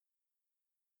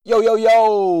Yo, yo,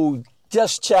 yo!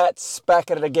 Just Chats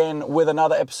back at it again with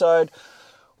another episode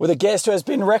with a guest who has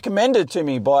been recommended to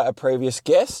me by a previous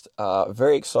guest.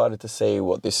 Very excited to see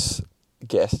what this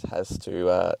guest has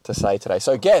to say today.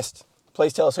 So, guest,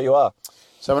 please tell us who you are.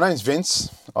 So my name's Vince.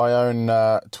 I own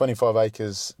 25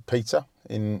 Acres Pizza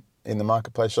in the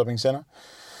Marketplace Shopping Centre.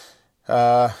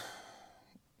 Sort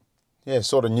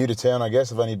of new to town, I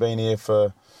guess. I've only been here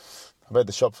I've had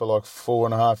the shop for like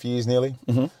 4.5 years nearly.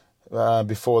 Mm-hmm.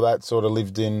 Before that,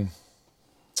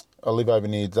 I live over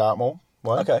near Dartmoor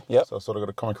way. Okay, yep. So I sort of got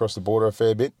to come across the border a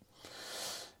fair bit.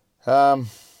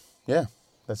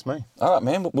 That's me. All right,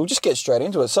 man. We'll just get straight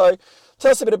into it. So,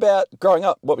 tell us a bit about growing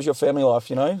up. What was your family life,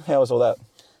 How was all that?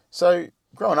 So,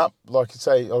 growing up, like you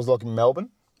say, I was like in Melbourne.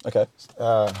 Okay.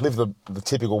 Lived the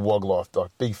typical wog life,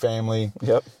 like big family.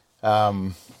 Yep.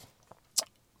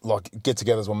 Like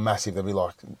get-togethers were massive. There'd be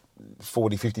like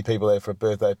 40, 50 people there for a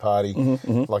birthday party.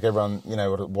 Mm-hmm. Like everyone,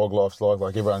 what a wog life's like.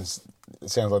 Like it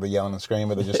sounds like they're yelling and screaming,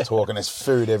 but they're just talking. There's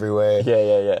food everywhere.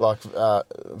 Yeah. Like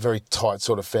very tight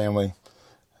sort of family.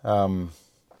 That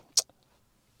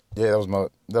was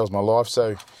my life.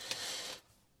 So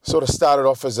sort of started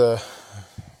off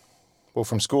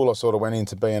from school I sort of went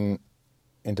into being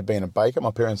a baker.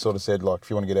 My parents sort of said, like, if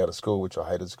you want to get out of school, which I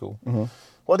hated school. Mm-hmm.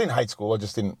 Well, I didn't hate school. I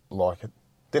just didn't like it.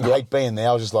 Didn't hate being there.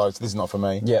 I was just like, this is not for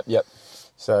me. Yep.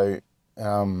 So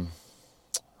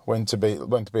went to be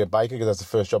a baker because that's the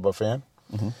first job I found.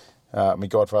 Mm-hmm. My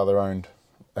godfather owned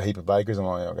a heap of bakeries. I'm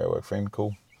like, I'll go work for him.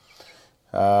 Cool.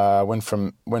 Went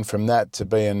from that to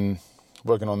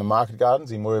working on the market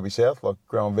gardens in Werribee South, like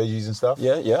growing veggies and stuff.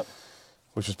 Yeah.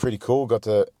 Which was pretty cool. Got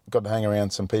to hang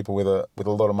around some people with a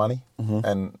lot of money, mm-hmm.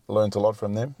 and learnt a lot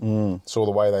from them. Mm. Saw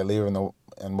the way they live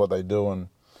and what they do, and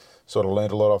sort of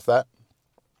learnt a lot off that.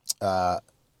 While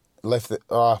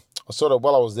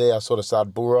I was there, I sort of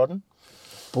started bull riding.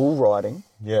 Bull riding?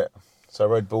 Yeah. So I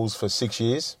rode bulls for 6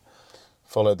 years.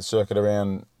 Followed the circuit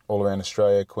all around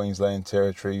Australia, Queensland,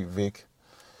 Territory, Vic.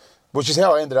 Which is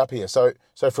how I ended up here. So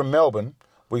from Melbourne,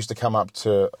 we used to come up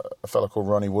to a fella called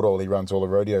Ronnie Woodall. He runs all the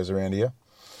rodeos around here.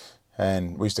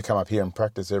 And we used to come up here and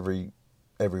practice every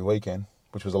weekend,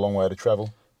 which was a long way to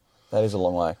travel. That is a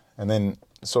long way. And then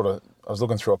I was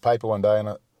looking through a paper one day and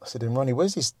I said to him, Ronnie,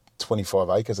 where's this 25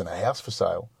 acres and a house for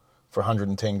sale for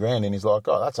 110 grand? And he's like,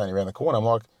 oh, that's only around the corner. I'm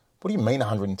like, what do you mean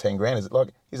 110 grand? Is it like,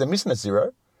 is they missing a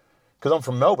zero? Because I'm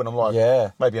from Melbourne. I'm like,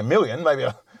 maybe $1 million, maybe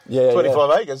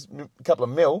 25 acres, a couple of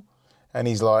mil. And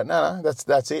he's like, no,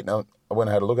 that's it. And I went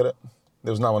and had a look at it.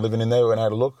 There was no one living in there. We went and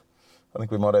had a look. I think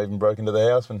we might have even broke into the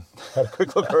house and had a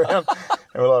quick look around.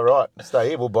 And we're like, right, stay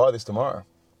here. We'll buy this tomorrow.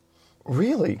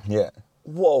 Really? Yeah.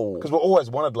 Whoa. Because we always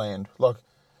wanted land. Like,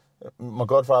 my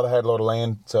godfather had a lot of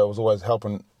land, so I was always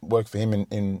helping work for him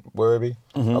in Werribee.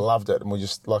 Mm-hmm. I loved it. And we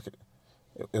just, like, it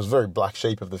was very black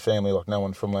sheep of the family. Like, no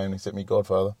one from land except my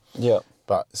godfather. Yeah.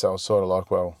 But, so I was sort of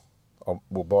like, well,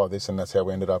 we'll buy this. And that's how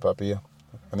we ended up here.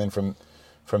 And then from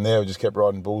there, we just kept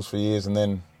riding bulls for years, and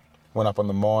then went up on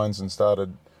the mines and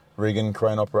started rigging,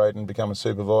 crane operating, become a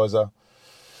supervisor.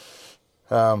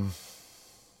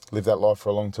 Lived that life for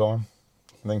a long time.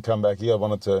 And then come back here.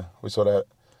 We sort of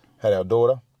had our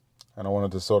daughter, and I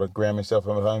wanted to sort of ground myself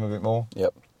at home a bit more.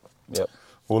 Yep. We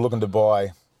were looking to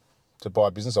buy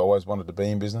business. I always wanted to be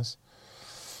in business.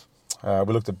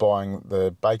 We looked at buying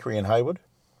the bakery in Hayward.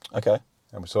 Okay.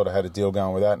 And we sort of had a deal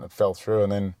going with that, and it fell through.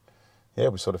 And then,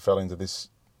 we sort of fell into this.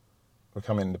 We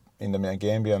come into Mount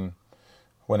Gambier and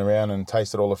went around and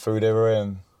tasted all the food everywhere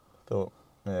and thought,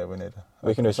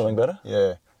 we can do something better?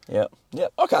 Yeah. Yeah.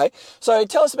 Okay. So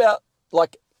tell us about,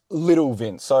 like, little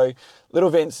Vince. So little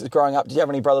Vince is growing up. Did you have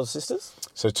any brothers or sisters?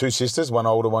 So 2 sisters, one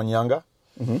older, one younger.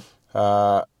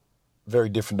 Mm-hmm. Very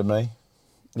different to me.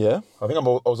 Yeah. I think I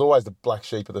was always the black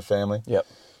sheep of the family. Yep.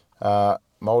 My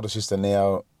older sister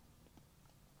now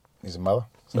is a mother.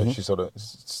 So she sort of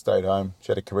stayed home. She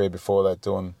had a career before that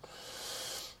doing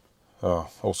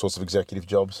all sorts of executive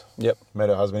jobs. Yep. Met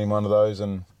her husband in one of those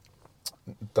and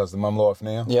does the mum life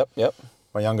now. Yep.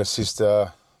 My younger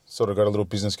sister sort of got a little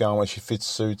business going where she fits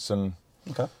suits and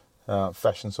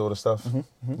fashion sort of stuff.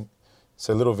 Mm-hmm.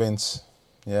 So little Vince,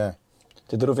 yeah.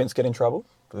 Did little Vince get in trouble?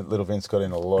 Little Vince got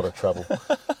in a lot of trouble.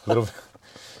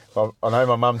 I know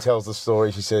my mum tells the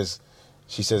story. She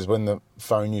says when the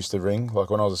phone used to ring, like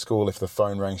when I was at school, if the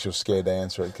phone rang, she was scared to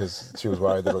answer it because she was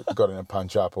worried that it got in a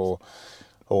punch up or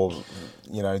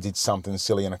did something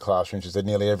silly in a classroom. She said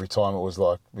nearly every time it was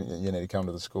like, you need to come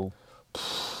to the school.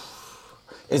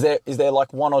 Is there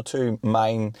like one or two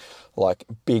main like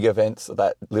big events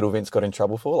that little Vince got in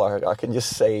trouble for? Like I can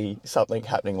just see something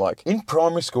happening like in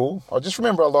primary school. I just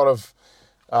remember a lot of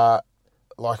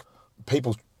like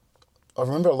people. I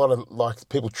remember a lot of like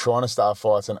people trying to start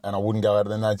fights and I wouldn't go out,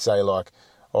 and then they'd say like,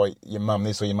 "Oh, your mum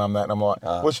this or your mum that," and I'm like,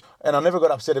 and I never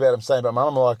got upset about them saying about mum.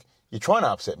 I'm like, "You're trying to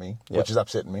upset me," which is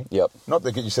upsetting me. Yep. Not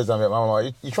that you said something about mum. I'm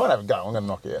like, "You're trying to have a go. I'm going to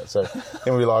knock you out." So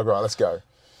then we'd be like, "Right, let's go."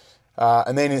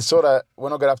 And then in sort of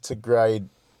when I got up to grade,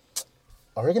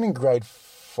 I reckon in grade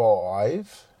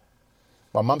 5,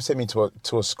 my mum sent me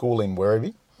to a school in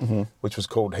Werribee. Mm-hmm. Which was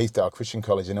called Heathdale Christian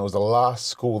College, and it was the last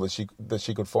school that she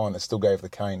could find that still gave the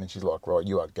cane, and she's like, "Right,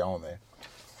 you are going there."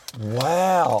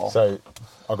 Wow. So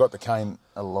I got the cane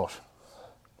a lot.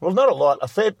 Well, not a lot, a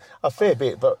fair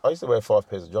bit, but I used to wear 5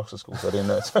 pairs of jocks at school, so I didn't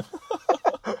know.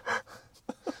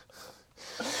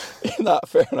 No,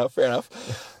 fair enough.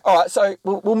 All right, so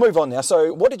we'll move on now.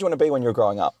 So what did you want to be when you were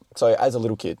growing up? So as a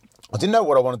little kid? I didn't know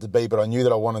what I wanted to be, but I knew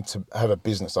that I wanted to have a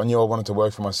business. I knew I wanted to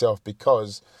work for myself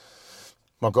because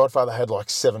my godfather had like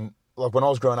 7, like when I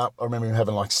was growing up, I remember him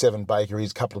having like 7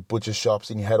 bakeries, a couple of butcher shops,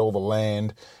 and he had all the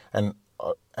land. And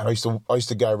I used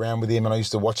to go around with him, and I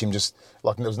used to watch him just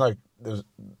like there was no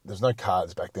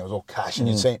cards back then. It was all cash, and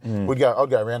I'd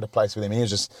go around a place with him, and he was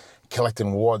just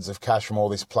collecting wads of cash from all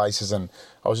these places, and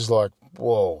I was just like,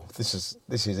 whoa, this is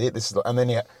it. And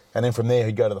then from there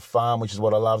he'd go to the farm, which is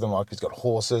what I loved. And like he's got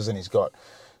horses and he's got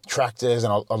tractors,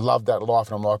 and I loved that life.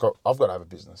 And I'm like, I've got to have a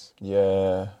business.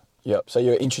 Yeah. Yep. So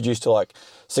you're introduced to like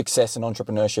success and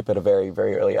entrepreneurship at a very,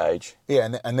 very early age.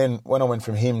 Yeah, and then when I went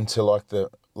from him to like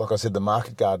I said, the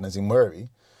market gardeners in Werribee,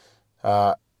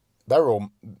 they were all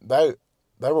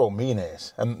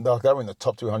millionaires, and like they were in the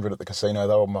top 200 at the casino.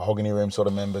 They were mahogany room sort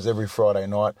of members. Every Friday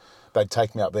night, they'd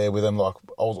take me up there with them. Like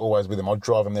I was always with them. I'd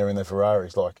drive them there in their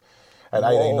Ferraris. Like at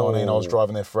 18, 19, I was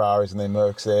driving their Ferraris and their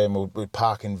Mercs there, and we'd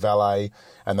park in valet,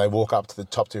 and they walk up to the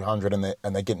top 200, and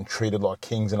they're getting treated like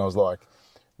kings. And I was like,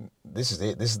 this is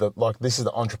it. This is the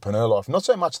entrepreneur life. Not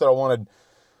so much that I wanted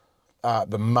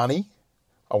the money.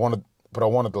 I wanted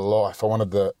the life. I wanted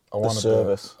the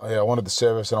service. I wanted the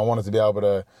service, and I wanted to be able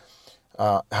to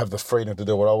have the freedom to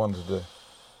do what I wanted to do.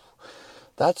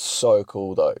 That's so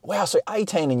cool, though. Wow, so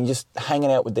 18 and you're just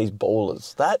hanging out with these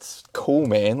ballers. That's cool,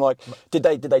 man. Like, did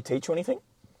they teach you anything?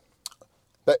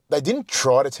 They didn't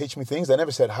try to teach me things. They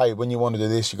never said, "Hey, when you want to do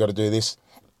this, you got to do this."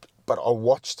 But I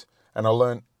watched and I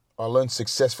learned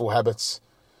successful habits.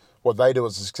 What they do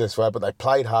is a successful habit. They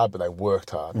played hard, but they worked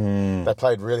hard. They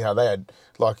played really hard. They had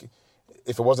like,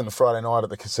 if it wasn't a Friday night at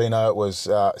the casino, it was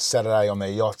Saturday on their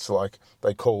yachts. Like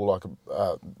they call like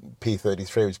Pier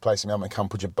 33, which place them out, and they come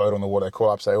put your boat on the water. They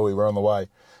call up, say, "Oh, we're on the way,"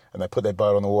 and they put their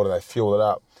boat on the water. They fuel it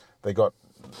up. They got,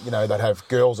 they'd have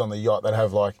girls on the yacht. They'd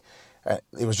have like,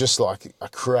 it was just like a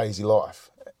crazy life.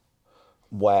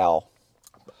 Wow.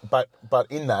 But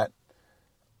in that,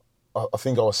 I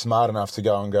think I was smart enough to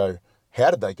go and go, how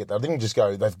did they get that? I didn't just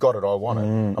go, they've got it, I want it.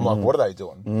 I'm like, what are they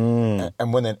doing?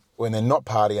 And when they're not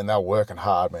partying, they're working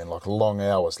hard, man, like long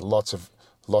hours, lots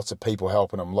of people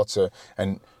helping them,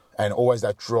 and always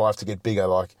that drive to get bigger.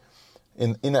 Like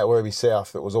in that Werribee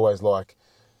South, it was always like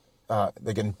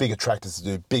they're getting bigger tractors to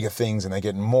do bigger things, and they're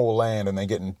getting more land, and they're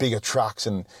getting bigger trucks,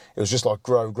 and it was just like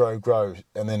grow,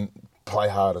 and then play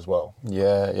hard as well.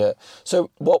 Yeah.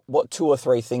 So what 2 or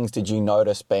 3 things did you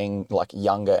notice being like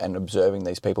younger and observing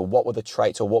these people? What were the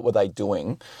traits or what were they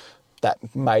doing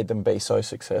that made them be so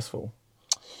successful?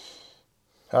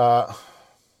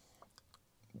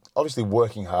 Obviously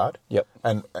working hard. Yep.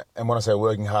 And when I say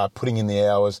working hard, putting in the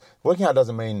hours. Working hard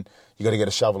doesn't mean you got to get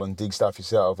a shovel and dig stuff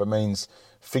yourself. It means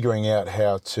figuring out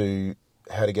how to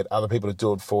get other people to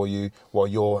do it for you while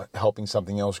you're helping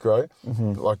something else grow.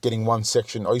 Mm-hmm. Like getting one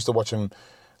section. I used to watch them,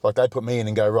 like they'd put me in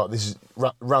and go, right, this is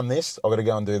run this. I've got to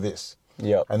go and do this.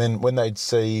 Yeah. And then when they'd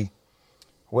seen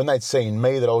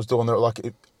me that I was doing that, like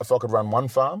if I could run one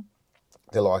farm,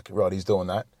 they're like, right, he's doing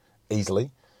that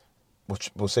easily. Which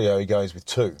we'll see how he goes with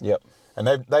 2. Yep. And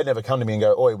they'd never come to me and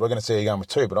go, oi, we're going to see you going with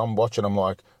 2. But I'm watching them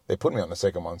like they're putting me on the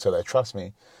second one, so they trust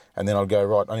me. And then I'll go,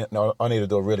 right, I need to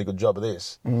do a really good job of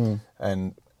this. And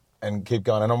keep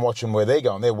going. And I'm watching where they're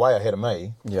going. They're way ahead of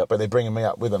me. Yep. But they're bringing me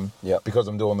up with them because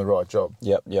I'm doing the right job.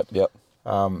 Yep.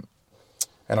 And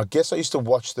I guess I used to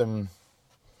watch them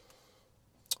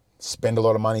spend a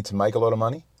lot of money to make a lot of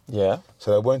money. Yeah.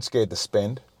 So they weren't scared to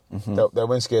spend. Mm-hmm. They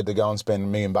weren't scared to go and spend $1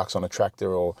 million on a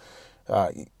tractor or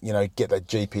get that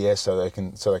GPS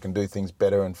so they can do things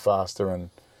better and faster, and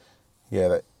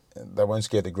they weren't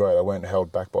scared to grow. They weren't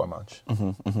held back by much.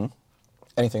 Mm-hmm.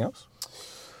 Anything else?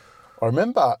 I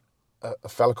remember a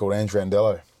fella called Andrew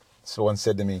Andello. Someone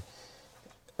said to me,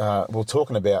 we were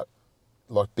talking about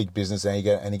like big business,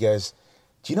 and he goes,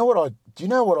 do you know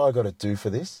what I got to do for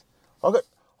this? I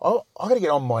got to get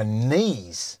on my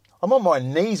knees. I'm on my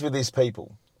knees with these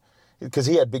people. Because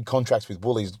he had big contracts with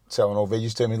Woolies selling all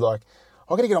veggies to him. He's like,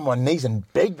 I've got to get on my knees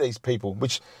and beg these people,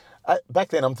 which back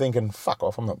then I'm thinking, fuck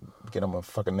off, I'm not getting on my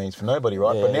fucking knees for nobody,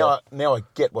 right? Yeah, But now I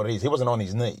get what it is. He wasn't on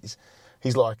his knees.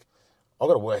 He's like, I've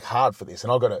got to work hard for this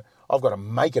and I've got to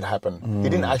make it happen. He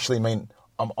didn't actually mean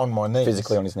I'm on my knees.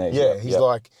 Physically on his knees. Yeah, he's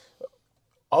like,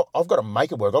 I've got to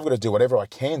make it work. I've got to do whatever I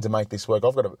can to make this work.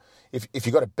 I've got to. If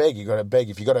you got to beg, you got to beg.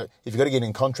 If you got to get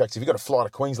in contracts, if you got to fly to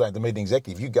Queensland to meet an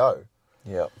executive, you go.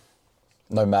 Yeah.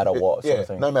 No matter what sort of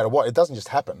thing. No matter what. It doesn't just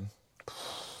happen.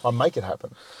 I make it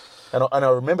happen, and I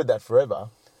remembered that forever.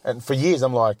 And for years,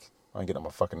 I'm like, I ain't getting on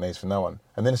my fucking knees for no one.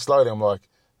 And then slowly, I'm like,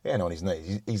 yeah, no, on his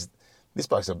knees. He's this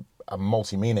bloke's a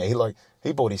multi-millionaire.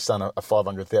 He bought his son a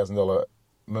 $500,000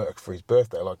 Merc for his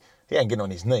birthday. Like, he ain't getting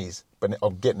on his knees, but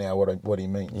I'll get now what he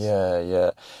means.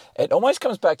 Yeah. It almost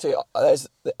comes back to,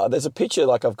 there's a picture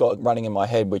like I've got running in my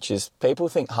head, which is people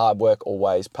think hard work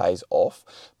always pays off,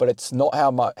 but it's not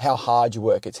how hard you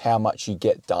work, it's how much you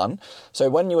get done. So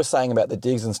when you were saying about the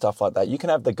digs and stuff like that, you can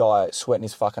have the guy sweating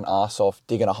his fucking ass off,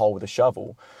 digging a hole with a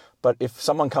shovel, but if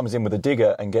someone comes in with a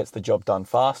digger and gets the job done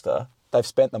faster, they've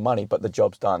spent the money, but the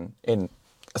job's done in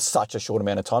such a short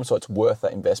amount of time, so it's worth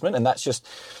that investment. And that's just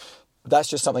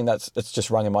something that's just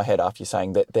rung in my head after you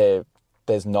saying that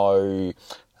there's no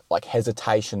like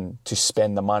hesitation to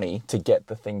spend the money to get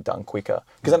the thing done quicker,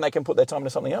 because then they can put their time into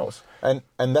something else. And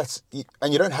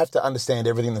you don't have to understand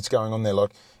everything that's going on there.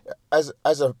 Like as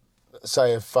a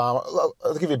farmer,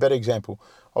 I'll give you a better example.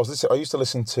 I used to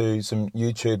listen to some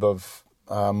YouTube of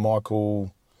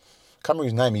Michael. I can't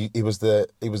remember his name. He was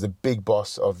the big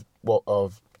boss of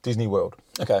Disney World.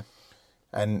 Okay.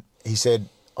 And he said,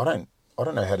 I don't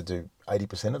know how to do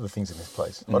 80% of the things in this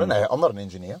place. I don't know. I'm not an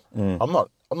engineer. I'm not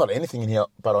anything in here,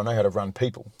 but I know how to run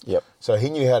people. Yep. So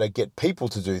he knew how to get people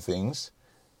to do things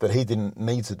that he didn't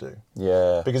need to do.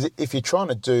 Yeah. Because if you're trying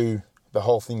to do the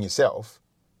whole thing yourself,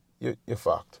 you're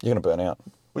fucked. You're going to burn out.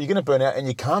 Well, you're going to burn out and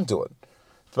you can't do it.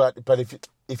 But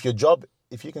if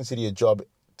you consider your job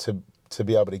to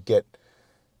be able to get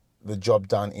the job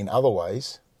done in other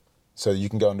ways, so you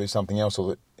can go and do something else,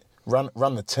 or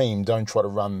run the team. Don't try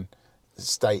to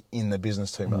stay in the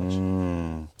business too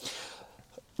much.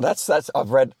 That's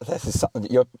I've read. This is something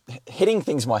you're hitting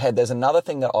things in my head. There's another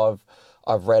thing that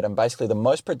I've read, and basically the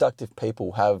most productive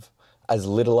people have as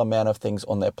little amount of things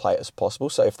on their plate as possible.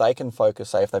 So if they can focus,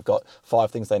 say if they've got 5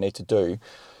 things they need to do,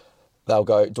 they'll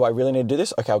go, do I really need to do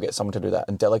this? Okay, I'll get someone to do that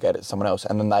and delegate it to someone else,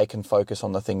 and then they can focus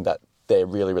on the thing that they're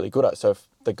really, really good at. So if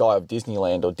the guy of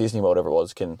Disneyland or Disney World, whatever it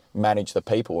was, can manage the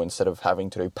people instead of having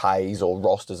to do pays or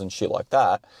rosters and shit like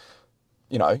that,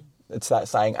 it's that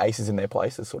saying aces in their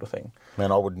places sort of thing.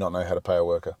 Man, I would not know how to pay a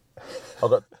worker. I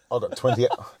got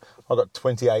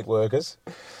 28 workers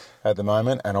at the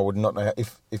moment, and I would not know how,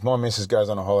 if my missus goes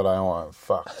on a holiday, I'm like,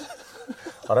 fuck.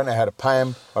 I don't know how to pay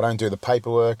them. I don't do the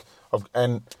paperwork.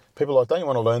 And people are like, don't you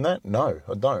want to learn that? No,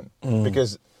 I don't.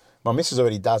 Because my missus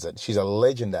already does it. She's a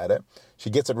legend at it. She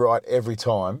gets it right every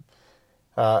time.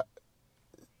 Do I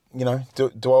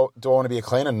want to be a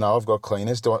cleaner? No, I've got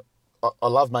cleaners. I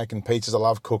love making pizzas. I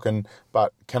love cooking,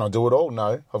 but can I do it all?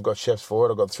 No, I've got chefs for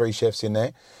it. I've got 3 chefs in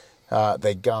there.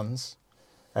 They're guns,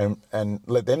 and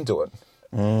let them do it.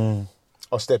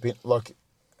 I'll step in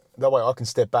that way. I can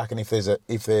step back, and if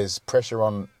there's pressure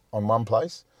on one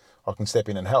place, I can step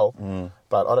in and help.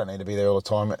 But I don't need to be there all the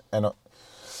time. And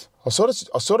I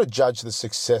sort of judge the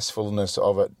successfulness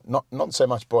of it, not so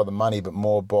much by the money, but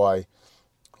more by,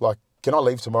 like, can I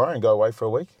leave tomorrow and go away for a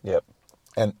week? Yep.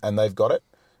 And they've got it.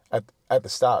 At the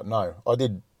start, no. I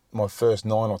did my first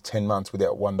 9 or 10 months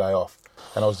without one day off,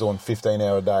 and I was doing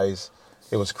 15-hour days.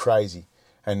 It was crazy,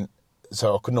 and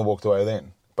so I couldn't have walked away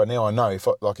then. But now I know if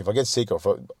I get sick or if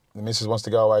the missus wants to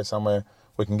go away somewhere,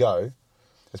 we can go.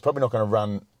 It's probably not going to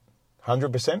run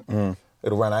 100%.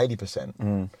 It'll run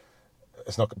 80%.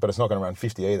 But it's not going to run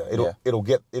 50 either. It'll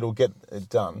get it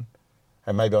done,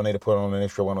 and maybe I'll need to put on an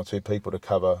extra 1 or 2 people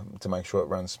to make sure it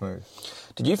runs smooth.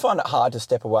 Did you find it hard to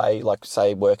step away, like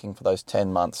say working for those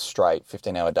 10 months straight,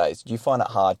 15-hour days? Did you find it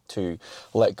hard to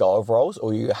let go of roles, or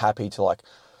were you happy to like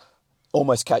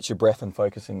almost catch your breath and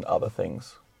focus in other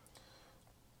things?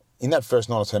 In that first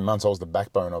 9 or 10 months, I was the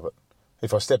backbone of it.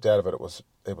 If I stepped out of it, it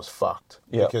was fucked.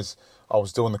 Yep. Because I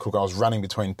was doing the cooking. I was running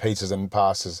between pizzas and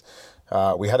pastas.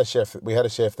 We had a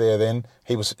chef there then.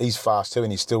 He's fast too,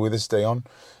 and he's still with us, Dion.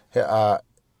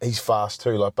 He's fast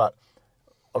too. But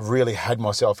I really had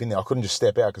myself in there. I couldn't just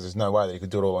step out because there's no way that he could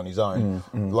do it all on his own.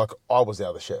 Like, I was the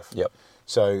other chef. Yep.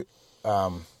 So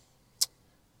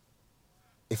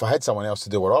if I had someone else to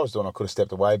do what I was doing, I could have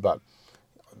stepped away. But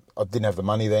I didn't have the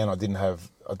money then. We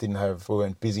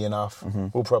weren't busy enough.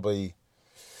 We were probably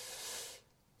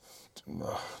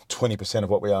 20% of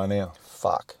what we are now.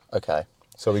 Fuck. Okay.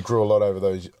 So we grew a lot over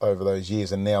those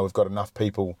years, and now we've got enough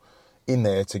people in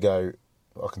there to go,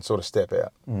 I can sort of step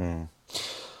out.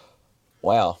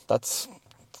 Wow, that's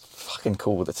fucking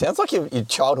cool. It sounds like your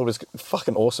childhood is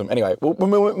fucking awesome. Anyway,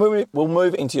 we'll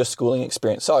move into your schooling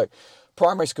experience. So,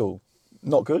 primary school,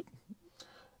 not good?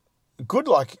 Good,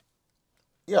 like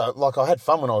I had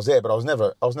fun when I was there, but I was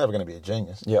never going to be a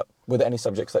genius. Yep. Were there any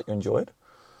subjects that you enjoyed?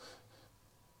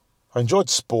 I enjoyed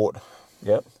sport.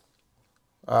 Yep.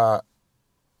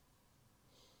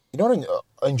 You know what?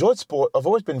 I enjoyed sport. I've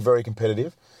always been very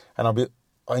competitive, and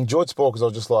I enjoyed sport because I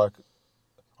was just like,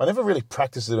 I never really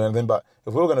practiced it or anything, but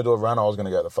if we were going to do a run, I was going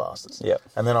to go the fastest. Yep.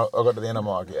 And then I got to the end, I'm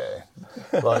like, yeah.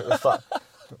 Like,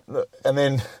 and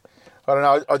then, I don't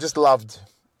know, I just loved,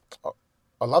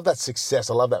 I love that success.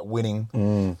 I love that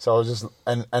winning. So I was just,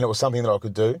 and it was something that I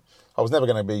could do. I was never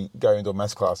going to be going into a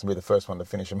maths class and be the first one to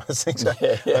finish a maths thing. So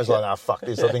I was like, fuck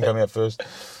this. I think I'm out first.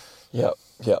 Yep.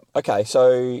 Okay,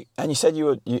 so, and you said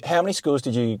how many schools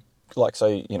did you, like, so,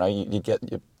 you know, you'd get,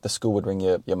 the school would ring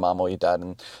your mum or your dad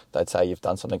and they'd say you've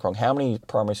done something wrong. How many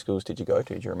primary schools did you go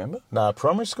to? Do you remember? No,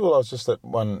 primary school, I was just at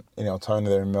one in Altona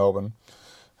there in Melbourne.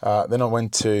 Then I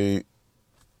went to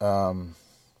the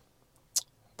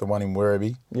one in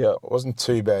Werribee. Yeah. It wasn't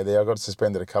too bad there. I got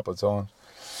suspended a couple of times.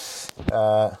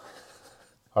 I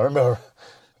remember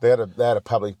they had a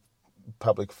public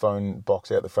phone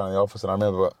box out the front of the office, and I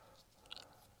remember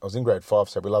I was in grade 5,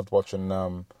 so we loved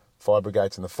watching fire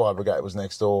brigades, and the fire brigade was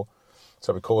next door.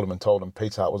 So we called them and told them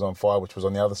Pizza Hut was on fire, which was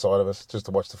on the other side of us, just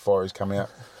to watch the fires come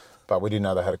out. But we didn't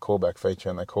know they had a callback feature,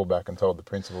 and they called back and told the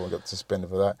principal. I got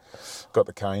suspended for that. Got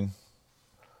the cane.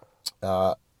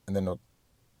 And then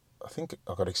I think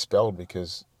I got expelled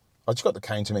because I just got the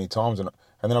cane too many times. And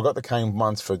then I got the cane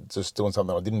once for just doing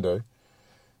something I didn't do.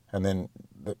 And then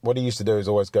what he used to do is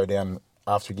always go down,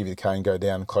 after he give you the cane, go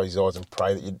down and close his eyes and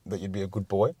pray that you'd be a good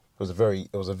boy. It was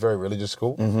a very religious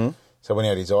school. Mm-hmm. So when he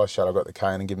had his eyes shut, I got the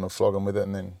cane and give him a flogging with it,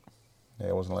 and then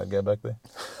I wasn't allowed to go back there.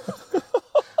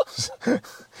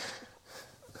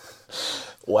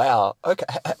 Wow. Okay.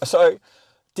 So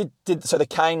so the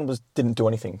cane didn't do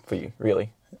anything for you,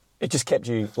 really? It just kept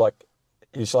you like,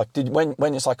 you just like,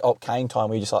 when it's like, oh, cane time,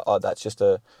 were you just like, oh, that's just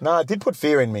a... No, it did put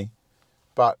fear in me,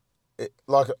 but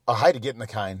I hated getting the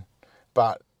cane,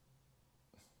 but...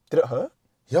 Did it hurt?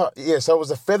 Yeah, so it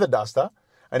was a feather duster,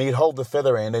 and he'd hold the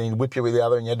feather end and he'd whip you with the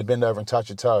other, and you had to bend over and touch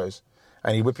your toes,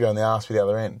 and he'd whip you on the arse with the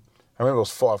other end. I remember it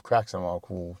was 5 cracks, and I'm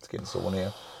like, ooh, it's getting sore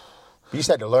now. But you just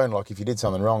had to learn, like, if you did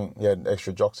something wrong, you had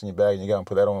extra jocks in your bag, and you go and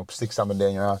put that on and stick something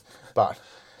down your ass. But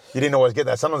you didn't always get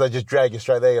that. Sometimes they just drag you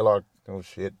straight there. You're like, oh,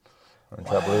 shit, I'm in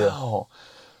trouble here. Wow.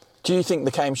 Do you think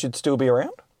the cane should still be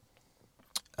around?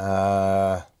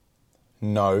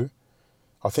 No.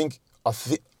 I think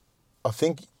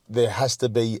there has to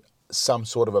be some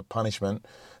sort of a punishment.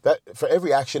 That for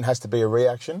every action has to be a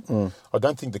reaction. I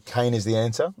don't think the cane is the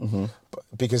answer,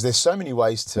 because there's so many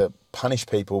ways to punish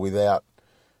people without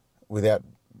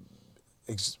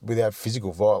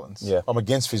physical violence. Yeah. I'm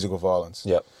against physical violence.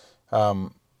 Yep. I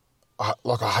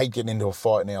hate getting into a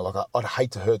fight now. Like I'd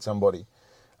hate to hurt somebody.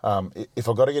 If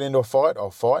I've got to get into a fight, I'll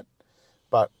fight.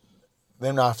 But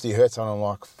then after you hurt someone, I'm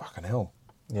like, fucking hell.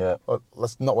 Yeah.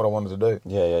 That's not what I wanted to do.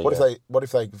 Yeah. What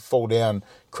if they fall down,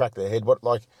 crack their head? What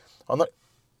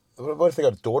if they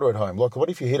got a daughter at home? Like, what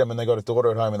if you hit them and they got a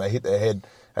daughter at home and they hit their head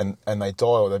and they die,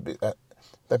 or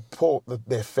they poor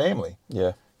their family?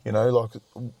 Yeah. You know, like,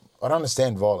 I don't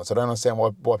understand violence. I don't understand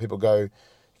why people go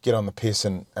get on the piss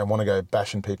and want to go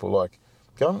bashing people. Like,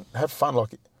 go and have fun.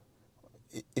 Like,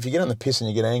 if you get on the piss and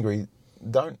you get angry,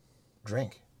 don't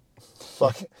drink.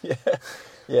 Like,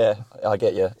 yeah, I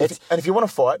get you. And if you want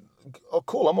to fight, oh,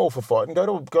 cool, I'm all for fighting. Go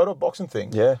to a boxing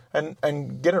thing. Yeah.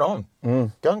 And get it on.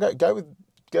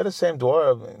 Go to Sam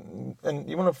Dwyer, and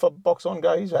you want to box on?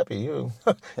 Go. He's happy. Go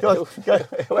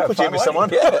put you in with someone.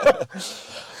 Yeah.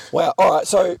 Wow. All right.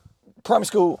 So, primary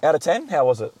school out of 10, how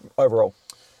was it overall?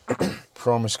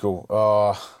 Primary school,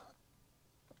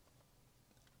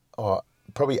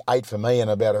 probably 8 for me and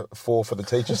about a 4 for the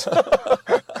teachers.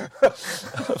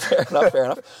 Fair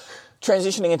enough.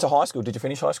 Transitioning into high school, did you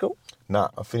finish high school? No,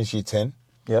 I finished year 10.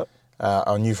 Yep.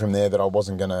 I knew from there that I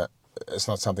wasn't going to, it's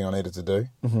not something I needed to do.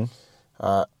 Mm-hmm.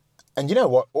 And you know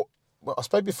what? I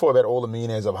spoke before about all the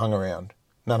millionaires I've hung around.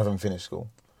 None of them finished school.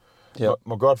 Yep.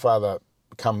 My godfather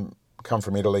come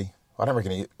from Italy. I don't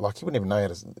reckon he wouldn't even know how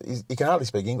to, he can hardly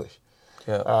speak English.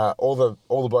 Yeah. All the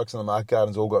boys in the market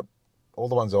gardens all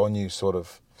the ones I knew sort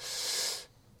of,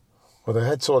 well, they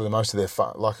had sort of the most of their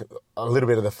like a little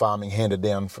bit of the farming handed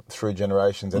down through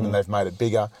generations, and then they've made it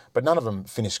bigger. But none of them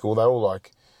finished school. They all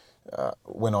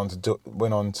went on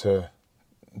to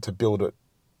build it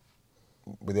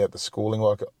without the schooling.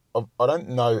 Like, I don't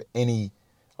know any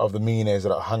of the millionaires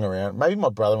that I hung around. Maybe my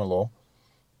brother-in-law.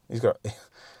 He's got...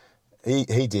 He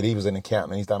did. He was an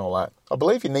accountant and he's done all that. I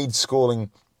believe you need schooling.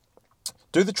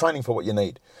 Do the training for what you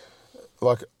need.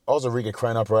 Like, I was a rigger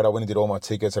crane operator. I went and did all my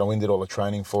tickets and I went and did all the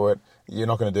training for it. You're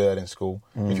not going to do that in school.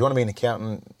 If you want to be an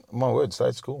accountant, my word, stay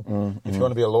at school. If you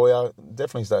want to be a lawyer,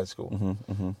 definitely stay at school.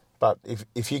 But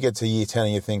if you get to year 10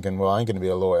 and you're thinking, well, I ain't going to be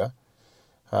a lawyer,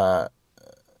 I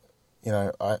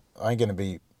ain't going to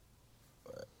be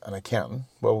an accountant,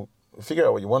 well, figure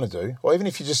out what you want to do. Or even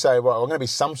if you just say, well, I'm going to be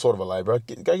some sort of a labourer,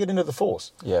 go get into the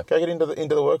force. Yeah. Go get into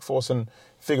the workforce and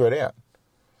figure it out.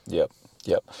 Yep.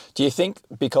 Do you think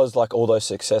because like all those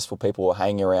successful people are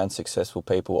hanging around successful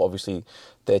people, obviously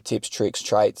their tips, tricks,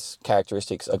 traits,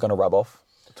 characteristics are going to rub off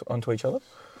onto each other?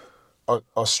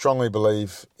 I strongly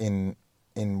believe in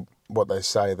what they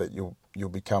say, that you'll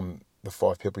become the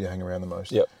 5 people you hang around the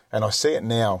most. Yep. And I see it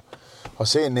now.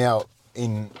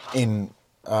 In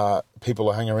people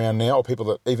I hang around now, or people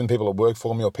that work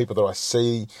for me, or people that I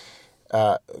see.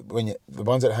 The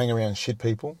ones that hang around shit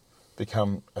people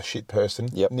become a shit person.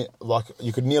 Yep. Like,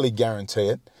 you could nearly guarantee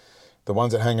it. The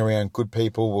ones that hang around good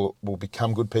people will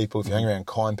become good people. If you hang around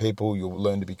kind people, you'll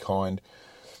learn to be kind.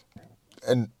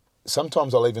 And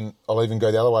sometimes I'll even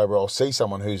go the other way, where I'll see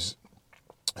someone who's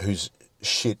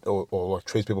shit or like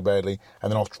treats people badly,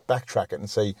 and then I'll backtrack it and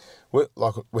see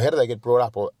how do they get brought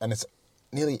up, and it's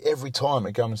nearly every time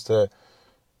it comes to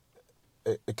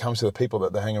the people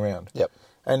that they hang around. Yep.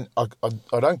 And I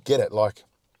don't get it. Like,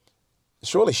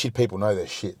 surely shit people know they're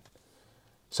shit.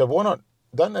 So why not?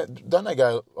 Don't they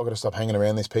go, I've got to stop hanging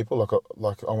around these people.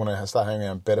 Like I want to start hanging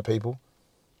around better people.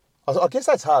 I guess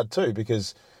that's hard too,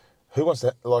 because who wants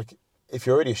to, like, if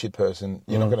you're already a shit person,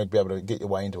 you're not going to be able to get your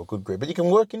way into a good group, but you can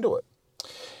work into it.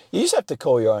 You just have to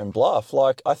call your own bluff.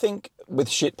 Like, I think with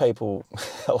shit people,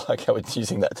 I like how it's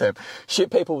using that term. Shit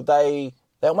people, they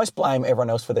almost blame everyone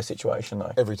else for their situation,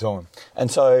 though. Every time. And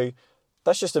so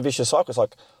that's just a vicious cycle. It's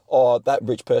like, oh, that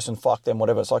rich person, fuck them,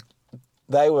 whatever. It's like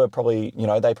they were probably,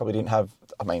 they probably didn't have,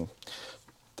 I mean,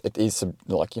 it is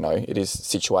like, it is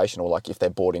situational. Like, if they're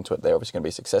bought into it, they're obviously going to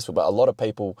be successful. But a lot of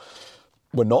people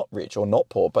were not rich or not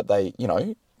poor, but they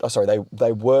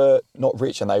were not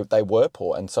rich and they were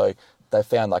poor. And so they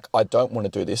found, like, I don't want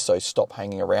to do this, so stop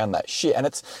hanging around that shit. And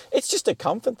it's just a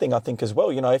comfort thing, I think, as well.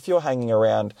 If you're hanging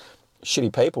around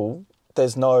shitty people, they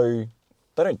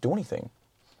don't do anything.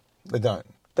 They don't.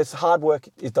 This hard work,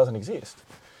 it doesn't exist.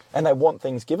 And they want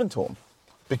things given to them.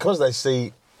 Because they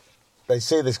see the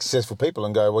successful people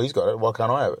and go, well, he's got it, why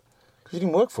can't I have it? Because you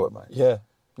didn't work for it, mate. Yeah.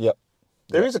 Yep.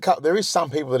 There is some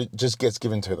people that it just gets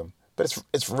given to them, but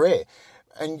it's rare.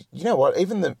 And you know what?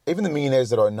 Even the millionaires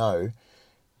that I know,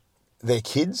 their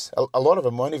kids, a lot of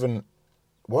them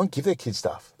won't give their kids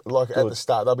stuff. Like, at the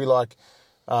start, they'll be like,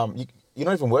 you're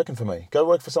not even working for me. Go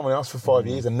work for someone else for 5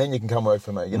 years, and then you can come work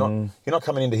for me. You're not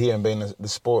coming into here and being the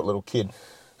spoiled little kid.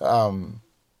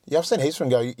 I've seen heaps of them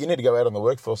go, you need to go out on the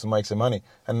workforce and make some money.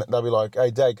 And they'll be like, hey,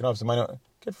 Dad, can I have some money?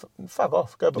 Fuck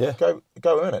off. Go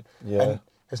earn it. Yeah. And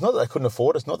it's not that they couldn't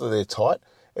afford it. It's not that they're tight.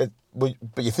 But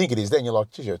you think it is then. You're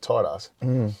like, geez, you're a tight ass.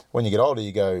 When you get older,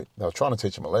 you go, they were trying to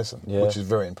teach them a lesson, which is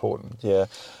very important. Yeah.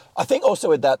 I think also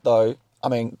with that, though, I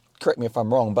mean, correct me if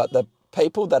I'm wrong, but the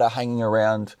people that are hanging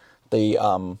around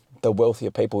the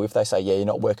wealthier people, if they say, yeah, you're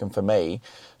not working for me,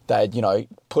 they'd,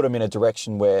 put them in a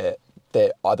direction where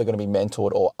they're either going to be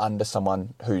mentored or under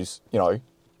someone who's,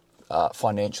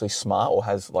 financially smart or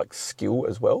has, like, skill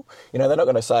as well. They're not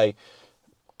going to say,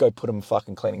 go put them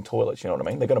fucking cleaning toilets, you know what I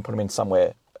mean? They're going to put them in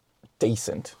somewhere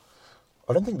decent.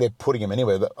 I don't think they're putting them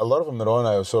anywhere. A lot of them that I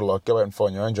know are sort of like, go out and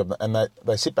find your own job, and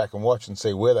they sit back and watch and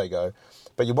see where they go.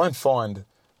 But you won't find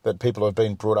that people who have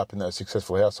been brought up in those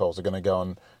successful households are going to go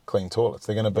and clean toilets.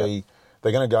 They're going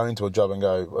to go into a job and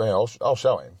go, well, yeah, I'll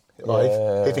show him.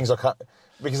 Like, he thinks I can't,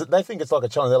 because they think it's like a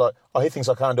challenge. They're like, oh, he thinks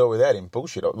I can't do it without him.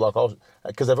 Bullshit. Like,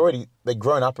 because they've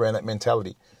grown up around that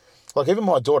mentality. Like, even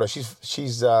my daughter, she's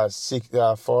 5,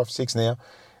 6 now,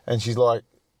 and she's like,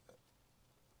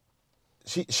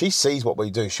 she sees what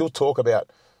we do. She'll talk about,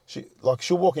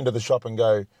 she'll walk into the shop and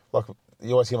go, like,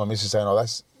 you always hear my missus saying, oh,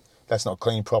 that's not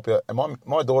clean properly. And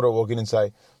my daughter will walk in and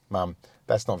say, Mum,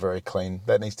 that's not very clean.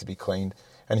 That needs to be cleaned.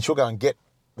 And she'll go and get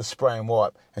the spray and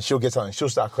wipe, and she'll get something. She'll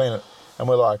start cleaning it. And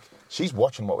we're like, she's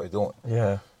watching what we're doing.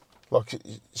 Yeah. Like,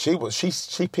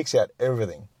 she picks out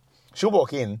everything. She'll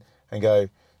walk in and go,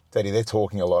 Daddy, they're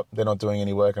talking a lot. They're not doing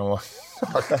any work. And I'm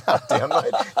like, calm down,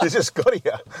 mate. You just got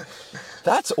here.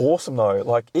 That's awesome, though.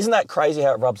 Like, isn't that crazy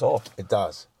how it rubs off? It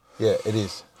does. Yeah, it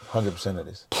is. 100% it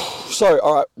is. So,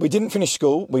 all right, we didn't finish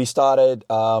school. We started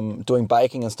doing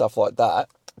baking and stuff like that.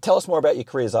 tell us more about your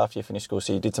careers after you finished school.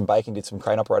 So you did some baking, did some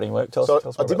crane operating work. Tell us So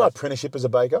more I did about my that. apprenticeship as a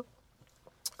baker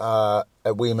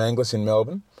at William Angus in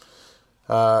Melbourne.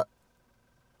 I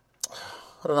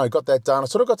don't know, got that done. I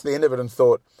sort of got to the end of it and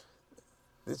thought,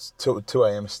 it's 2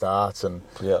 a.m. starts, and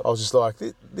Yeah. I was just like,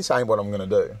 this ain't what I'm going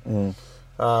to do.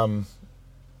 I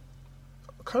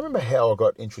can't remember how I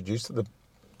got introduced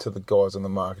to the guys on the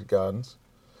Market Gardens,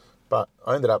 but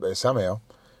I ended up there somehow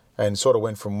and sort of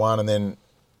went from one, and then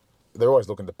they're always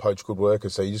looking to poach good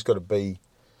workers, so you just got to be...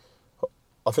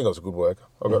 I think I was a good worker.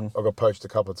 I got poached a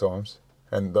couple of times,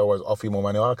 and they always offer you more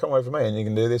money. Oh, come work for me, and you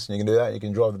can do this, and you can do that, and you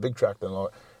can drive the big tractor.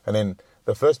 And then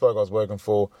the first bloke I was working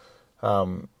for, I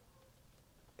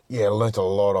learnt a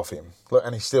lot off him.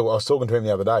 And I was talking to him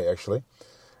the other day, actually,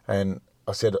 and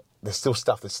I said, there's still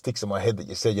stuff that sticks in my head that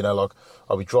you said, like,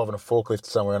 I'll be driving a forklift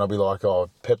somewhere and I'll be like, oh,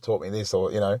 Pep taught me this,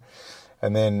 or,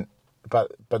 and then,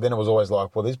 but then it was always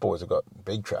like, well, these boys have got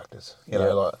big tractors,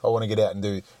 like, I want to get out and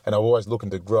do, and I'm always looking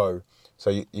to grow. So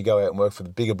you go out and work for the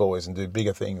bigger boys and do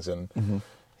bigger things, and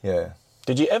yeah.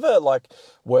 Did you ever,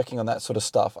 working on that sort of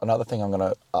stuff, another thing I'm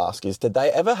going to ask is, did they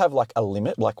ever have, a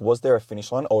limit? Was there a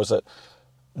finish line, or was it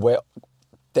where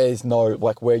there's no,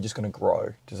 we're just going to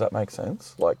grow? Does that make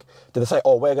sense? Did they say,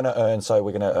 oh, we're going to earn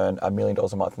 $1 million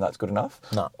a month and that's good enough?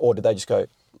 No. Or did they just go,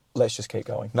 let's just keep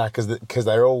going? No, because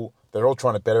they're all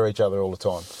trying to better each other all the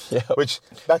time. Yeah. Which,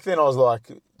 back then I was like,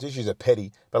 issues are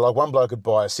petty, but one bloke could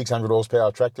buy a 600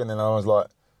 horsepower tractor, and then I was like,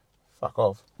 fuck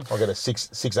off, I'll get a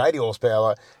 680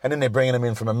 horsepower, and then they're bringing them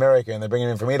in from America, and they're bringing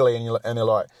them in from Italy, and they're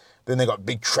like, then they got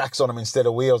big tracks on them instead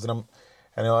of wheels, and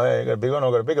they're like, hey, you got a big one,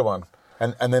 I've got a bigger one,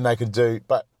 and then they could do,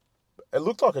 but it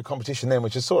looked like a competition then,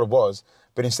 which it sort of was,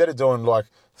 but instead of doing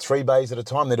 3 bays at a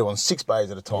time, they're doing 6 bays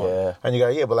at a time, Yeah. and you go,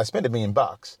 yeah, well, they spent $1 million,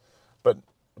 but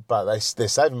they're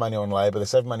saving money on labour, they're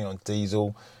saving money on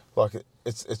diesel,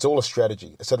 it's all a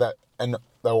strategy. So that, and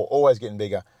they were always getting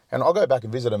bigger. And I'll go back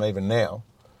and visit them even now,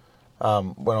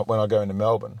 when I go into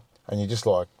Melbourne, and you're just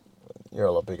like, you're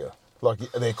a lot bigger.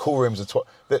 Their cool rooms are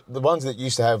the ones that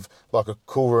used to have a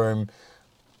cool room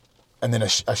and then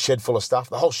a shed full of stuff.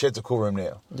 The whole shed's a cool room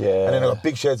now. Yeah. And then they've got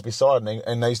big sheds beside,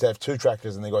 and they used to have 2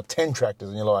 tractors, and they've got 10 tractors,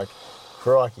 and you're like,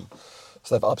 crikey.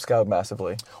 So they've upscaled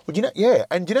massively. Well, yeah,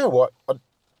 and you know what? I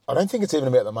don't think it's even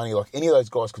about the money. Any of those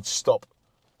guys could stop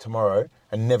tomorrow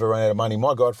and never run out of money.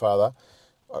 My godfather,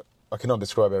 I cannot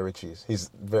describe how rich he is.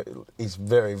 He's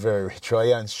very, very rich. Right?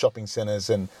 He owns shopping centres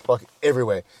and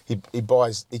everywhere. He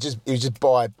bought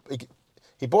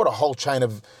a whole chain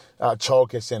of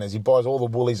childcare centres. He buys all the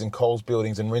Woolies and Coles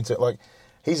buildings and rents it.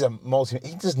 He's a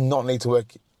he does not need to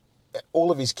work. All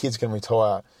of his kids can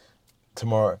retire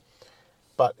tomorrow.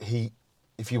 But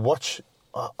if you watch,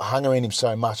 I hung around him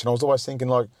so much, and I was always thinking,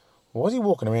 why is he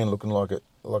walking around looking like a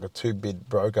 2-bit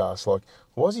broke ass?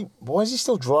 Why is he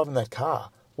still driving that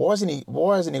car? Why hasn't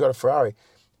he got a Ferrari?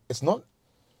 It's not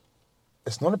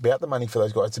about the money for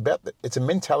those guys. It's a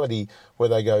mentality where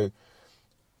they go,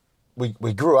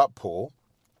 we grew up poor,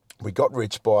 we got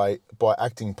rich by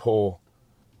acting poor,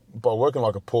 by working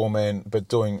like a poor man but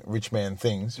doing rich man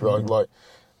things, right?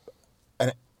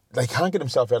 And they can't get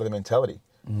themselves out of the mentality.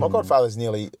 My godfather's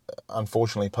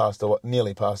unfortunately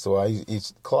nearly passed away.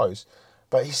 He's close,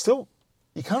 but he's still,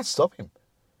 you can't stop him.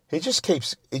 He just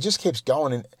keeps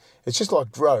going, and it's just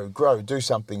grow, do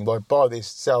something, buy this,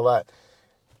 sell that.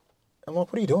 I'm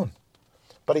like, what are you doing?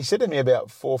 But he said to me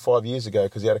about 4 or 5 years ago,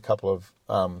 because he had a couple of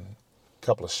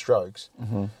strokes.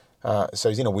 So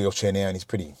he's in a wheelchair now, and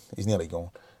he's nearly gone.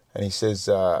 And he says,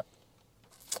 you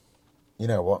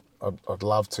know what? I'd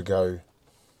love to go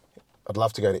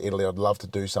to Italy. I'd love to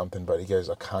do something, but he goes,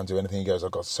 I can't do anything. He goes,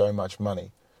 I've got so much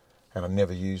money, and I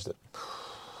never used it.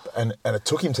 And it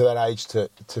took him to that age to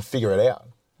figure it out.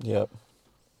 Yep.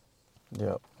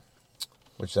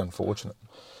 Which is unfortunate.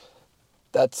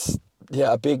 That's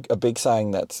a big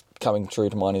saying that's coming true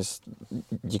to mind is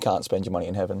you can't spend your money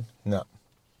in heaven. No.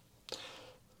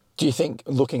 Do you think,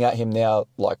 looking at him now,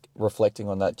 reflecting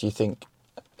on that, do you think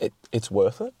it's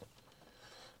worth it?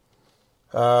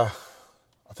 I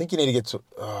think you need to get to,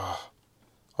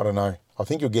 I don't know. I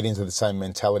think you'll get into the same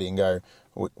mentality and go,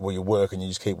 well, you work and you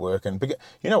just keep working. But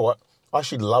you know what? I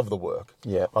actually love the work.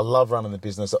 Yeah. I love running the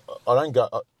business. I'm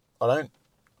not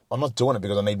doing it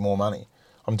because I need more money.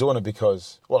 I'm doing it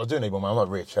because, I do need more money. I'm not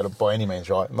rich by any means,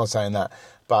 right? I'm not saying that.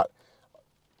 But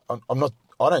I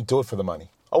don't do it for the money.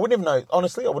 I wouldn't even know,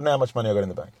 honestly, I wouldn't know how much money I got in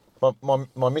the bank.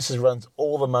 My missus runs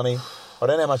all the money. I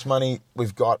don't know how much money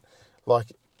we've got. We're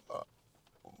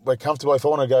comfortable. If I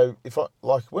want to go,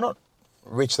 we're not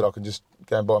rich that I can just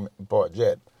go and buy a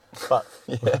jet. But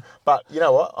but you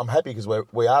know what? I'm happy because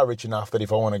we are rich enough that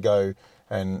if I want to go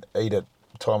and eat at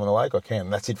Time on the Lake, I can.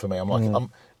 That's it for me. I'm like,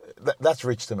 that's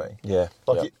rich to me. Yeah.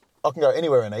 Like Yep. I can go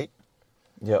anywhere and eat,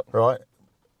 Yep. right?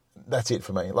 That's it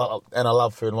for me. Like, and I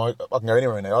love food. Like, I can go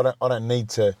anywhere and eat. I don't need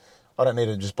to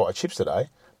just buy chips today.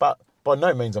 But by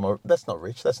no means that's not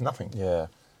rich. That's nothing. Yeah.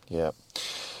 Yeah.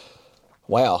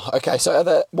 Wow. Okay.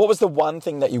 So, what was the one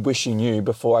thing that you wish you knew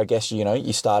before? I guess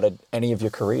you started any of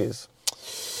your careers.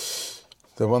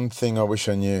 The one thing I wish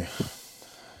I knew.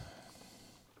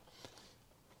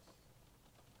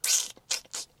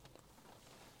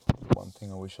 One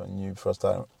thing I wish I knew before I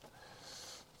started.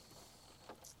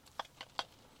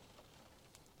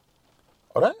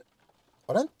 I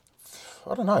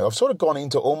don't know. I've sort of gone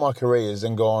into all my careers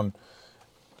and gone.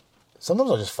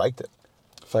 Sometimes I just faked it.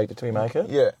 Faked it till you make it.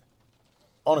 Yeah,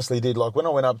 honestly did. Like when I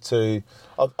went up to,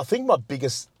 I think my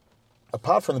biggest,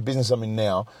 apart from the business I'm in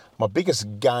now, my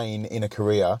biggest gain in a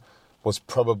career was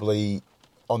probably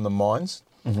on the mines.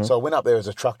 Mm-hmm. So I went up there as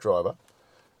a truck driver.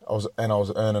 I was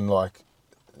earning like,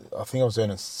 I think I was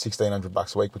earning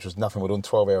 $1,600 a week, which was nothing. We're doing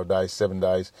 12-hour days, 7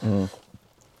 days. Mm.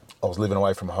 I was living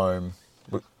away from home,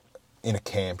 in a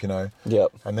camp,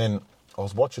 Yep. And then I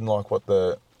was watching like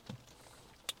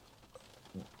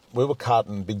we were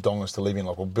carting big dongers to live in,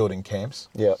 like we're building camps.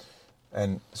 Yep.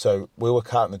 And so we were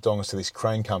carting the dongers to this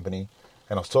crane company,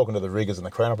 and I was talking to the riggers and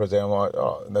the crane operators there. I'm like,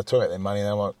 oh, and they're talking about their money, and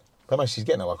I'm like, how much she's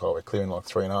getting? They're like, oh, we're clearing like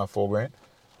 $3,500, $4 grand.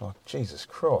 I'm like, Jesus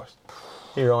Christ.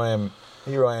 Here I am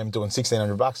doing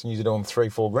 $1,600 and you're doing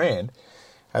 $3-4 grand.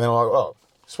 And then I'm like, oh,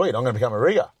 sweet, I'm going to become a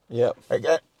rigger. Yep.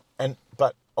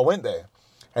 But I went there,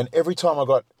 and every time I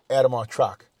got out of my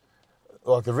truck,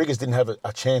 like the riggers didn't have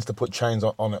a chance to put chains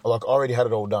on it. Like I already had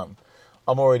it all done.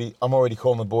 I'm already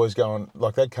calling the boys, going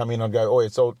like they'd come in, I'd go, oh,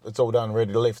 it's all done,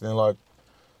 ready to lift, and they're like,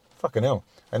 fucking hell.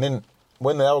 And then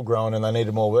when they were growing and they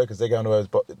needed more workers, they're going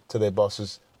to their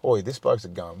bosses, oi, this bloke's a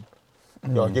gun.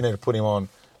 Mm. Like, you need to put him on.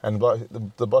 And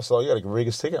the boss is like, you got a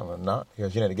rigger's ticket? I'm like, no. He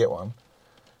goes, you need to get one.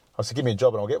 I said, give me a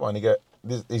job and I'll get one. He goes,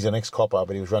 he's an ex-copper,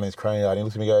 but he was running his crane yard. And he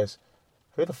looked at me and goes,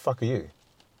 who the fuck are you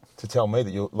to tell me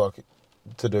that you like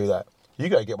to do that? You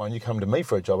go get one, you come to me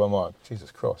for a job. I'm like,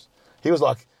 Jesus Christ. He was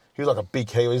like a big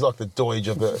Kiwi. He's like the Doge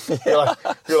of the...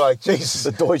 You're like, Jesus.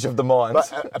 The Doge of the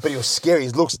mines. But he was scary. He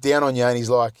looks down on you and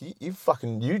he's like,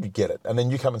 you get it. And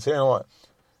then you come and see it. And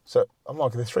I'm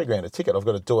like, they're $3 grand a ticket. I've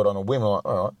got to do it on a whim. I'm like,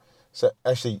 all right. So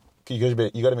actually, you got to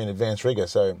be an advanced rigger.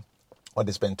 So I had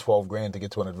to spend 12 grand to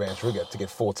get to an advanced rigger to get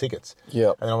 4 tickets.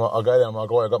 Yeah. And then I go there, I'm like,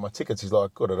 oh, I got my tickets. He's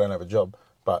like, good, I don't have a job,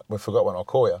 but we forgot one, I'll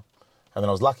call you. And then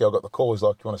I was lucky, I got the call. He's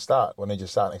like, you want to start? Well, I need you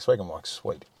to start next week. I'm like,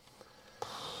 sweet.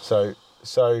 So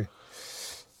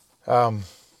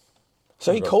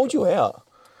he called you out.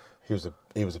 He was a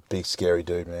big scary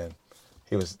dude, man.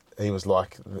 He was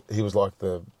like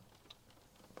the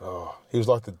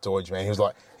Doge, man. He was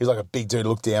like a big dude,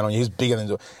 looked down on you. He was bigger than,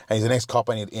 and he's an ex-cop,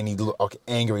 and he looked like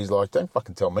angry. He's like, don't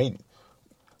fucking tell me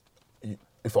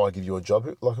if I give you a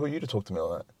job. Like, who are you to talk to me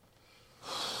like that?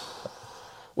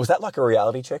 Was that like a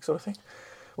reality check sort of thing?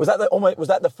 Was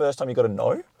that the first time you got a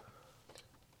no?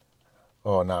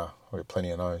 Oh no, I got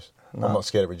plenty of no's. No. I'm not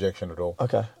scared of rejection at all.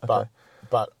 Okay.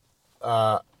 But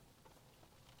was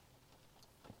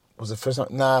it the first time?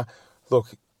 Nah, look.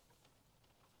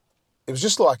 It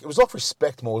was like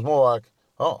respect more. It was more like,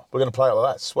 oh, we're going to play it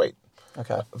like that. Sweet.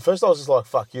 Okay. First I was just like,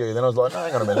 fuck you. Then I was like, no,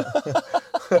 hang on a minute.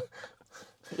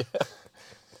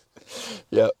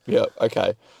 Yeah.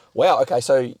 Okay. Wow. Okay.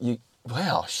 So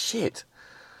wow, shit.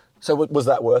 So was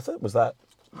that worth it? Was that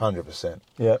 100%?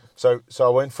 Yeah. So I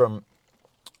went from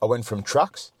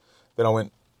trucks, then I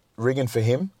went rigging for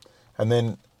him, and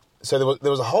then so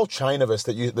there was a whole chain of us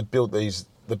that built these.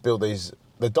 The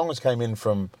dongers came in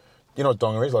from. You know what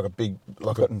donger is? Like a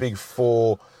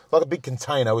big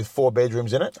container with 4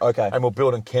 bedrooms in it. Okay. And we're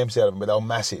building camps out of them, but they were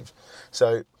massive.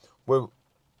 So you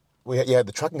had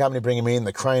the trucking company bring them in,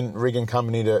 the crane rigging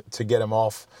company to get them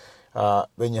off.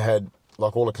 Then you had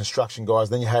like all the construction guys.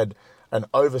 Then you had an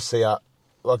overseer,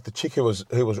 like the chick who was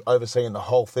overseeing the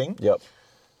whole thing. Yep.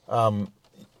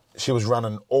 She was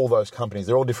running all those companies.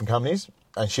 They're all different companies,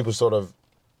 and she was sort of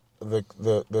the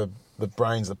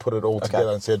brains that put it all together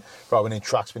and said, right, we need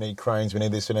trucks, we need cranes, we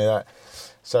need this, we need that.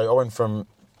 So I went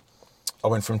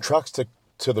from trucks to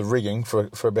the rigging for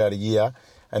about a year,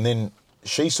 and then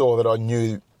she saw that I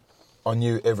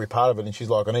knew every part of it, and she's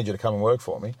like, I need you to come and work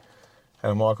for me.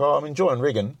 And I'm like, oh, I'm enjoying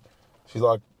rigging. She's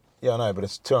like, yeah, I know, but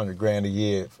it's 200 grand a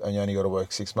year and you only got to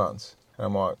work 6 months. And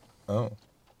I'm like, oh.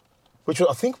 Which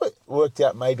I think worked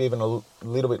out maybe even a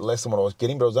little bit less than what I was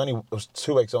getting, but it was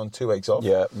 2 weeks on, 2 weeks off.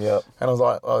 Yeah. And I was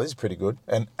like, oh, this is pretty good.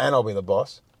 And I'll be the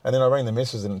boss. And then I rang the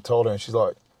missus and told her, and she's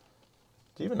like,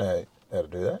 do you even know how to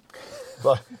do that?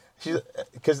 Like,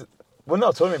 because when they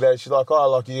were talking about it, she's like, oh,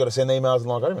 like, you got to send emails.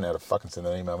 And I'm like, I don't even know how to fucking send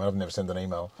an email, man. I've never sent an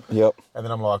email. Yep. And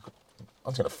then I'm like,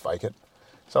 I'm just going to fake it.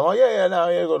 So I'm like, yeah,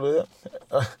 got to do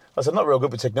that. I said, not real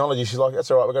good with technology. She's like, that's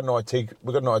all right. We've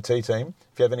got an IT team.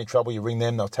 If you have any trouble, you ring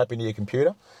them. They'll tap into your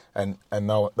computer and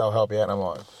they'll help you out. And I'm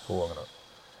like, cool, I'm gonna.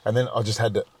 And then I just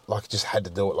had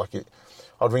to do it. Like,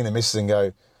 I'd ring the missus and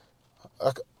go,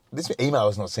 this email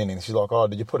is not sending. She's like, oh,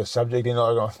 did you put a subject in?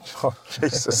 I go, oh,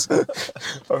 Jesus, I'm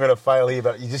going to fail here.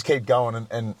 But you just keep going,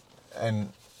 and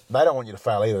they don't want you to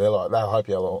fail either. They'll help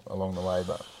you along the way.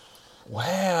 But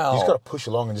wow, you just got to push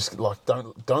along and just like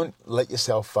don't let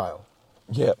yourself fail.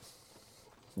 Yep.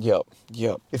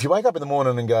 If you wake up in the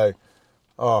morning and go,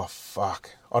 oh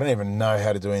fuck, I don't even know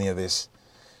how to do any of this.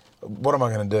 What am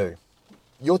I going to do?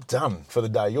 You're done for the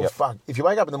day. You're fucked. If you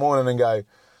wake up in the morning and go,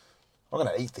 I'm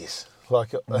going to eat this.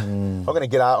 Like, I'm going to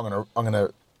get out.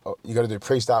 You got to do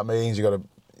pre-start meetings. You got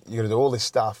to do all this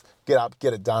stuff. Get up,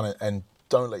 get it done, and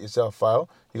don't let yourself fail.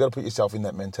 You got to put yourself in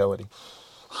that mentality.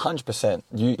 100%.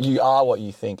 You are what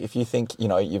you think. If you think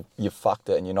you've fucked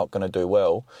it and you're not going to do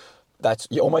well,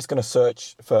 you're almost going to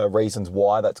search for reasons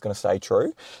why that's going to stay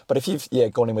true. But if you've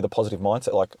gone in with a positive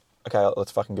mindset, like, okay,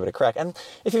 let's fucking give it a crack. And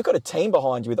if you've got a team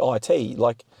behind you with IT,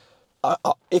 like,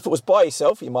 if it was by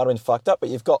yourself, you might have been fucked up, but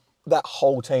you've got that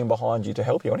whole team behind you to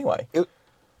help you anyway.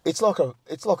 It's like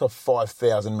a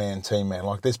 5,000 man team, man.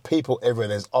 Like, there's people everywhere.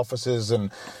 There's officers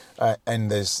and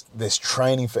there's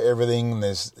training for everything.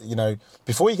 There's,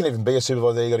 before you can even be a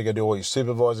supervisor, you got to go do all your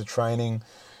supervisor training.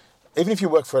 Even if you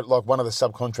work for like one of the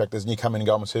subcontractors and you come in and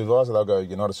go, I'm a supervisor, they'll go,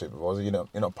 you're not a supervisor. You're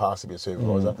not passed to be a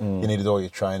supervisor. You need to do all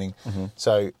your training.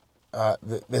 So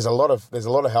there's a lot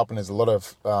of help and there's a lot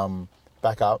of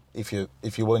backup if you're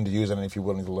willing to use it and if you're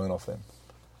willing to learn off them.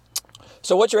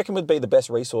 So what do you reckon would be the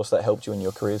best resource that helped you in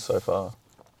your career so far?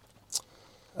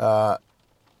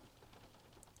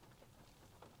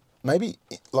 Maybe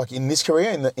like in this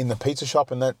career, in the pizza shop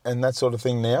and that sort of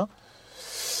thing now.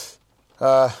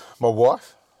 My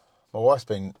wife's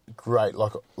been great.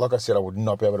 Like I said, I would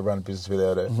not be able to run a business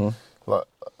without her. Like,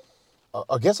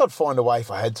 I guess I'd find a way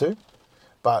if I had to,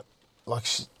 but like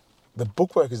the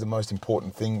bookwork is the most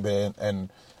important thing there, and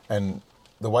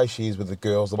the way she is with the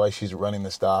girls, the way she's running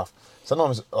the staff.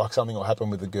 Sometimes like something will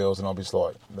happen with the girls, and I'll be just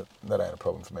like, that ain't a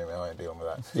problem for me, man. I ain't dealing with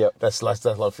that. Yep. That's like,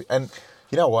 and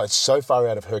you know what? It's so far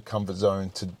out of her comfort zone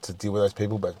to deal with those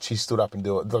people, but she stood up and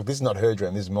do it. Look, this is not her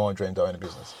dream. This is my dream to own a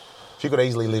business. She could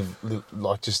easily live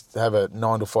like just have a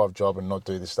 9 to 5 job and not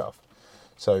do this stuff.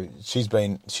 So she's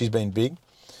been big,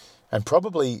 and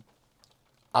probably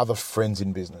other friends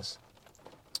in business.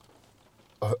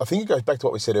 I think it goes back to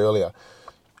what we said earlier.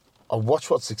 I watch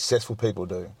what successful people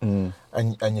do,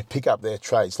 and you pick up their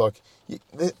traits. Like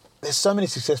there's so many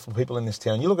successful people in this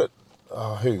town. You look at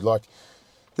you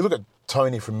look at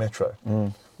Tony from Metro.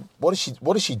 What is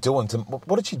she doing?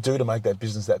 What did she do to make that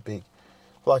business that big?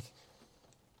 Like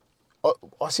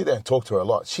I sit there and talk to her a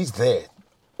lot. She's there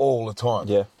all the time.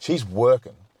 Yeah, she's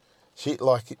working.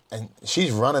 And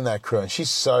she's running that crew, and she's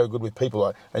so good with people.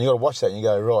 And you got to watch that, and you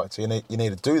go, right. So you need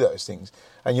to do those things.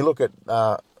 And you look at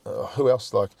who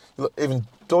else? Like even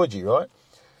Doiji, right?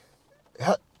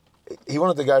 He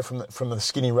wanted to go from the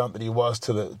skinny rump that he was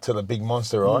to the big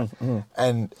monster, right?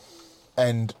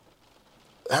 And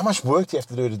how much work do you have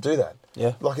to do that?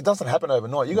 Yeah, like it doesn't happen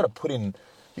overnight. You got to put in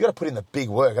the big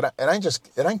work. It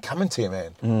ain't coming to you,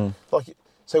 man. Like,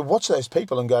 so watch those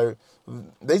people and go,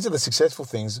 these are the successful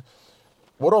things.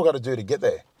 What do I got to do to get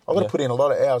there? I've got to put in a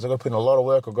lot of hours. I've got to put in a lot of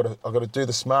work. I've got to do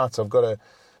the smarts. I've got to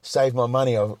save my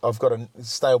money. I've got to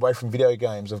stay away from video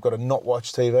games. I've got to not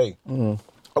watch TV.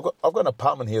 I've got an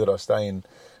apartment here that I stay in.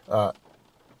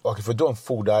 Like if we're doing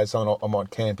full days, I might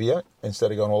camp here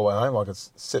instead of going all the way home. Like it's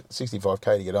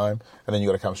 $65K to get home, and then you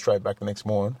got to come straight back the next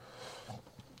morning.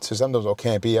 So sometimes I'll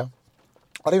camp here.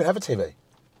 I don't even have a TV.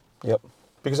 Yep.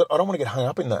 Because I don't want to get hung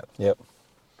up in that. Yep.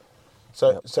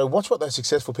 So watch what those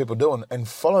successful people do and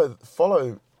follow.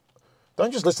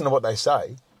 Don't just listen to what they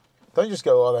say. Don't just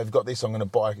go, oh, they've got this. I'm going to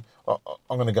buy. I'm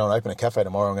going to go and open a cafe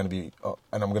tomorrow. I'm going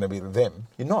to be them.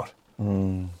 You're not.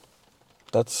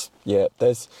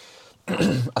 There's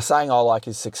a saying I like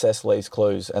is success leaves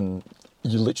clues, and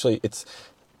you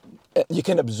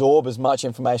can absorb as much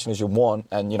information as you want,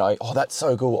 and that's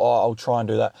so cool. Oh, I'll try and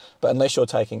do that. But unless you're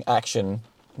taking action,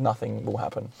 nothing will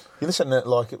happen. You listen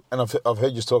to and I've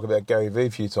heard you talk about Gary Vee a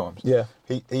few times. Yeah.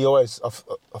 He always, I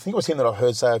think it was him that I've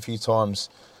heard say a few times,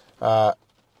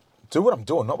 do what I'm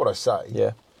doing, not what I say.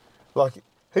 Yeah. Like,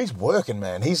 he's working,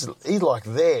 man. He's like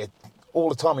there all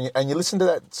the time. And you listen to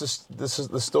that, this is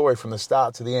the story from the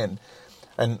start to the end,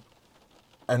 and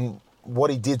what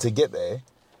he did to get there,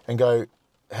 and go,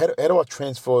 how do I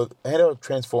transform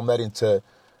that into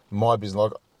my business?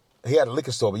 Like, he had a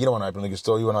liquor store, but you don't want to open a liquor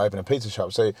store. You want to open a pizza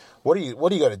shop. So what do you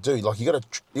got to do? Like, you got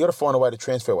to find a way to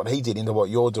transfer what he did into what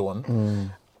you're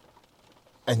doing,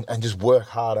 and just work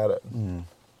hard at it.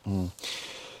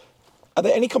 Are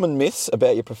there any common myths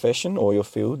about your profession or your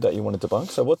field that you want to debunk?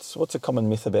 So what's a common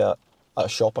myth about a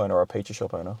shop owner or a pizza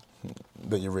shop owner?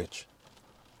 That you're rich,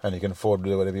 and you can afford to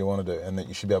do whatever you want to do, and that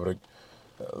you should be able to,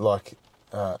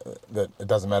 that it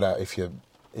doesn't matter if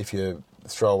you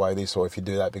throw away this or if you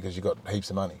do that because you've got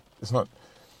heaps of money. It's not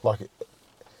like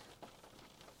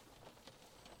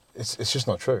it's just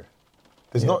not true.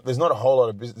 There's not a whole lot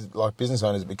of business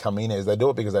owners that become millionaires. They do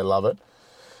it because they love it.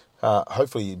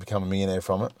 Hopefully you become a millionaire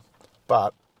from it,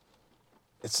 but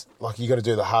it's like you got to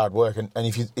do the hard work. And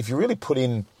if you really put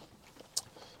in,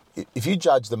 if you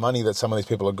judge the money that some of these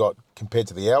people have got compared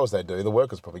to the hours they do, the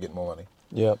workers probably get more money.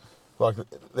 Yeah. Like,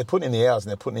 they're putting in the hours and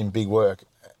they're putting in big work,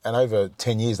 and over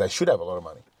 10 years they should have a lot of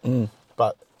money.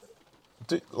 But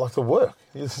the work.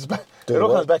 It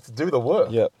all comes back to do the work.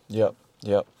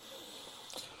 Yep.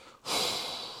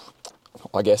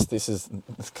 I guess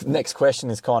next question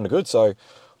is kind of good. So,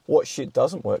 what shit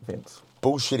doesn't work, Vince?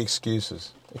 Bullshit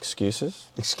excuses. Excuses?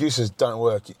 Excuses don't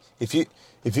work. If you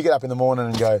get up in the morning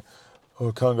and go, "Oh,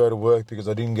 I can't go to work because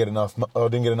I didn't get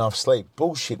enough sleep,"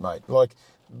 bullshit, mate. Like,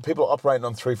 people are operating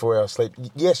on 3-4 hours sleep.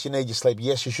 Yes, you need your sleep.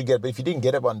 Yes, you should get it. But if you didn't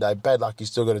get it one day, bad luck. You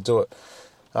still got to do it.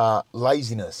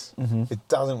 Laziness. It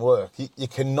doesn't work. You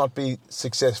cannot be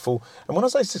successful. And when I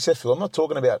say successful, I'm not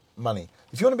talking about money.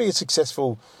 If you want to be a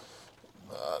successful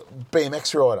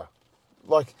BMX rider,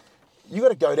 like, you got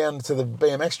to go down to the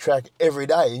BMX track every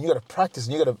day, and you got to practice,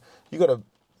 and you got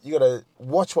to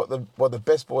watch what the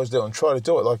best boys do and try to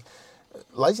do it. Like,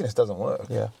 laziness doesn't work.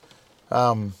 Yeah.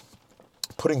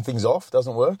 Putting things off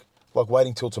doesn't work. Like,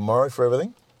 waiting till tomorrow for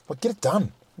everything. Like, get it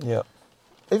done. Yeah.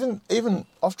 Even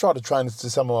I've tried to train this to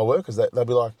some of my workers. They'll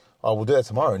be like, "Oh, we'll do that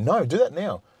tomorrow." No, do that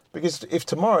now. Because if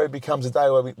tomorrow becomes a day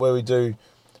where we do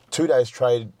 2 days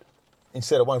trade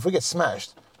instead of one, if we get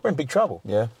smashed, we're in big trouble.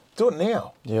 Yeah. Do it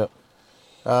now. Yeah.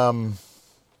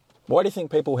 Why do you think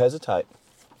people hesitate?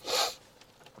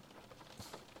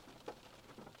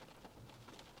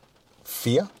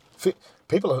 Fear.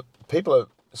 People are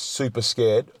super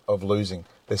scared of losing.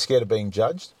 They're scared of being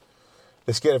judged.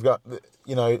 They're scared of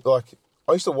going, like,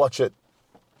 I used to watch it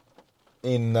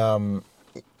in,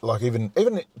 like, even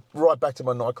right back to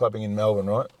my nightclubbing in Melbourne,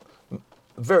 right?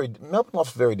 Melbourne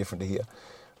life's very different to here.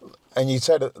 And you'd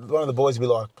say to one of the boys, would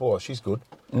be like, "Boy, she's good."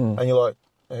 And you're like,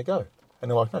 "There you go."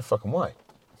 And they're like, "No fucking way."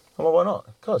 I'm like, "Why not?"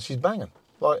 "God, she's banging."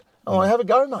 Like, I'm like, "Have a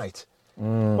go, mate."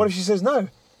 What if she says no?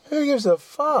 Who gives a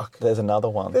fuck? There's another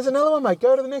one. There's another one, mate.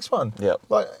 Go to the next one. Yep.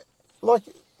 Like,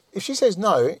 if she says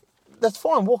no, that's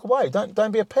fine. Walk away.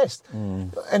 Don't be a pest.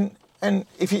 And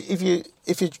if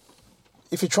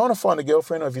you're trying to find a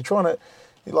girlfriend, or if you're trying to,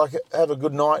 like, have a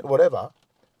good night, whatever,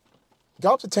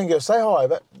 go up to 10 girls, say hi,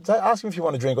 but ask them if you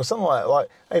want a drink or something like that. Like,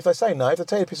 if they say no, if they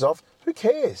tell you to piss off, who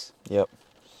cares? Yep.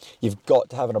 You've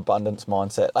got to have an abundance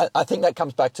mindset. I think that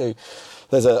comes back to,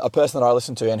 there's a person that I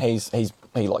listen to, and he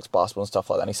likes basketball and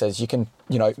stuff like that. And he says you can,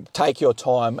 take your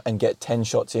time and get 10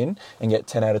 shots in and get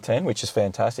 10 out of 10, which is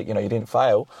fantastic. You didn't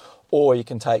fail. Or you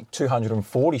can take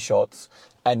 240 shots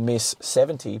and miss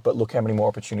 70, but look how many more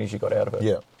opportunities you got out of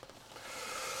it.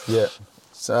 Yeah.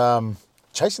 So,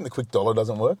 chasing the quick dollar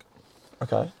doesn't work.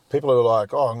 Okay. People are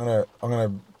like, "Oh, I'm gonna, I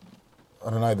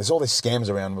don't know." There's all these scams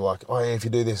around. Like, "Oh, yeah, if you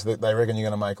do this, they reckon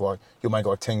you'll make like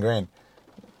 10 grand."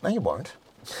 No, you won't.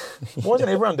 Why isn't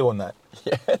everyone doing that?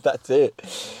 Yeah, that's it.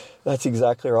 That's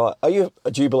exactly right. Do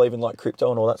you believe in, like, crypto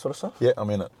and all that sort of stuff? Yeah, I'm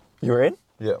in it. You're in?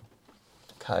 Yeah.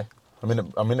 Okay. I'm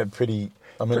in it pretty.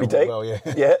 Pretty deep? Well, yeah.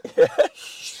 Yeah.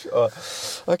 Sure.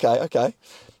 Okay.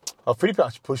 I've pretty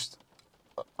much pushed.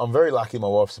 I'm very lucky my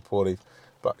wife's supportive,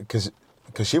 but because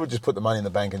she would just put the money in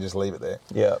the bank and just leave it there.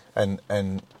 Yeah. And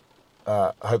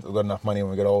I hope that we've got enough money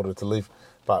when we get older to live.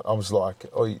 But I was like,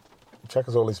 "Oh, you chuck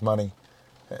us all this money,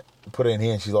 put it in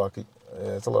here." And she's like, "Yeah,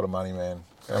 it's a lot of money, man."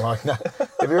 And I'm like, "No,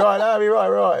 you'll be right. No, you'll be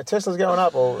right. Tesla's going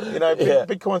up, or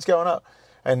Bitcoin's going up."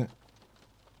 And,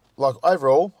 like,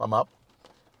 overall, I'm up.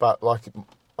 But, like,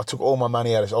 I took all my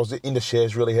money out. I was into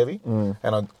shares really heavy, and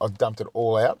I dumped it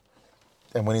all out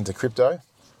and went into crypto.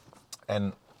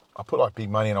 And I put, like,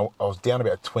 big money, and I was down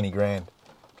about 20 grand,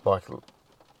 like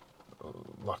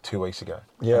 2 weeks ago.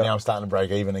 Yeah. And now I'm starting to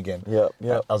break even again. Yeah.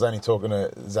 I was only talking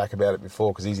to Zach about it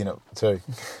before because he's in it too.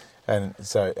 And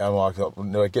so I'm like, "Oh,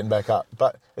 no, getting back up."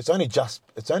 But it's only just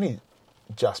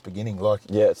beginning. Like,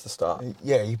 yeah, it's the start.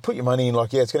 Yeah, you put your money in,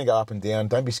 like, yeah, it's going to go up and down.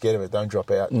 Don't be scared of it. Don't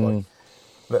drop out. Like,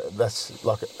 that's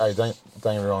like, hey, don't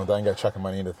get me wrong, don't go chucking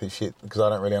money into this shit because I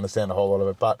don't really understand a whole lot of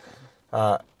it. But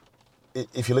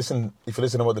if you listen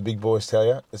to what the big boys tell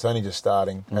you, it's only just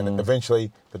starting, and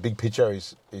eventually the big picture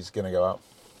is going to go up.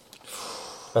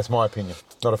 That's my opinion,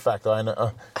 not a fact. I'm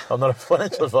not a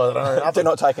financial advisor. I don't know nothing. They're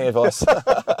not taking advice.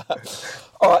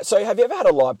 All right, so have you ever had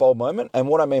a light bulb moment? And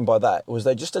what I mean by that, was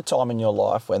there just a time in your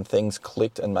life when things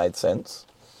clicked and made sense?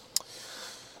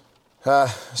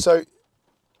 So,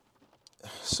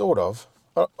 sort of.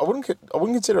 I wouldn't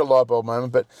consider it a light bulb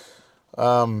moment, but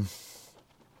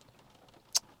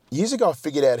years ago I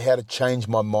figured out how to change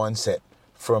my mindset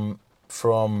from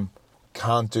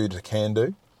can't do to can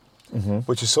do,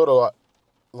 which is sort of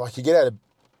like you get out of,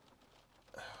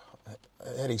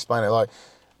 how do you explain it? Like,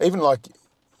 even like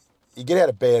you get out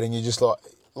of bed and you just like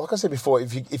I said before,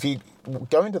 if you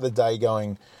go into the day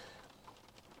going,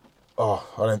 oh,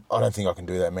 I don't think I can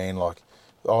do that, man. Like,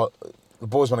 oh, the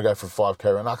boys want to go for a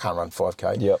 5K run. I can't run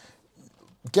 5K. Yep.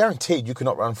 Guaranteed you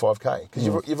cannot run 5K because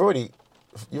you've already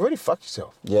fucked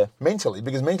yourself. Yeah. Mentally,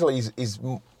 because mentally is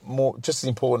more just as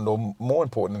important or more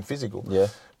important than physical. Yeah.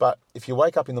 But if you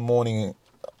wake up in the morning,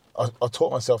 I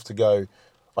taught myself to go,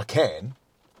 I can,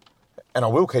 and I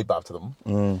will keep up to them,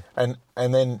 and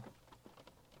then,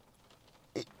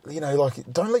 like,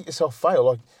 don't let yourself fail.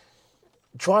 Like,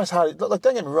 try as hard. Like,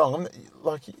 don't get me wrong.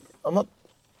 I'm not.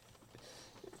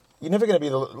 You're never going to be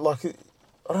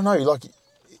I don't know. Like,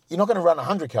 you're not going to run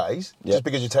 100Ks just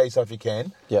because you tell yourself you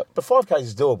can. Yep. But 5Ks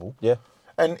is doable. Yeah.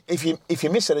 And if you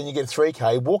miss it and you get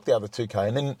 3K, walk the other 2K,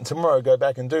 and then tomorrow go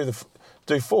back and do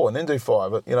 4 and then do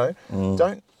 5.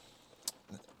 Don't.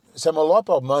 So my light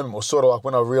bulb moment was sort of like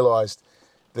when I realised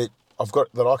that I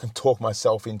can talk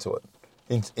myself into it,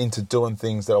 into doing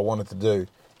things that I wanted to do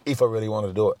if I really wanted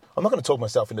to do it. I'm not going to talk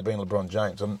myself into being LeBron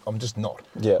James. I'm just not.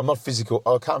 Yeah. I'm not physical.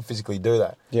 I can't physically do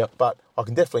that. Yeah. But I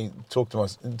can definitely talk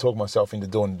myself into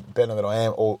doing better than I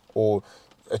am or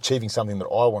achieving something that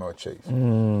I want to achieve.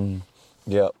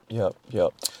 Yep.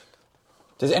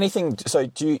 Does anything? So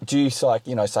do you say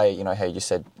how you just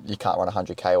said you can't run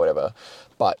 100K or whatever,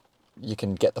 but you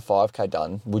can get the 5K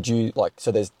done? Would you like?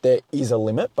 So there is a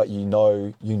limit, but you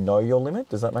know your limit.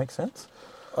 Does that make sense?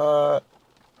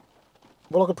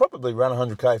 Well, I could probably run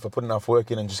 100K if I put enough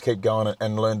work in and just keep going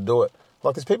and learn to do it.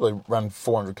 Like, there's people who run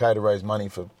 400K to raise money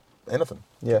for anything.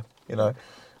 Yeah.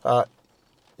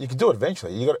 You can do it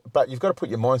eventually. But you've got to put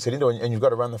your mindset into it, and you've got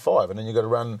to run the 5, and then you've got to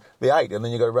run the 8, and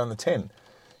then you've got to run the 10.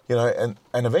 And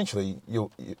eventually I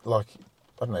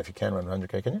don't know if you can run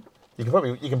 100K, can you? You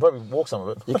can probably walk some of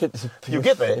it. You'll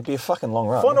get there. It'd be a fucking long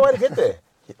run. Find a way to get there.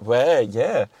 Where?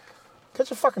 Yeah.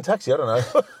 Catch a fucking taxi. I don't know.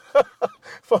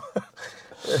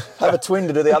 Have a twin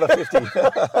to do the other 50.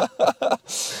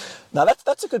 No,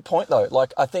 that's a good point though.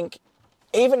 Like, I think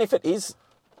even if it is,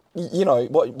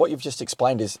 what you've just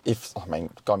explained is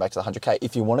going back to the 100K,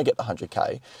 if you want to get the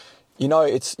 100K, you're not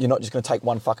just going to take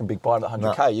one fucking big bite of the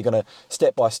 100K. No. You're going to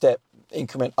step by step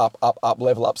increment up,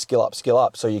 level up, skill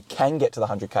up, so you can get to the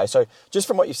 100K. So just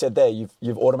from what you said there,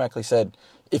 you've automatically said,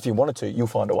 if you wanted to, you'll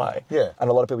find a way. Yeah. And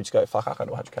a lot of people just go, fuck, I can't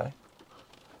do 100K.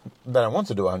 They don't want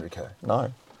to do 100K.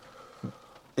 No.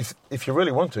 If you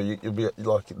really want to,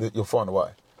 you'll find a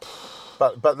way.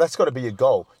 But that's got to be your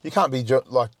goal. You can't be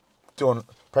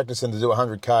practicing to do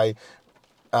 100K,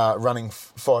 running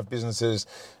 5 businesses,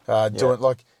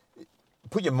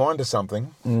 put your mind to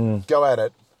something, go at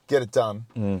it, get it done,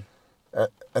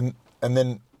 and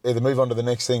then either move on to the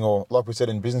next thing or, like we said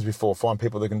in business before, find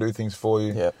people that can do things for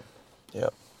you. Yeah.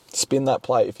 Spin that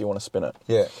plate if you want to spin it.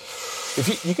 Yeah.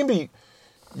 If you can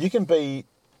be.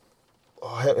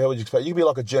 How would you explain? You can be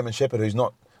like a German Shepherd who's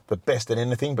not the best at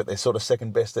anything, but they're sort of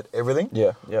second best at everything.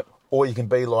 Yeah. Or you can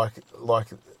be like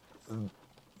what,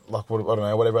 I don't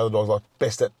know, whatever other dogs, like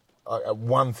best at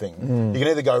one thing. You can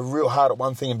either go real hard at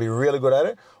one thing and be really good at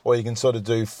it, or you can sort of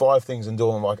do 5 things and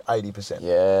do them like 80%.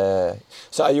 Yeah.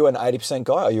 So are you an 80%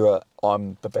 guy? Or are you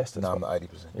I'm the best at? No, I'm the 80%.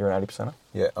 You're an 80%er?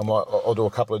 Yeah. I'll do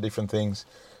a couple of different things.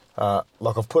 I've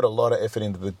put a lot of effort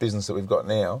into the business that we've got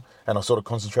now, and I'll sort of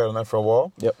concentrate on that for a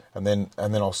while. Yep. And then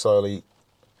I'll slowly,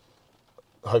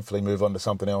 hopefully, move on to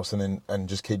something else, and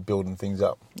just keep building things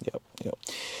up. Yep.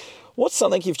 What's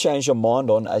something you've changed your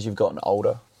mind on as you've gotten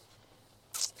older?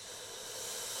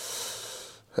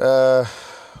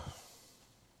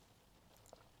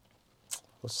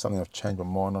 What's something I've changed my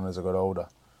mind on as I got older?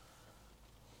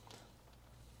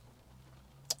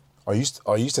 I used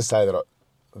to say that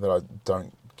I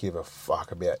don't give a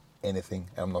fuck about anything,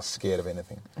 and I'm not scared of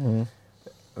anything. Mm-hmm.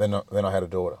 Then I had a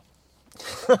daughter.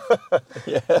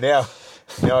 Yeah.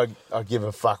 Now I give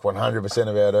a fuck 100%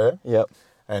 about her. Yep.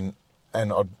 And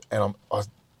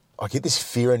I get this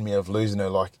fear in me of losing her.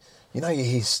 Like you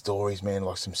hear stories, man,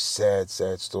 like some sad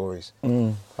stories.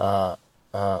 I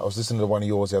was listening to one of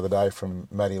yours the other day from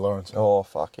Maddie Lawrence. Oh,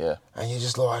 fuck, yeah. And you're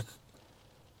just like,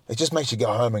 it just makes you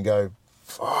go home and go,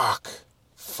 fuck,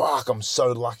 I'm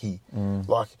so lucky.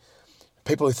 Like,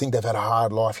 people who think they've had a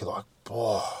hard life, you're like,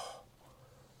 oh,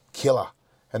 killer.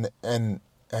 And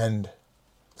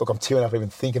look, I'm tearing up even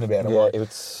thinking about it. Yeah, like,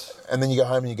 it's... And then you go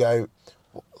home and you go,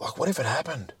 like, what if it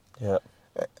happened? Yeah.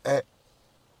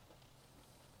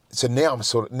 So now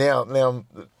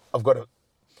I've got to,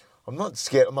 I'm not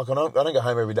scared. I'm like, I don't go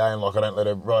home every day and like, I don't let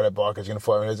her ride her bike because she's going to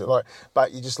fly me. Like,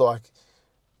 but you're just like,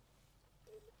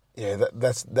 yeah,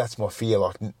 that's my fear.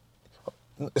 Like,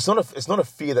 it's not a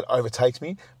fear that overtakes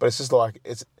me, but it's just like,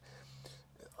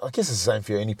 I guess it's the same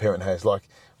fear any parent has. Like,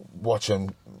 watch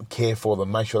them, care for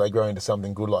them, make sure they grow into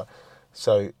something good. Like,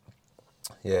 so,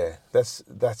 yeah, does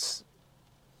that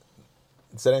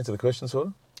answer the question, sort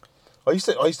of? I used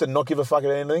to not give a fuck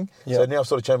about anything. Yeah. So now I've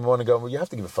sort of changed my mind and go, well, you have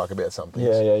to give a fuck about something.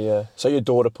 Yeah. So your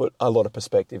daughter put a lot of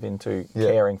perspective into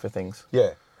caring for things.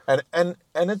 Yeah, and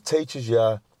it teaches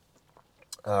you.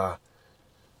 It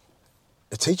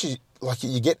teaches like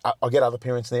I get other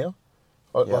parents now.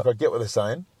 Like I get what they're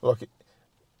saying. Like,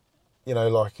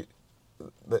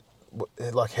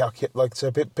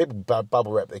 so people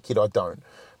bubble wrap their kid. I don't,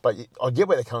 but I get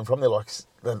where they're coming from. They're like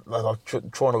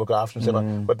trying to look after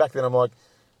them. But back then I'm like,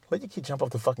 let your kid jump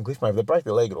off the fucking cliff, mate. If they break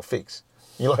their leg, it'll fix.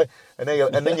 You're like, and then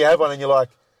you have one, and you're like,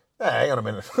 hey, hang on a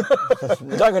minute.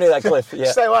 Don't go near that cliff.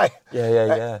 Yeah. Stay away.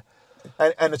 Yeah.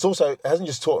 And it's also, it hasn't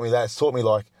just taught me that. It's taught me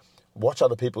like, watch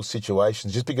other people's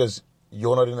situations. Just because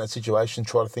you're not in that situation,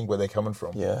 try to think where they're coming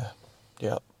from. Yeah.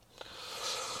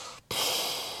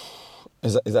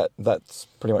 That's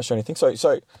pretty much the only thing. So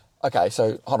okay.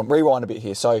 So hold on, rewind a bit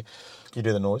here. So You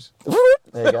do the noise.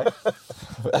 there you go.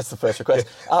 That's the first request.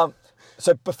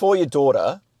 So before your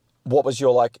daughter, what was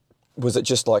your like? Was it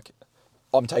just like,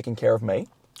 I'm taking care of me?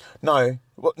 No.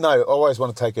 I always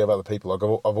want to take care of other people. Like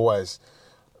I've always,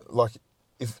 like,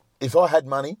 if I had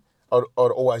money, I'd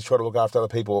always try to look after other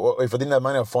people. Or if I didn't have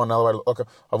money, I'd find another way. Like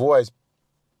I've always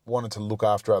wanted to look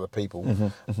after other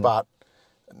people. But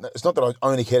it's not that I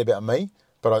only cared about me,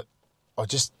 but I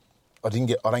don't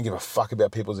give a fuck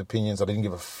about people's opinions. I didn't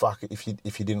give a fuck if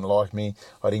you didn't like me.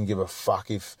 I didn't give a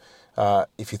fuck if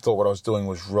you thought what I was doing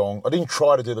was wrong. I didn't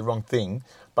try to do the wrong thing,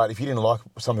 but if you didn't like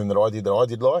something that I did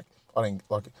like, I didn't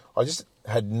like. I just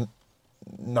had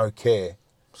no care.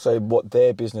 So what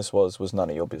their business was none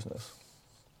of your business.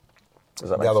 Does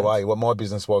that make sense? The other way, what my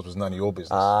business was none of your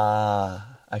business.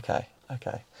 Ah, okay.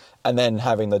 And then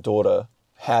having the daughter,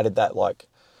 how did that like?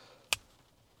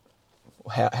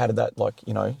 How did that like,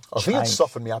 I think it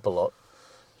softened me up a lot.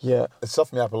 Yeah. It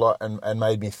softened me up a lot and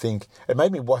made me think. It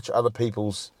made me watch other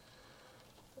people's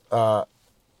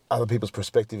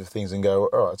perspective of things and go,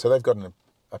 all right, so they've got an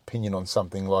opinion on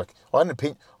something. Like I had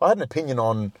an opinion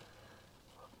on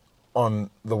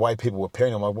the way people were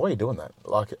parenting. I'm like, why are you doing that?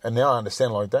 Like, and now I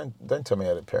understand. Like, don't tell me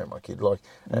how to parent my kid. Like,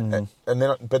 but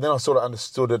then I sort of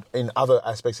understood it in other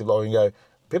aspects of life and go,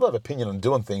 people have opinion on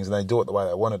doing things and they do it the way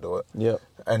they want to do it. Yeah.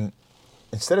 And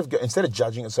instead of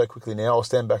judging it so quickly now, I'll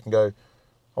stand back and go,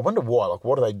 I wonder why. Like,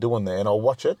 what are they doing there? And I'll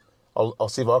watch it. I'll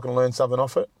see if I can learn something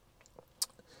off it.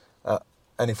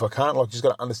 And if I can't, like, just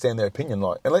got to understand their opinion.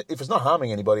 Like, and if it's not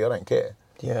harming anybody, I don't care.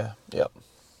 Yeah. Yep.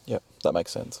 That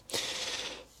makes sense.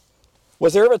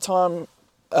 Was there ever a time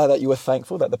that you were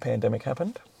thankful that the pandemic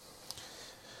happened?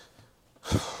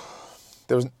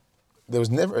 There's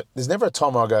never a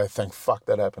time where I go, thank fuck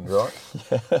that happened, right?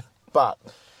 Yeah. But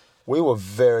we were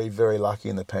very, very lucky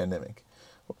in the pandemic.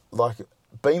 Like,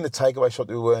 being the takeaway shop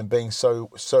that we were and being so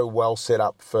well set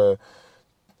up for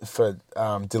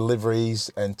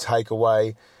deliveries and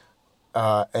takeaway,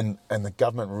 and the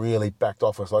government really backed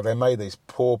off us. Like, they made these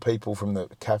poor people from the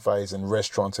cafes and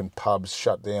restaurants and pubs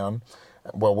shut down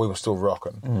while we were still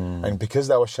rocking. And because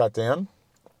they were shut down,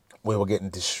 we were getting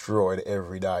destroyed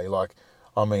every day. Like,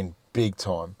 I mean, big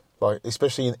time. Like,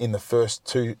 especially in the first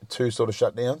two sort of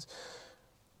shutdowns,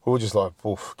 we were just like,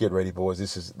 oof, get ready, boys.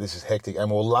 This is hectic.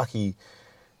 And we were lucky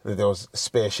that there was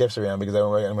spare chefs around because they were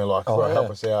working, and we were like,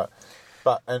 help us out.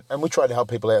 But and we tried to help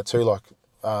people out too. Like,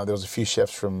 there was a few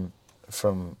chefs from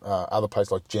other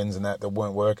places like Jen's and that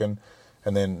weren't working.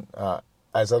 And then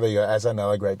as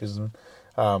another great businessman,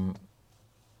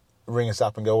 ring us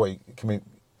up and go,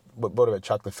 what about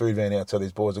chuck the food van out so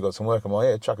these boys have got some work? I'm like,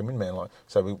 yeah, chuck them in, man. Like,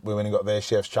 so we went and got their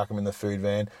chefs, chuck them in the food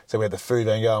van. So we had the food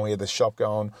van going, we had the shop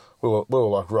going. We were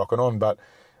like rocking on, but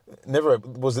there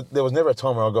was never a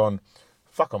time where I gone,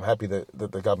 fuck, I'm happy that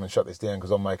the government shut this down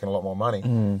because I'm making a lot more money.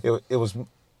 I was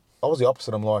the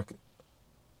opposite. I'm like,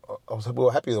 we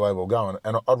were happy the way we were going,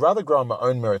 and I'd rather grow on my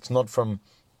own merits, not from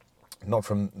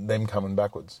them coming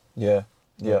backwards. Yeah.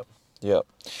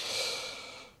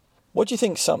 What do you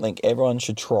think something everyone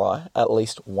should try at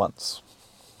least once?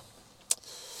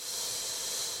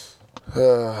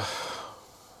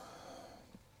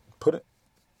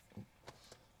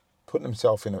 Putting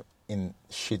himself in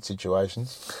shit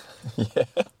situations. Yeah.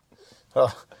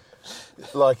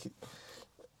 Like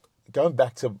going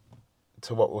back to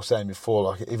what we were saying before,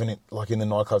 like even in the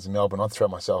nightclubs in Melbourne, I'd throw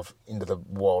myself into the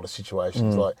wildest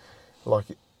situations. Like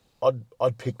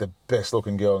I'd pick the best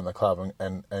looking girl in the club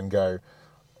and go,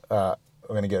 I'm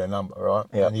going to get a number, right?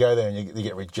 Yeah. And you go there and you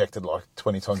get rejected like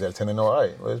 20 times out of 10. And they're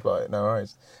like, hey, where's bloke? No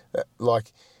worries.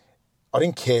 Like I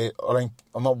didn't care.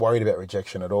 I'm not worried about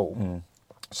rejection at all.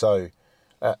 So,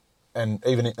 and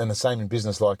even in the same in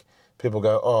business, like people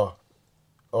go,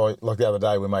 like the other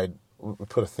day we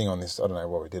put a thing on this. I don't know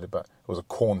why we did it, but it was a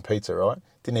corn pizza, right?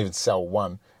 Didn't even sell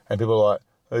one, and people were like,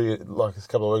 like a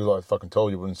couple of weeks, like, I fucking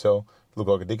told you wouldn't sell. You look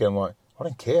like a dickhead. I'm like, I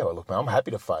don't care. I look, man, I'm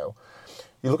happy to fail.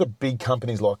 You look at big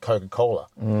companies like Coca-Cola.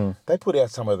 They put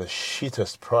out some of the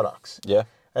shittest products. Yeah.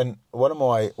 And one of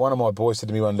my boys said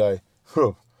to me one day,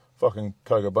 fucking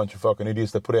Coke, a bunch of fucking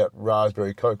idiots. They put out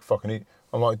raspberry Coke, fucking idiot.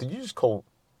 I'm like, did you just call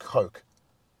Coke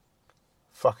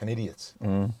fucking idiots?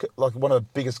 Like one of the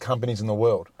biggest companies in the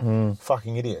world.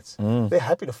 Fucking idiots. They're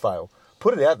happy to fail.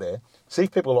 Put it out there. See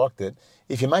if people liked it.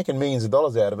 If you're making millions of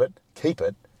dollars out of it, keep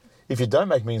it. If you don't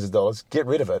make millions of dollars, get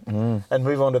rid of it and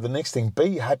move on to the next thing.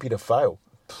 Be happy to fail.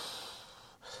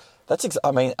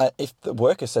 I mean, if the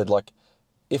worker said, like,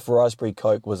 if raspberry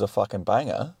Coke was a fucking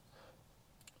banger,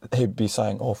 he'd be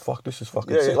saying, oh, fuck, this is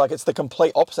fucking sick. Like, it's the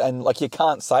complete opposite. And, like, you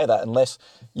can't say that unless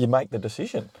you make the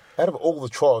decision. Out of all the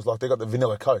trials, like, they got the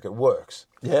vanilla Coke, it works.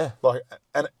 Yeah. Like,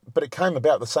 but it came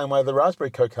about the same way the raspberry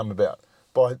Coke came about,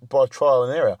 by trial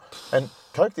and error. And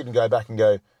Coke didn't go back and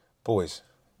go, boys,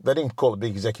 they didn't call a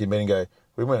big executive meeting and go,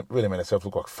 we really made ourselves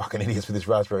look like fucking idiots with this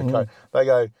raspberry Coke. They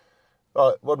go,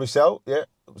 what did we sell? Yeah.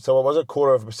 So what was it?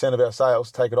 0.25% of our sales,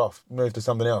 take it off, move to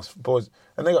something else. Boys,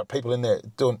 and they got people in there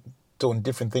doing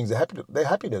different things. They're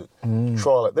happy to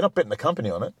trial it. They're not betting the company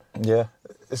on it. Yeah.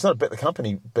 It's not a bet the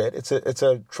company bet. It's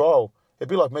a trial. It'd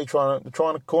be like me trying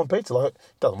a corn pizza. Like,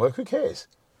 it doesn't work, who cares?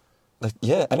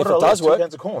 Yeah, and What if it does work, 2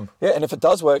 cans of corn. Yeah, and if it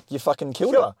does work, you fucking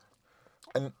killed it.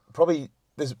 And probably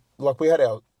there's we had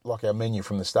our menu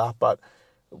from the start, but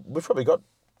we've probably got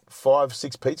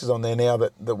 5-6 pizzas on there now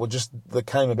that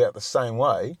came about the same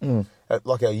way.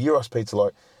 Like our Euros pizza,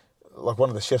 like one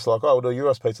of the chefs like, we'll do a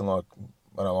Euros pizza, and like,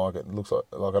 I don't like it. It looks like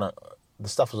I don't. The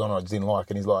stuff was on, I just didn't like,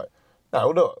 and he's like, no,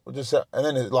 we'll do it. We'll just, and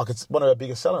then it's one of our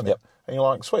biggest sellers. Yep. And you're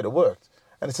like, sweet, it worked.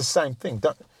 And it's the same thing.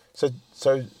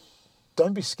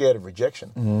 Don't be scared of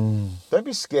rejection. Don't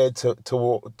be scared to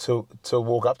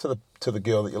walk up to the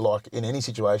girl that you like in any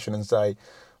situation and say,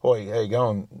 "Oi, how you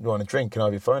going? You want a drink? Can I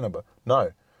have your phone number?"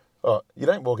 No, you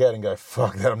don't walk out and go,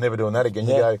 "Fuck that, I'm never doing that again."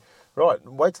 Yeah. You go, right,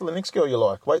 wait till the next girl you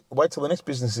like. Wait till the next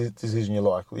business decision you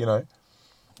like. You know.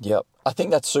 Yep, I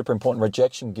think that's super important.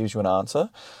 Rejection gives you an answer.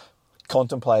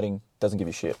 Contemplating doesn't give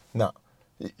you shit. No,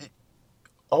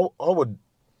 I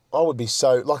would be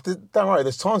so like. Don't worry.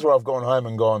 There's times where I've gone home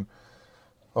and gone,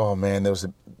 oh man, there was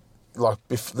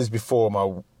this before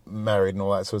my married and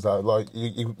all that sort of stuff. Like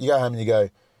you go home and you go,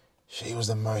 she was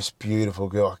the most beautiful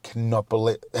girl. I cannot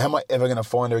believe. How am I ever going to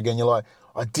find her again? You're like,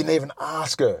 I didn't even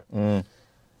ask her.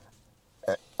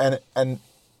 And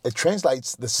it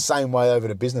translates the same way over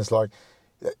to business. Like,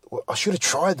 I should have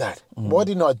tried that. Why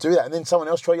didn't I do that? And then someone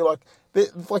else tried. You're like,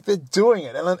 they're doing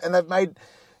it, and they've made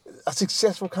a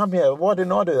successful company out of it. Why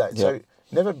didn't I do that? Yep.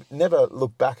 So never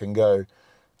look back and go,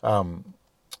 I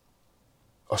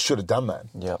should have done that.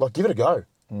 Yep. Like, give it a go.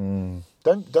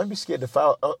 Don't be scared to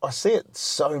fail. I see it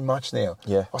so much now.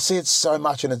 Yeah. I see it so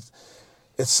much, and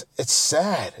it's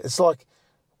sad. It's like,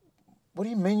 what do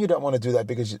you mean you don't want to do that?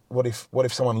 Because what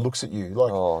if someone looks at you?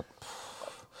 Like,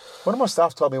 one of my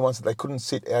staff told me once that they couldn't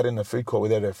sit out in the food court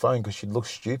without her phone because she'd look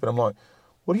stupid. I'm like,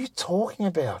 what are you talking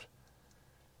about?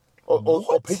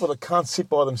 Or people that can't sit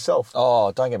by themselves.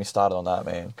 Oh, don't get me started on that,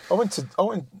 man. I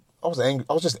was angry.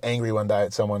 I was just angry one day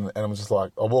at someone, and I was just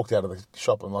like, I walked out of the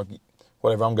shop and like,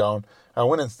 whatever, I'm going. And I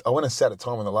went and sat at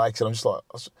time on the lakes, and I'm just like,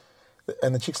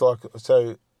 and the chick's like,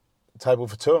 so table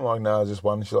for two? I'm like, no, just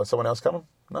one. She's like, someone else coming?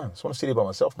 No, I just want to sit here by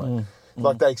myself, mate.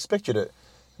 Like, they expect you to.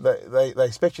 They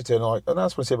expect you to, and I'm like, oh, no, I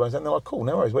just want to sit by myself. And they're like, cool,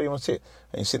 no worries, where do you want to sit?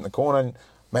 And you sit in the corner, and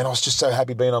man, I was just so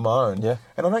happy being on my own. Yeah.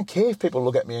 And I don't care if people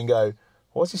look at me and go,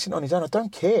 why is he sitting on his own? I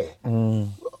don't care.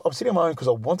 I'm sitting on my own because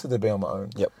I wanted to be on my own.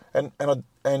 Yep. And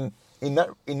in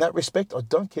that respect, I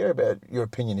don't care about your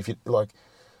opinion. If you like,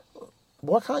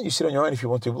 why can't you sit on your own if you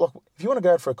want to? Like, if you want to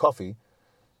go out for a coffee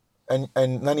and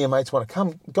none of your mates want to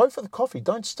come, go for the coffee.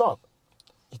 Don't stop.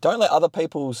 You don't let other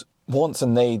people's wants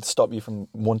and needs stop you from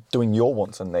doing your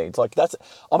wants and needs. Like,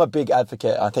 I'm a big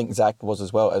advocate, I think Zach was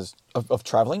as well, as of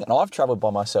travelling. And I've travelled by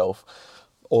myself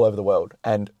all over the world.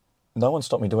 And no one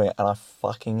stopped me doing it. And I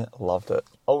fucking loved it.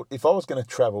 Oh, if I was going to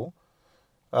travel,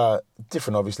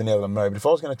 different obviously now that I'm married, but if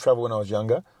I was going to travel when I was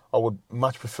younger, I would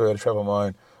much prefer to travel on my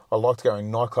own. I liked going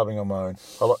night clubbing on my own.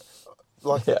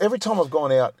 Every time I've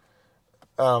gone out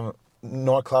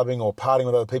night clubbing or partying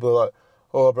with other people, they're like,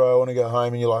 oh, bro, I want to go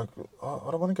home. And you're like, oh,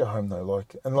 I don't want to go home, though.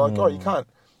 Oh, you can't.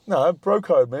 No, bro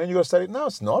code, man. You got to stay. No,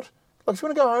 it's not. Like, if you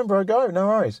want to go home, bro, go. No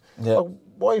worries. Yeah. Like,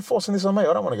 why are you forcing this on me?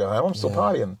 I don't want to go home. I'm still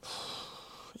partying.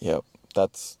 Yeah,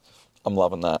 I'm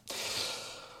loving that.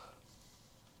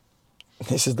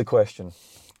 This is the question.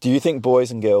 Do you think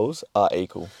boys and girls are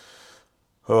equal?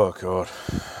 Oh, God.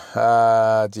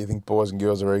 Do you think boys and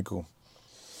girls are equal?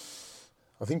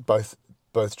 I think both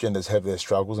genders have their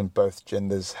struggles and both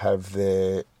genders have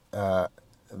their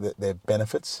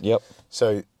benefits. Yep.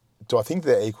 So, do I think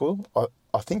they're equal?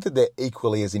 I think that they're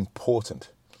equally as important.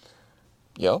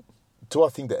 Yep. Do I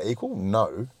think they're equal?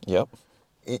 No. Yep.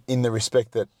 In the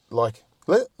respect that, like,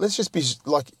 let's just be,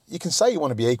 like, you can say you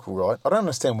want to be equal, right? I don't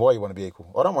understand why you want to be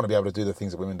equal. I don't want to be able to do the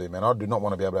things that women do, man. I do not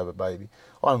want to be able to have a baby.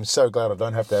 I'm so glad I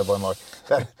don't have to have one like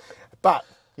that. But,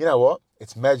 you know what?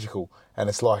 It's magical. And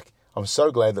it's like, I'm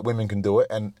so glad that women can do it,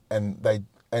 and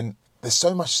there's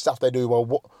so much stuff they do.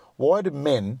 Well, why do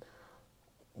men,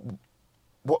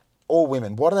 all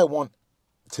women, why do they want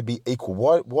to be equal?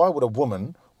 Why would a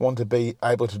woman want to be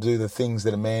able to do the things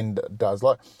that a man does?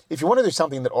 Like, if you want to do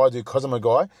something that I do because I'm a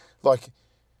guy, like,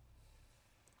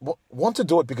 want to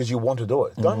do it because you want to do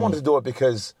it. Don't want to do it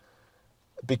because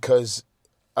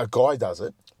a guy does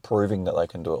it. Proving that they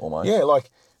can do it almost. Yeah,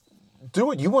 like, do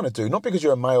what you want to do, not because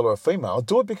you're a male or a female.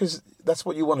 Do it because that's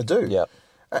what you want to do. Yeah.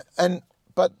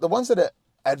 But the ones that are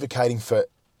advocating for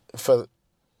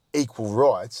equal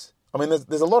rights, I mean,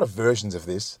 there's a lot of versions of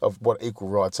this, of what equal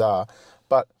rights are,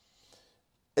 but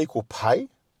equal pay,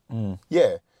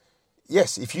 yeah.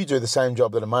 Yes, if you do the same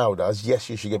job that a male does, yes,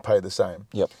 you should get paid the same.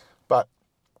 Yep. But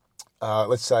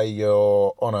let's say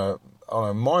you're on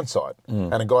a mine site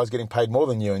and a guy's getting paid more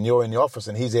than you, and you're in the office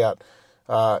and he's out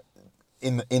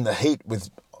in the heat with,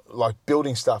 like,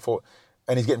 building stuff,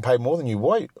 and he's getting paid more than you.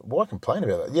 Why complain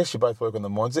about that? Yes, you both work on the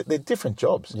mines. They're different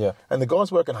jobs. Yeah. And the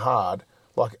guy's working hard,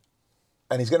 like,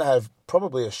 and he's going to have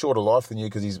probably a shorter life than you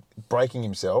because he's breaking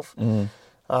himself. Then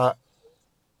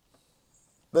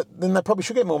they probably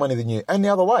should get more money than you. And the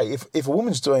other way, if a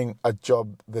woman's doing a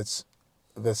job that's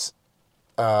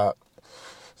all right,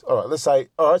 so let's say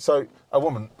a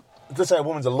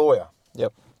woman's a lawyer.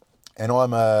 Yep. And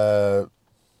I'm a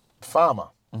farmer,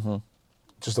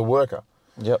 just a worker.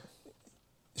 Yep.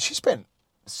 She spent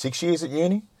 6 years at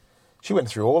uni. She went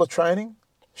through all the training.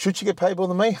 Should she get paid more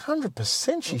than me?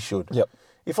 100% she should. Yep.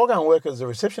 If I go and work as a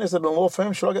receptionist at a law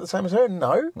firm, should I get the same as her?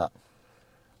 No.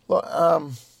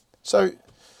 No. So,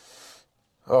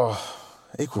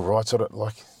 equal rights. I don't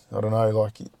know.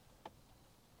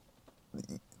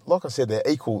 Like I said, they're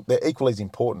equal. They're equally as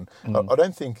important. I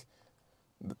don't think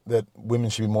that women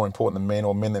should be more important than men,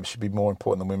 or men that should be more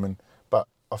important than women. But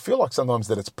I feel like sometimes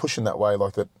that it's pushing that way,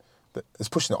 like that it's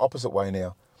pushing the opposite way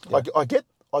now. Yeah.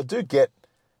 I do get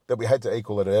that we had to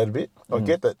equal it out a bit. I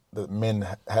get that men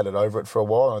had it over it for a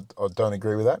while. I don't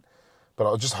agree with that,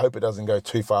 but I just hope it doesn't go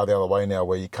too far the other way now,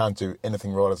 where you can't do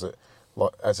anything right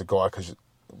as a guy because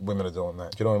women are doing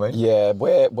that. Do you know what I mean? Yeah,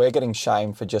 we're getting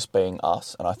shamed for just being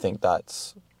us, and I think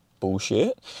that's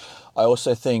bullshit. I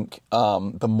also think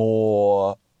the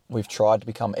more we've tried to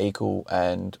become equal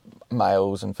and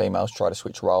males and females try to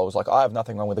switch roles, like, I have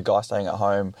nothing wrong with a guy staying at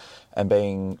home and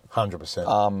being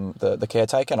 100% the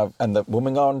caretaker and the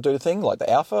woman going and do the thing, like the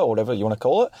alpha or whatever you want to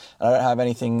call it. And I don't have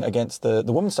anything against the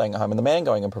woman staying at home and the man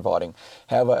going and providing.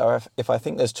 However, if I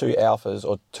think there's two alphas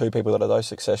or two people that are those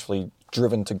successfully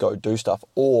driven to go do stuff,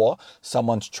 or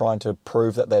someone's trying to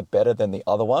prove that they're better than the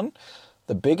other one,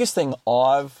 the biggest thing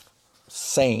I've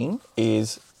seen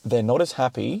is they're not as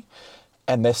happy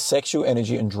and their sexual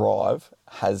energy and drive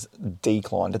has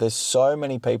declined. There's so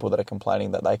many people that are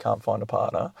complaining that they can't find a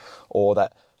partner, or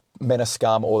that men are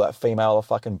scum, or that female are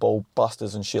fucking ball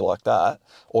busters and shit like that,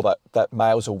 or that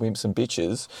males are wimps and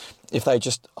bitches. If they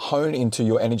just hone into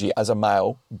your energy as a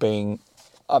male, being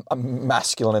a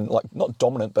masculine and, like, not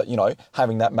dominant, but, you know,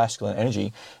 having that masculine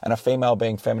energy, and a female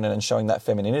being feminine and showing that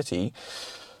femininity,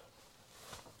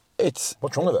 what's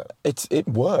wrong with that? It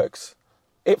works.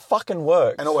 It fucking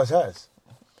works. And always has.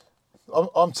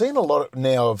 I'm seeing a lot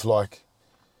now of, like,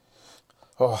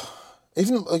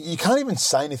 even you can't even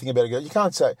say anything about a girl. You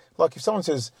can't say, like, if someone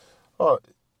says, "Oh,"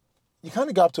 you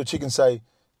can't go up to a chick and say,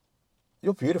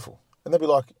 "You're beautiful," and they'll be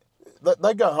like,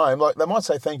 they go home, like they might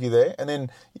say thank you there, and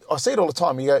then I see it all the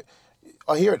time. You go,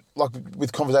 I hear it like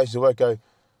with conversations at work. Go,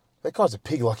 that guy's a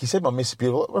pig. Like he said, my miss is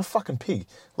beautiful. Like, we're a fucking pig.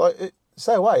 Like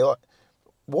stay away. Like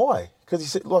why? Because he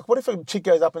said, like, what if a chick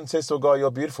goes up and says to a guy,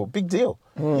 "You're beautiful"? Big deal.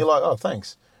 You're like, oh,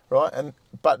 thanks, right?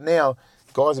 But now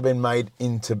guys have been made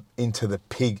into the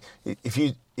pig. If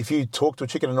you talk to a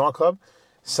chick in a nightclub,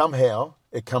 somehow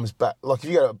it comes back. Like if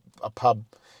you go to a pub,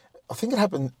 I think it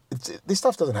happened. This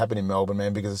stuff doesn't happen in Melbourne,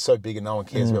 man, because it's so big and no one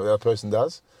cares about what the other person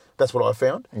does. That's what I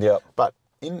found. Yeah. But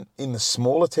in the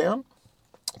smaller town,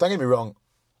 don't get me wrong,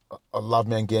 I love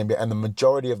Mount Gambier, and the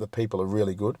majority of the people are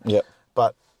really good. Yeah.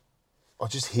 But I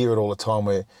just hear it all the time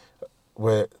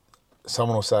where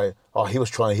someone will say, "Oh, he was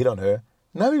trying to hit on her."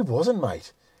 No, he wasn't,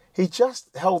 mate. He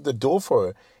just held the door for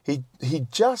her. He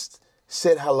just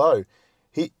said hello.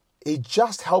 He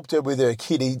just helped her with her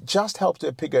kid. He just helped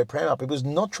her pick her pram up. He was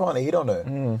not trying to hit on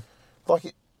her.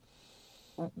 Like,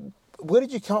 where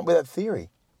did you come up with that theory?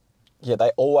 Yeah,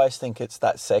 they always think it's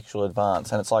that sexual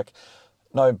advance, and it's like,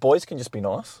 no, boys can just be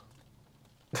nice.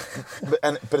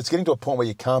 but it's getting to a point where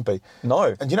you can't be.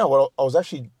 No. And you know what? I was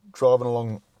actually driving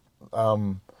along.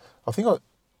 I think I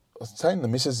was taking the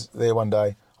missus there one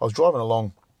day. I was driving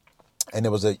along, and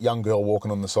there was a young girl walking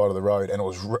on the side of the road, and it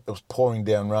was pouring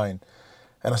down rain.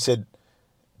 And I said,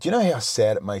 "Do you know how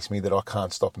sad it makes me that I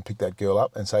can't stop and pick that girl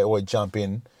up and say, 'Oh, jump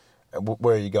in.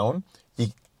 Where are you going?'"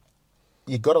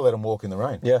 You got to let them walk in the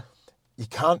rain. Yeah. You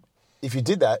can't. If you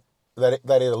did that, they'd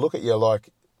either look at you like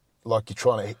you're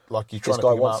trying to This pick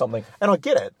guy them wants up. something. And I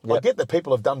get it. I Yep. get that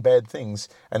people have done bad things,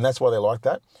 and that's why they're like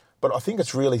that. But I think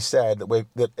it's really sad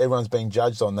that everyone's being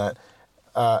judged on that.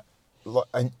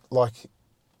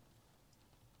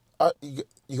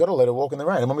 You got to let her walk in the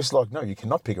rain. And I'm just like, no, you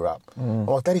cannot pick her up. I'm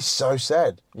like, that is so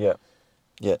sad. Yeah.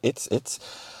 Yeah, it's...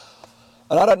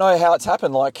 And I don't know how it's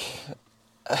happened. Like,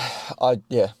 I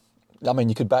mean,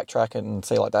 you could backtrack and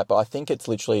see like that, but I think it's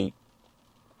literally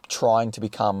trying to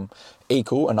become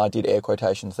equal, and I did air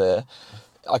quotations there.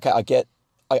 Okay,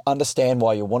 I understand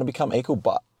why you want to become equal,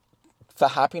 but for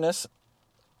happiness,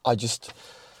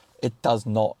 it does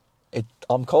not,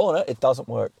 I'm calling it doesn't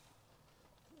work.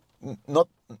 Not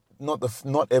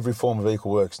every form of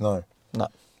equal works, no. No.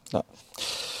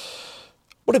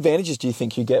 What advantages do you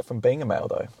think you get from being a male,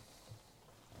 though?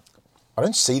 I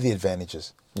don't see the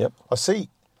advantages. Yep. I see...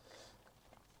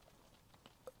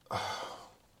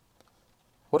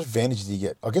 What advantage do you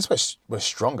get? I guess we're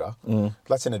stronger.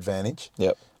 That's an advantage.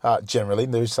 Yep. Generally,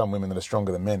 there's some women that are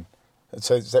stronger than men.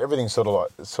 So everything's sort of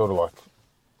like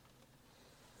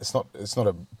it's not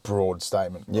a broad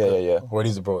statement. Yeah. Or it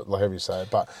is a broad, like however you say it.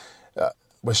 But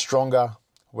we're stronger.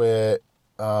 We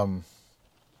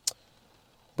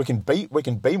can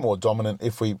be more dominant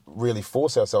if we really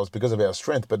force ourselves because of our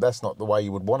strength. But that's not the way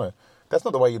you would want to. That's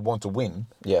not the way you'd want to win.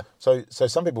 Yeah. So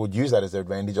some people would use that as their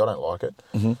advantage. I don't like it.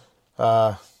 Mm-hmm.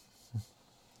 I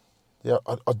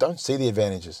don't see the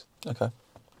advantages. Okay.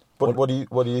 What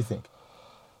do you think?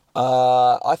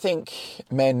 I think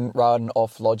men run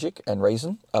off logic and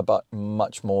reason, but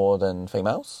much more than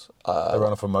females. They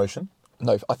run off emotion.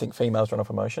 No, I think females run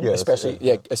off emotion, Yeah, especially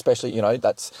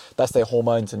that's their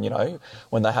hormones, and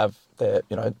when they have their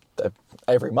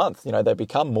every month, they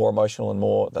become more emotional and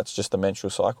more. That's just the menstrual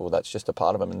cycle. That's just a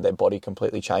part of them, and their body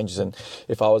completely changes. And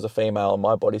if I was a female and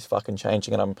my body's fucking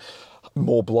changing and I'm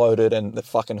more bloated and it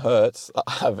fucking hurts,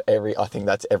 I think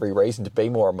that's every reason to be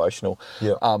more emotional.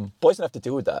 Yeah. Boys don't have to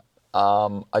deal with that.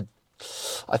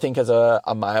 I think as a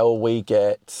male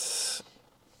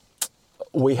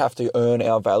we have to earn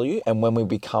our value, and when we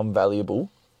become valuable,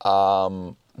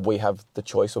 we have the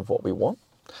choice of what we want.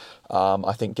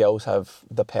 I think girls have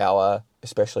the power,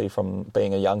 especially from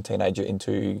being a young teenager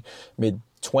into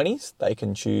mid-20s. They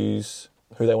can choose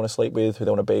who they want to sleep with, who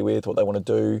they want to be with, what they want to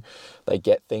do. They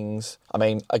get things. I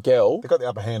mean, a girl... They've got the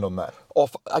upper hand on that.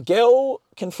 A girl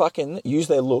can fucking use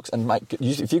their looks and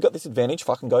if you've got this advantage,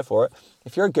 fucking go for it.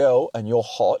 If you're a girl and you're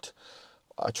hot,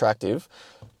 attractive,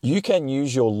 you can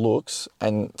use your looks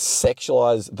and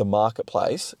sexualize the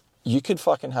marketplace. You could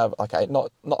fucking have, okay,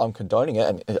 not I'm condoning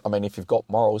it, and I mean if you've got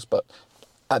morals, but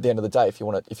at the end of the day, if you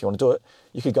want to do it,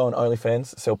 you could go on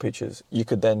OnlyFans, sell pictures. You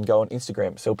could then go on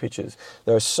Instagram, sell pictures.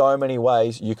 There are so many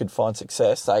ways you could find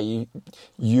success. Say you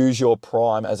use your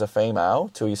prime as a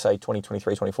female till you say 20,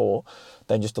 23, 24,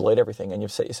 then just delete everything and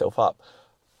you've set yourself up.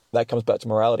 That comes back to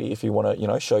morality if you want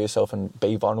to, show yourself and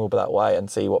be vulnerable that way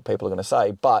and see what people are going to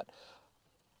say. But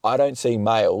I don't see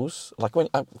males,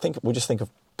 we'll just think of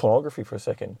pornography for a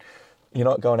second. You're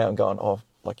not going out and going,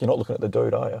 you're not looking at the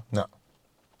dude, are you? No.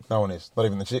 No one is. Not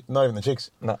even the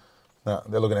chicks. No. No,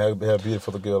 they're looking at how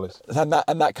beautiful the girl is. And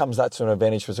that comes to an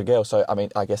advantage for the girl. So, I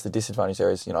mean, I guess the disadvantage there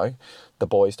is, the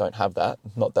boys don't have that.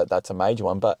 Not that that's a major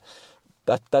one, but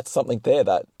that's something there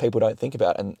that people don't think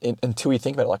about. And until you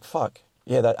think about it, like, fuck,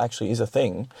 yeah, that actually is a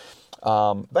thing.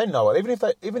 They know it.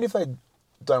 Even if they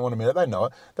don't want to admit it, they know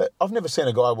it. I've never seen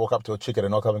a guy walk up to a chick at a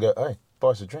nightclub and go, hey, buy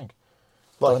us a drink.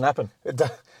 Doesn't happen.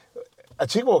 A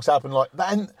chick walks up and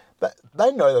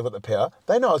they know they've got the power.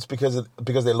 They know it's because of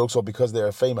their looks or because they're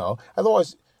a female.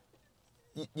 Otherwise,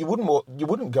 you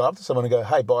wouldn't go up to someone and go,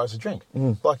 "Hey, buy us a drink."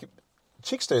 Like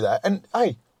chicks do that, and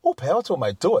hey, all power to them,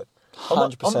 mate. Do it.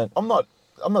 100%. I'm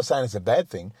not saying it's a bad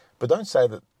thing, but don't say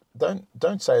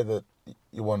that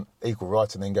you want equal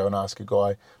rights and then go and ask a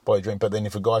guy buy a drink. But then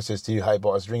if a guy says to you, "Hey,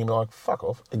 buy us a drink," you're like, "Fuck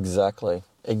off." Exactly.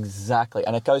 And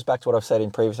it goes back to what I've said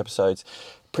in previous episodes.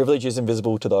 Privilege is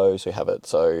invisible to those who have it.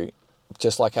 So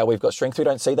just like how we've got strength, we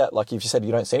don't see that. Like you've just said,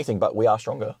 you don't see anything, but we are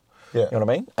stronger. Yeah. You know what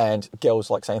I mean? And girls,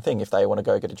 like, same thing. If they want to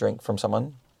go get a drink from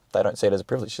someone, they don't see it as a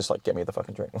privilege. Just like, get me the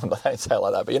fucking drink. They don't say it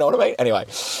like that, but you know what I mean? Anyway,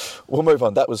 we'll move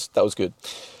on. That was good.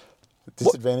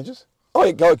 Disadvantages?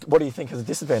 Go. What do you think is a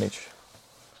disadvantage?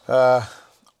 I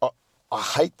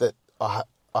hate that. I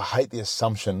hate the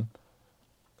assumption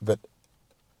that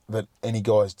any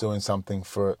guy's doing something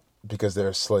because they're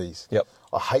a sleaze. Yep.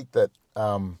 I hate that.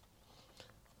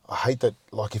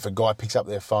 Like, if a guy picks up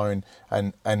their phone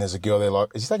and there's a girl there, like,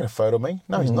 is he taking a photo of me?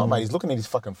 No, he's not, mate. He's looking at his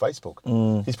fucking Facebook.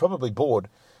 He's probably bored.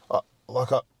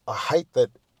 I hate that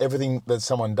everything that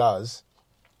someone does.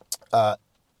 I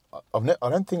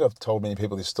don't think I've told many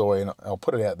people this story, and I'll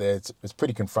put it out there. It's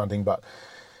pretty confronting, but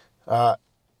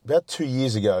about 2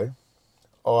 years ago,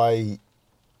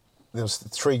 there was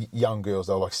 3 young girls.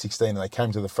 They were like 16, and they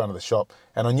came to the front of the shop,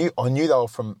 and I knew they were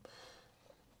from.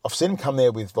 I've seen them come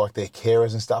there with like their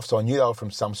carers and stuff, so I knew they were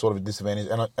from some sort of a disadvantage.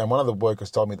 And one of the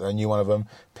workers told me that they knew one of them.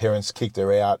 Parents kicked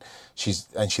her out. She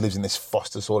lives in this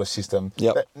foster sort of system.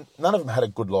 Yep. None of them had a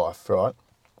good life, right?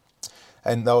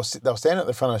 And they were standing at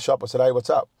the front of the shop. I said, "Hey,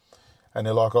 what's up?" And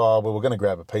they're like, "Oh, well, we're going to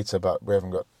grab a pizza, but we haven't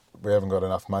got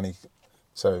enough money,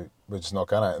 so we're just not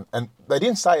going to." And they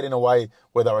didn't say it in a way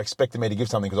where they were expecting me to give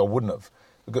something, because I wouldn't have.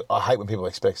 Because I hate when people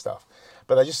expect stuff.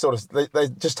 But they just they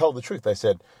just told the truth. They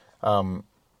said,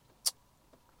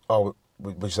 "Oh,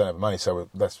 we just don't have money, so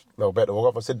they were about to walk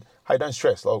off." I said, "Hey, don't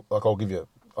stress. I'll give you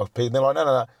a pizza." And they're like,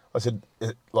 "No." I said,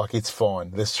 "It's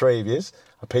fine. There's 3 of yous.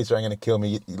 A pizza ain't going to kill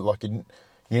me.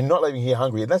 You're not leaving here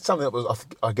hungry." And that's something that was,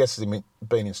 I guess, has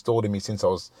been installed in me since I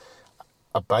was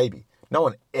a baby. No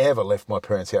one ever left my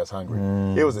parents' house hungry.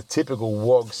 It was a typical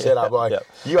wog setup.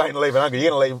 You ain't leaving hungry.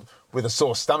 You're going to leave with a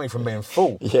sore stomach from being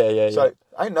full. So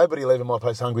ain't nobody leaving my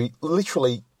place hungry.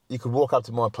 Literally, you could walk up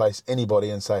to my place, anybody,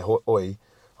 and say, "Oi,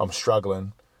 I'm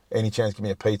struggling. Any chance, give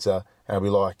me a pizza?" And I'll be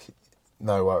like,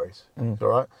 "No worries." All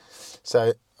right?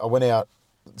 So I went out.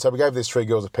 So we gave these 3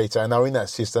 girls a pizza, and they were in that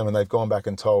system, and they've gone back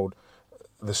and told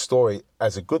the story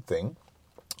as a good thing.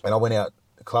 And I went out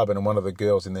clubbing, and one of the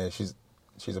girls in there, she's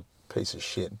a piece of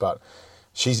shit, but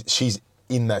she's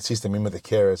in that system, in with the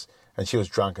carers, and she was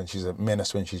drunk, and she's a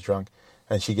menace when she's drunk.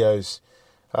 And she goes,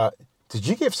 "Did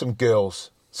you give some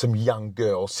young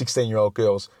girls, 16-year-old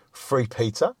girls, free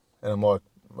pizza?" And I'm like,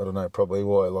 "I don't know, probably.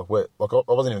 Why? Like, where?" Like, I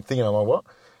wasn't even thinking. I'm like, "What?"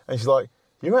 And she's like,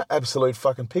 "You're an absolute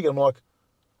fucking pig." And I'm like,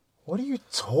 "What are you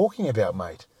talking about,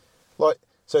 mate?" Like,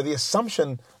 so the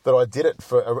assumption that I did it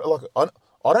for,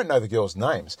 I don't know the girls'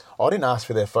 names. I didn't ask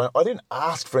for their phone. I didn't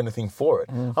ask for anything for it.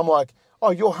 I'm like,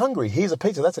 "Oh, you're hungry. Here's a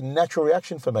pizza." That's a natural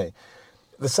reaction for me.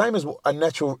 The same as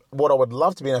what I would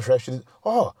love to be a natural reaction is,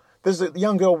 "Oh, there's a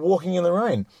young girl walking in the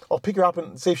rain. I'll pick her up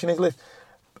and see if she needs a lift."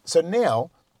 So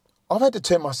now, I've had to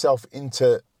turn myself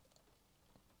into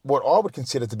what I would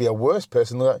consider to be a worse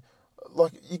person.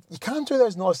 Like you can't do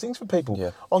those nice things for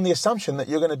people on the assumption that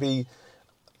you're going to be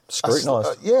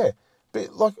scrutinised.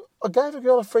 But like, I gave a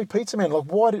girl a free pizza, man. Like,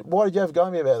 why did you have to go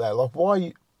at me about that? Like,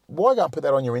 why go and put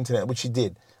that on your internet, which you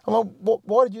did? I'm like,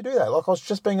 why did you do that? Like, I was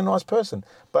just being a nice person.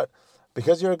 But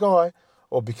because you're a guy,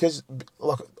 or because,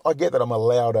 like, I get that I'm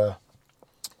loud, and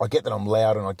I get that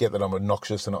I'm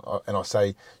obnoxious, and I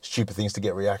say stupid things to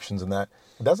get reactions and that.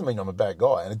 It doesn't mean I'm a bad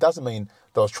guy, and it doesn't mean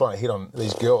that I was trying to hit on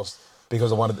these girls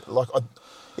because I wanted,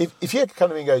 if you had to come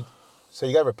to me and go, "So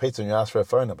you gave her a pizza and you asked for her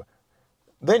phone number,"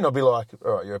 then I'd be like,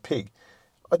 "All right, you're a pig."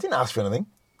 I didn't ask for anything.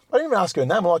 I didn't even ask her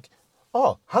name. I'm like,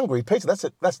 "Oh, hungry, pizza,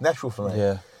 that's natural for me."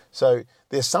 Yeah. So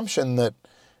the assumption that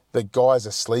guys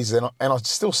are sleazy, and I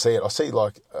still see it. I see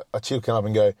like a chick come up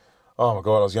and go, "Oh my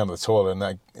God, I was going to the toilet,"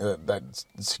 and that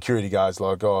security guard's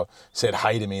like, said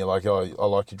hey to me, like, "Oh, I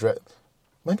like your dress."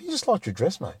 Maybe you just liked your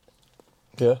dress, mate.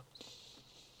 Yeah.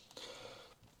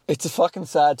 It's a fucking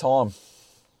sad time.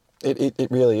 It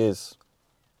really is.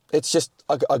 It's just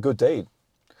a good deed.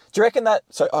 Do you reckon that...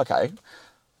 So, okay. Do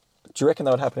you reckon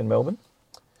that would happen in Melbourne?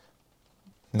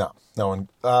 No one.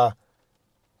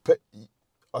 But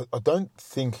I don't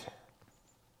think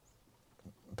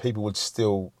people would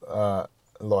still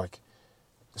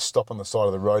stop on the side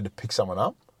of the road to pick someone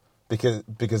up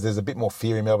because there's a bit more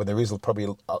fear in Melbourne. There is probably,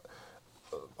 I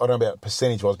don't know about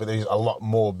percentage-wise, but there's a lot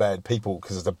more bad people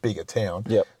because it's a bigger town.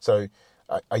 Yep. So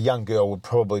a young girl would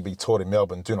probably be taught in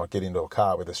Melbourne, do not get into a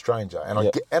car with a stranger. And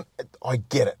I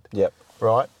get it. Yep.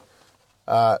 Right?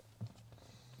 But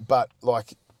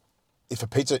like, if a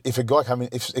chick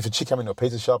come into a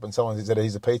pizza shop and someone said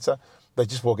he's a pizza, they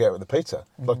just walk out with the pizza.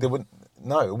 Mm-hmm. Like it wouldn't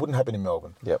happen in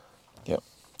Melbourne. Yep.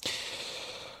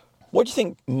 What do you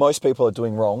think most people are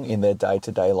doing wrong in their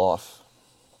day-to-day life?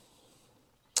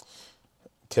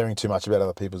 Caring too much about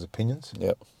other people's opinions.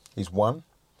 Yep. Is one.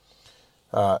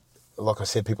 Like I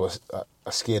said, people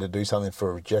are scared to do something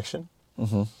for a rejection.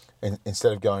 Mm-hmm. And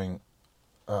instead of going,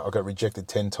 I got rejected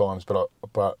 10 times, but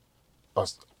I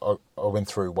went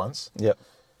through once. Yep.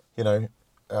 You know,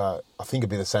 I think it'd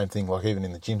be the same thing, like even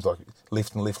in the gyms, like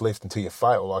lift until you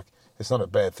fail. Like, it's not a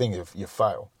bad thing if you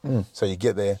fail. Mm. So you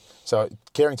get there. So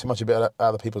caring too much about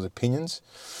other people's opinions.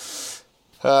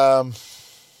 Talking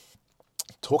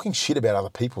shit about other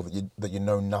people that you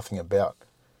know nothing about.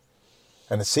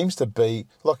 And it seems to be,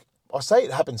 like, I say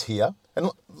it happens here, and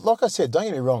like I said, don't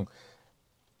get me wrong,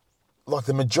 like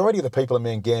the majority of the people in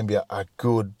Mangambia are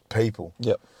good people.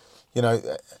 Yep. You know,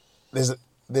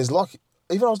 there's like,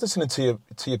 even I was listening to your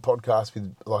podcast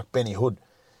with like Benny Hood,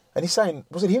 and he's saying,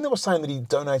 was it him that was saying that he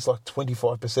donates like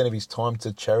 25% of his time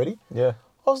to charity? Yeah.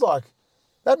 I was like,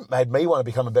 that made me want to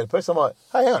become a better person. I'm like,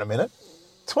 hey, hang on a minute,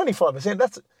 25%,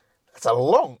 that's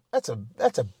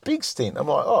a big stint. I'm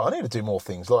like, I need to do more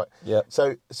things. Like, yeah.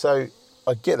 So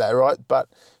I get that, right? But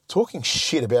talking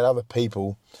shit about other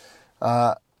people,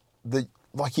 like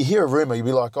you hear a rumor, you'd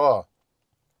be like, I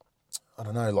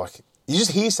don't know, like you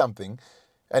just hear something,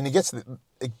 and it gets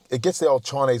the old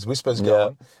Chinese whispers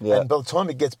going, and by the time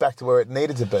it gets back to where it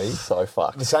needed to be, so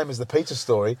fucked. The same as the pizza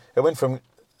story, it went from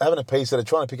having a pizza to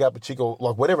trying to pick up a chick or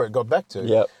like whatever it got back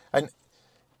to, and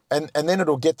then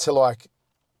it'll get to like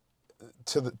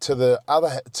to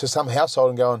some household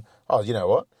and going, oh, you know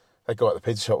what? That guy at the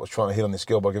pizza shop was trying to hit on this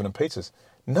girl by giving him pizzas.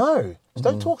 No,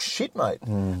 don't talk shit, mate.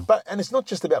 And it's not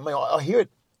just about me. I hear it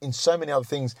in so many other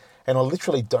things, and I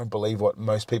literally don't believe what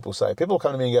most people say. People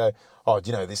come to me and go, oh,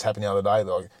 do you know, this happened the other day?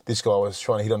 Like, this guy was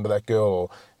trying to hit onto that girl, or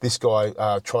this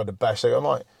guy tried to bash her. I'm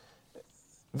like,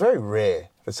 very rare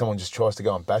that someone just tries to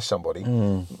go and bash somebody.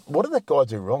 What did that guy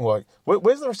do wrong? Like,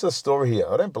 where's the rest of the story here?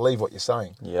 I don't believe what you're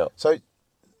saying. Yeah. So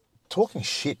talking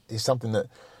shit is something that,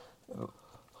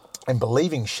 and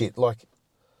believing shit, like,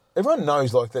 everyone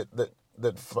knows like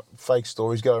that fake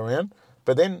stories go around,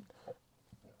 but then,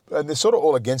 and they're sort of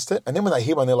all against it, and then when they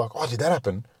hear one, they're like, oh, did that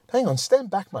happen? Hang on, stand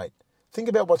back, mate. Think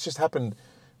about what's just happened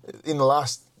in the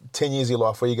last 10 years of your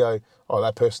life where you go, oh,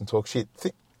 that person talks shit.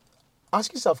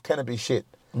 Ask yourself, can it be shit?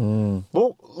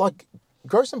 Well, like,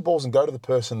 grow some balls and go to the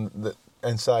person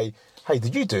and say, hey,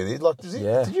 did you do this? Like,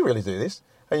 did you really do this?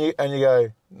 And you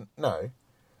go, no.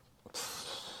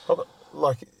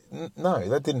 Like, no,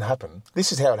 that didn't happen.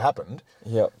 This is how it happened.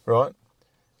 Yep. Right?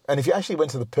 And if you actually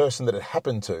went to the person that it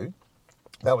happened to,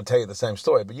 that would tell you the same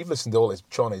story. But you've listened to all this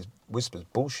Chinese whispers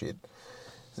bullshit.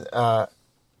 So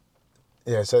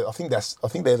I think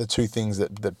they're the two things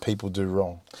that people do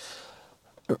wrong.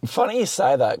 Funny you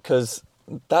say that, because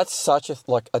that's such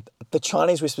the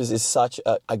Chinese whispers is such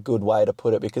a good way to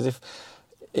put it, because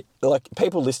like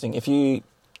people listening, if you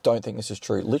don't think this is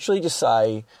true, literally just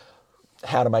say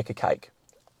how to make a cake.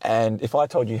 And if I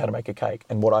told you how to make a cake,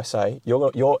 and what I say,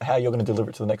 how you're going to deliver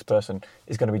it to the next person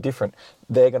is going to be different.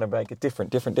 They're going to make it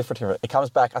different. It comes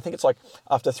back, I think it's like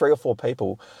after 3 or 4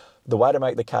 people, the way to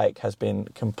make the cake has been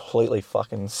completely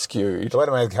fucking skewed. The way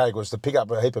to make a cake was to pick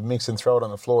up a heap of mix and throw it on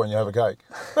the floor and you have a cake.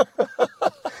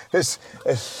 But that's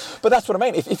what I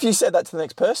mean. If you said that to the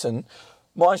next person,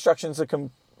 my instructions are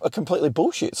completely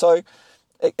bullshit. So,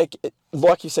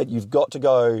 like you said, you've got to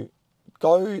go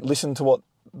listen to what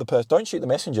the person. Don't shoot the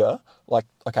messenger. Like,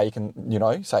 okay, you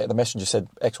can, say the messenger said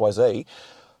X, Y, Z.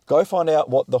 Go find out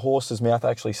what the horse's mouth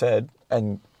actually said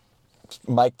and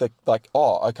make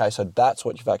oh, okay, so that's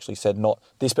what you've actually said, not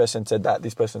this person said that,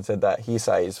 this person said that.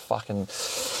 Hearsay is fucking...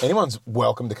 Anyone's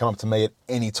welcome to come up to me at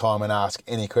any time and ask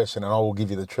any question, and I will give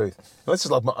you the truth. And this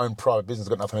is like my own private business,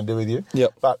 got nothing to do with you.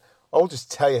 Yep. But I'll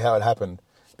just tell you how it happened,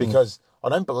 because I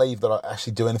don't believe that I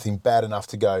actually do anything bad enough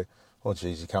to go, oh,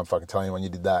 geez, you can't fucking tell anyone you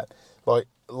did that. Like,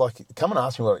 come and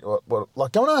ask me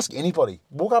what go and ask anybody.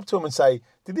 Walk up to them and say,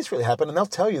 did this really happen? And they'll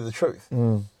tell you the truth.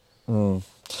 So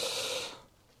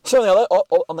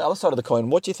on the other side of the coin,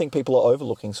 what do you think people are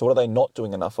overlooking? So what are they not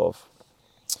doing enough of?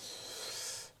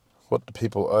 What do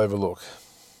people overlook?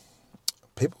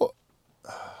 People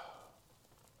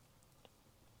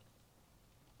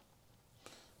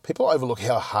overlook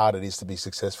how hard it is to be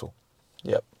successful.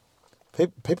 Yep.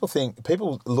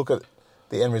 People look at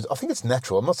the end result. I think it's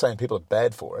natural. I'm not saying people are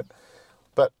bad for it,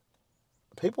 but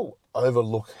people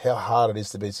overlook how hard it is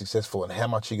to be successful and how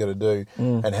much you got to do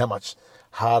and how much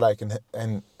heartache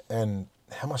and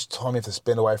how much time you have to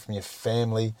spend away from your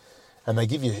family, and they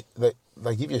give you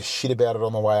shit about it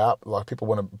on the way up. Like, people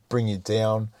want to bring you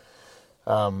down.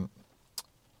 I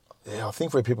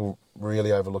think where people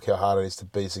really overlook how hard it is to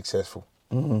be successful.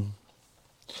 Mm-hmm.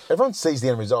 Everyone sees the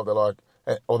end result. They're like,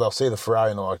 or they'll see the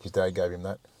Ferrari and they're like, his dad gave him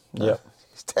that. Yeah.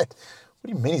 His dad. What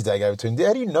do you mean his dad gave it to him?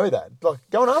 How do you know that? Like,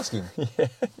 go and ask him.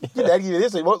 Your dad gave you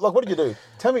this. What did you do?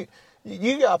 Tell me.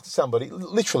 You go up to somebody.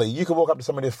 Literally, you could walk up to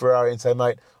somebody with a Ferrari and say,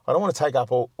 mate, I don't want to take up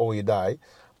all your day,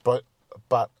 but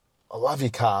I love your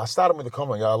car. Start them with a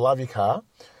comment. Go, I love your car.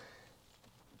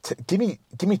 Give me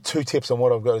 2 tips on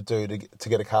what I've got to do to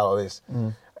get a car like this.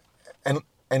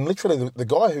 And literally, the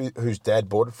guy whose dad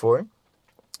bought it for him,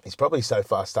 he's probably so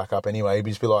far stuck up anyway. He'd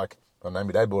just be like, "Oh no,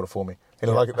 my dad bought it for me."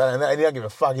 And like that, and he don't give a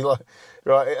fuck. He's like,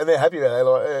 right, and they're happy about it.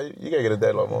 They're like, you gotta get a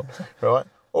dad like more, right?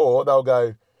 Or they'll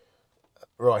go,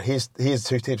 right, here's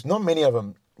 2 tips. Not many of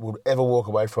them would ever walk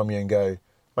away from you and go,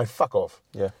 mate, fuck off.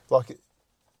 Yeah. Like,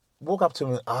 walk up to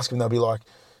them and ask them. They'll be like,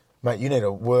 mate, you need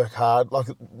to work hard. Like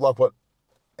what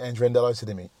Andrew Rendello said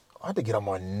to me. I had to get on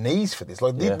my knees for this.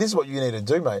 Like, this is what you need to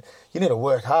do, mate. You need to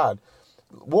work hard.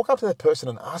 Walk up to that person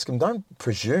and ask them. Don't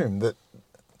presume that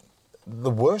the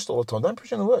worst all the time. Don't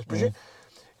presume the worst.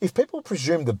 If people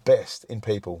presume the best in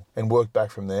people and work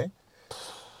back from there,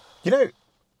 you know,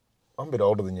 I'm a bit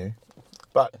older than you,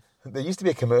 but there used to be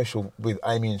a commercial with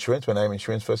Amy Insurance when Amy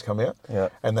Insurance first came out. Yeah.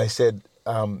 And they said,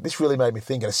 this really made me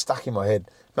think, and it stuck in my head.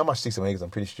 Not much sticks in my head because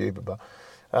I'm pretty stupid, but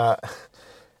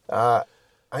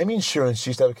Amy Insurance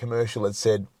used to have a commercial that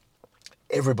said,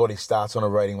 everybody starts on a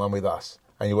rating 1 with us,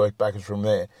 and you work backwards from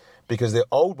there. Because the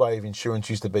old way of insurance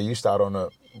used to be, you start on a,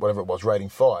 whatever it was, rating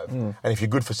 5, and if you're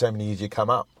good for so many years, you come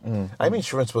up. Amy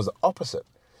Insurance was the opposite.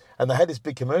 And they had this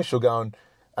big commercial going,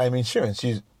 Amy Insurance,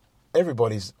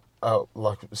 everybody's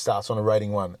like starts on a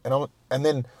rating 1. And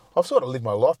then I've sort of lived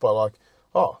my life by like,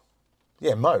 oh,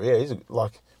 yeah, Mo, yeah, he's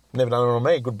like, never done it on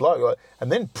me, good bloke. Like,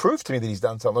 and then prove to me that he's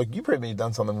done something. Like, you prove me you've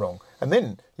done something wrong. And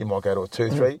then you might go to a 2,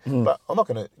 3. But I'm not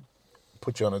going to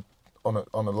put you on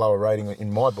a lower rating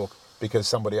in my book because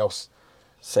somebody else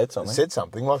said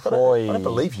something. Like, I don't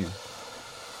believe you.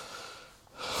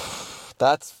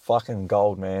 That's fucking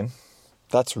gold, man.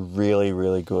 That's really,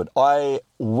 really good. I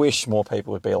wish more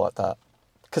people would be like that.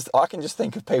 Because I can just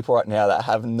think of people right now that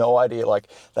have no idea, like,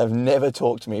 they've never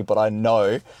talked to me, but I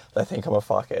know they think I'm a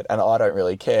fuckhead, and I don't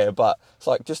really care, but it's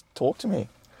like, just talk to me.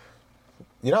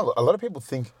 You know, a lot of people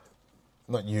think,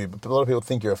 not you, but a lot of people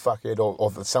think you're a fuckhead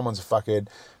or that someone's a fuckhead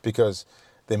because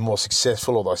they're more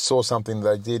successful or they saw something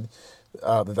that they did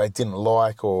that they didn't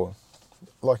like, or,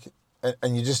 like,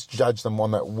 and you just judge them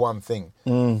on that one thing.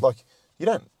 Like, you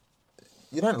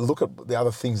don't look at the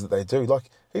other things that they do. Like,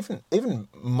 even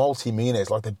multi-millionaires,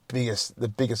 like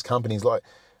the biggest companies, like,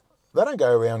 they don't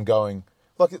go around going,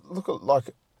 like, look at, like,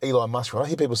 Elon Musk, right? I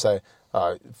hear people say,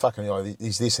 fucking, you know,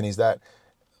 he's this and he's that.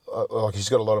 Like, he's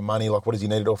got a lot of money. Like, what does he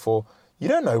need it all for? You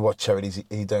don't know what charities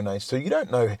he donates to. You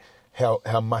don't know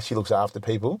how much he looks after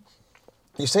people.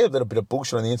 You see a little bit of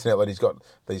bullshit on the internet, like he's got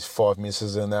these 5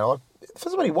 misses and they're like, if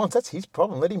that's what he wants, that's his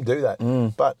problem. Let him do that.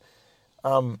 But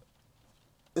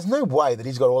there's no way that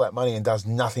he's got all that money and does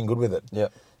nothing good with it. Yeah.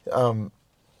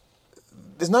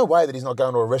 There's no way that he's not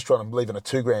going to a restaurant and leaving a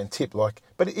 $2,000 tip. Like,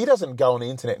 but he doesn't go on the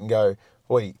internet and go,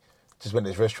 "Oi, just went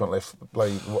to this restaurant, left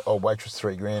bloody old waitress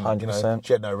 $3,000. 100%. You know,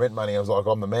 she had no rent money." I was like,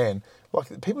 "I'm the man."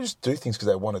 Like, people just do things because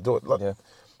they want to do it. Like, Yeah.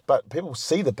 But people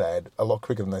see the bad a lot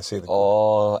quicker than they see the good.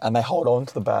 Oh, and they hold on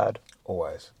to the bad.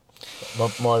 Always.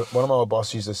 One of my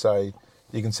bosses used to say,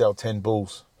 you can sell 10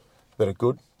 bulls that are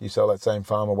good. You sell that same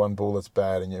farmer 1 bull that's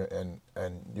bad, and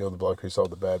you're the bloke who sold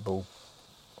the bad bull.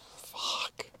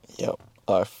 Fuck. Yep,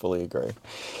 I fully agree.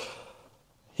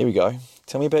 Here we go.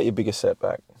 Tell me about your biggest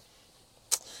setback.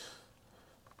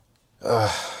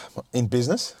 In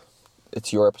business?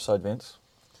 It's your episode, Vince.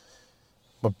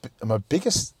 My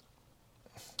biggest...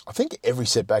 I think every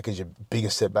setback is your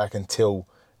biggest setback until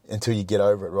you get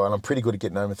over it, right? And I'm pretty good at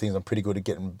getting over things. I'm pretty good at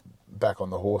getting back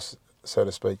on the horse, so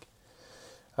to speak.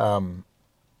 I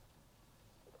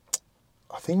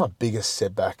think my biggest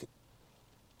setback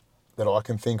that I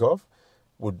can think of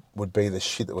would be the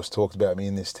shit that was talked about me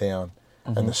in this town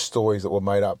and the stories that were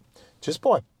made up just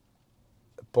by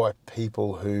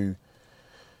people who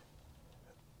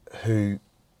I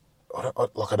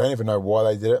don't even know why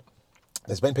they did it.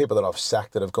 There's been people that I've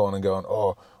sacked that have gone,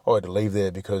 oh, I had to leave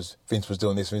there because Vince was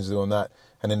doing this, Vince was doing that.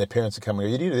 And then their parents would come and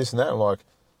go, you did this and that. I'm like,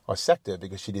 I sacked her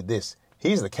because she did this.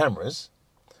 Here's the cameras.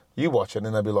 You watch it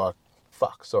and they'll be like,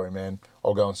 fuck, sorry, man.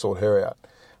 I'll go and sort her out.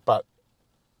 But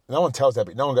no one tells that.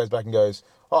 But no one goes back and goes,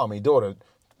 oh, my daughter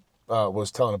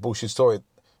was telling a bullshit story.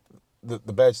 The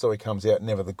bad story comes out,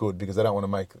 never the good, because they don't want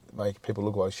to make people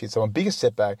look like shit. So my biggest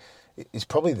setback is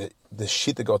probably the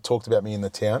shit that got talked about me in the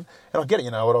town. And I get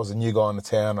it, I was a new guy in the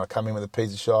town, and I come in with a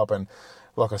pizza shop, and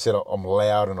like I said, I'm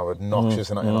loud and I'm obnoxious,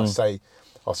 and I'll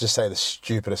just say the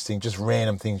stupidest thing, just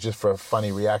random things, just for a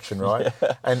funny reaction, right?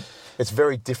 Yeah. And it's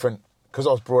very different, because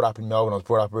I was brought up in Melbourne, I was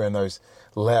brought up around those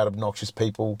loud, obnoxious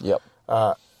people. Yep.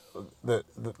 That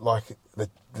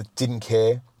didn't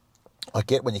care. I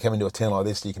get when you come into a town like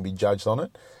this, you can be judged on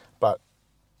it, but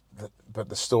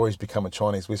the stories become a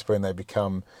Chinese whisper, and they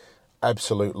become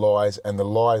absolute lies. And the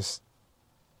lies,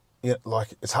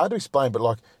 it's hard to explain, but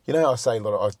I say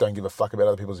I don't give a fuck about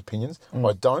other people's opinions.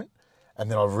 I don't, and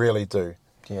then I really do.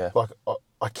 Yeah.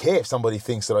 I care if somebody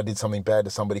thinks that I did something bad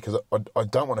to somebody, because I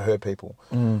don't want to hurt people.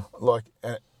 And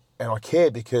I care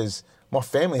because my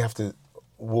family have to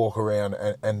walk around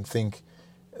and think,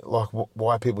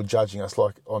 why are people judging us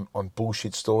on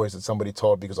bullshit stories that somebody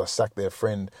told because I sacked their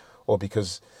friend, or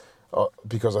because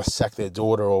I sacked their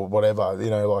daughter, or whatever,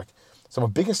 So my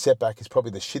biggest setback is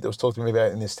probably the shit that was talked to me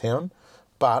about in this town.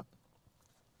 But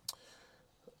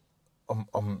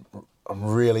I'm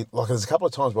really, there's a couple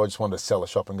of times where I just wanted to sell the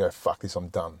shop and go, fuck this, I'm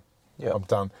done. Yeah. I'm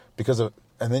done.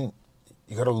 And then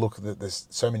you got to look at there's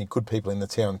so many good people in the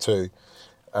town too.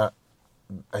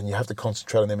 And you have to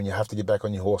concentrate on them, and you have to get back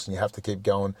on your horse, and you have to keep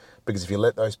going, because if you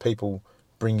let those people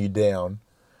bring you down,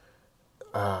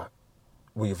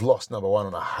 you've lost, number one,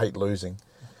 and I hate losing.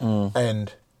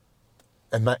 And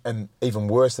even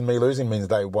worse than me losing means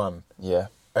they won. Yeah.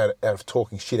 Out of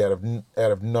talking shit, out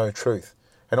of no truth.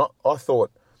 And I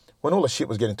thought, when all the shit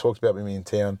was getting talked about with me in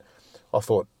town, I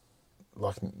thought,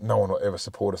 no one will ever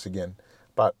support us again.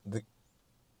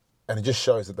 And it just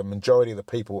shows that the majority of the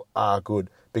people are good,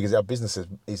 because our business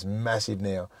is massive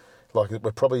now.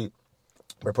 We're probably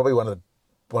one of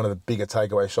the bigger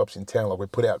takeaway shops in town. We're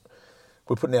putting out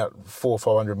 400 or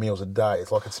 500 meals a day.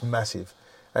 It's massive,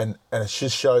 and it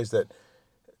just shows that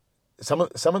some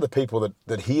of the people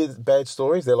that hear bad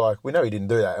stories, they're like, we know he didn't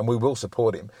do that, and we will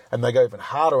support him, and they go even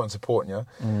harder on supporting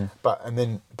you. But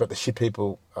the shit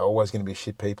people are always going to be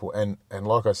shit people, and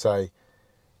like I say,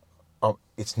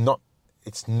 it's not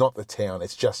the town,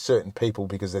 it's just certain people,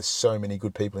 because there's so many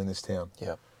good people in this town.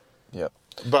 Yeah. Yep.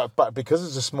 But because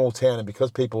it's a small town, and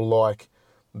because people like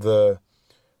the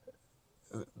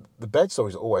bad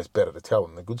stories are always better to tell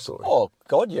than the good stories. Oh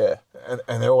God, yeah.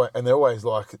 And they're always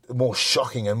more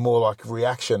shocking and more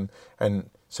reaction, and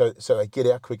so they get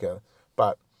out quicker.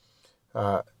 But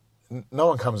no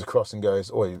one comes across and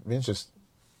goes, "Oh, Vince just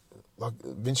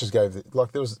gave there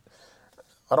was,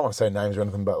 I don't want to say names or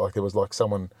anything, but there was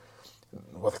someone."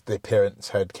 Their parents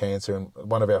had cancer, and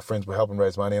one of our friends were helping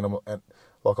raise money, and I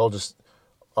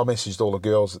messaged all the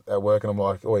girls at work, and I'm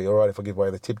like, "Oh, you all right if I give away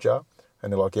the tip jar?"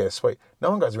 And they're like, "Yeah, sweet." No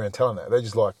one goes around telling that. They're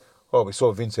just like, "Oh, we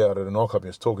saw Vince out at a nightclub, and he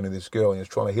was talking to this girl, and he was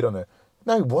trying to hit on her."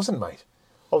 No, he wasn't, mate.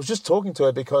 I was just talking to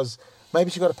her because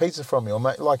maybe she got a pizza from me, or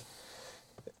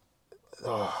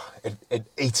it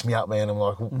eats me up, man. I'm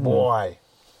like, why?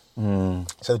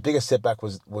 So the biggest setback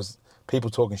was people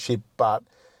talking shit, but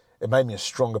it made me a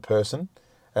stronger person,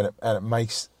 and it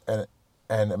makes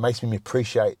me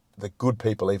appreciate the good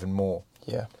people even more.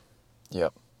 Yeah.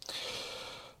 Yep.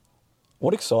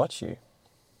 What excites you?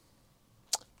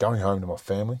 Going home to my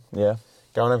family. Yeah.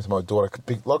 Going home to my daughter.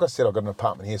 Like I said, I've got an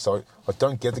apartment here, so I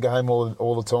don't get to go home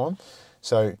all the time.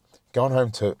 So going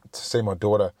home to see my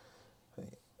daughter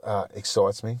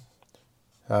excites me.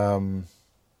 Other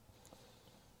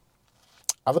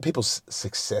people's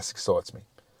success excites me.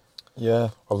 Yeah.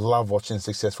 I love watching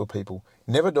successful people.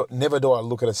 Never do I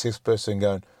look at a successful person and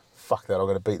go, fuck that, I've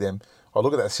got to beat them. I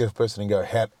look at that successful person and go,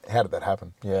 how did that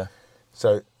happen? Yeah.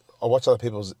 So I watch other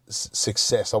people's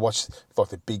success. I watch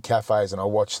the big cafes, and I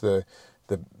watch the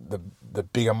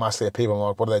bigger, musclier people. I'm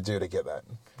like, what do they do to get that?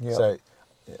 Yeah. So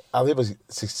other people's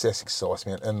success excites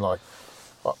me, and I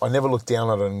never look down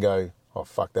on it and go, oh,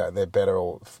 fuck that, they're better,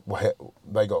 or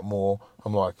they got more.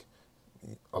 I'm like,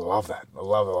 I love that. I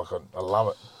love it. I love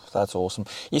it. That's awesome.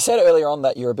 You said earlier on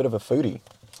that you're a bit of a foodie.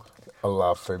 I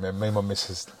love food, man. Me and my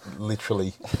missus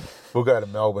literally, we'll go to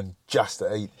Melbourne just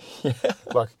to eat. Yeah.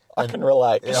 I can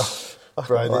relate. Yeah,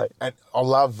 bro. And I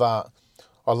love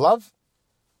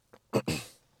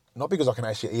not because I can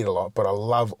actually eat a lot, but I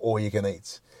love all you can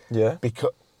eat. Yeah.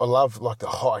 Because I love like the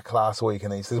high class all you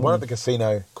can eat. There's one at the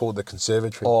casino called the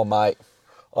Conservatory. Oh, mate.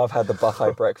 I've had the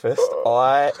buffet breakfast.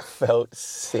 I felt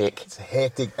sick. It's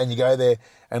hectic. And you go there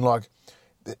and like,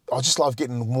 I just love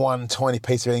getting one tiny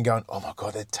piece of it and going, oh my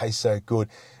God, that tastes so good.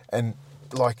 And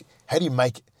like, how do you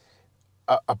make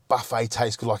a buffet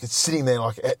taste good? Like it's sitting there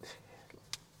like,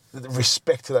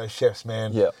 respect to those chefs,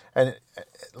 man. Yeah. And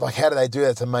like, how do they do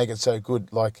that to make it so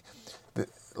good? Like,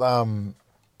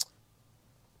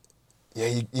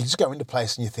 you just go into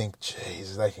place and you think,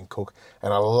 Jesus, they can cook.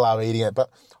 And I love eating it. But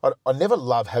I never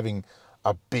love having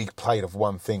a big plate of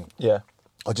one thing. Yeah.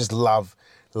 I just love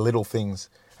little things.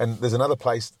 And there's another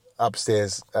place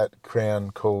upstairs at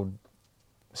Crown called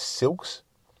Silks.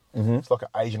 Mm-hmm. It's like an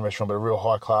Asian restaurant, but a real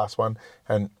high class one.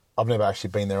 And I've never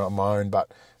actually been there on my own,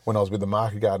 but when I was with the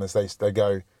Market Gardeners, they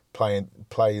go play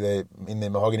there in their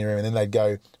mahogany room, and then they'd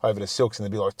go over to Silks, and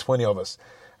there'd be like 20 of us.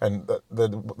 And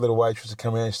the little waitress would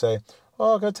come around and say,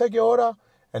 oh, can I take your order?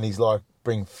 And he's like,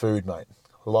 bring food, mate.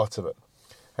 Lots of it.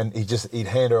 And he'd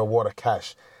hand her a wad of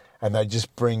cash, and they'd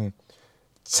just bring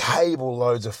table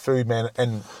loads of food, man,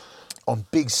 and on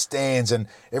big stands, and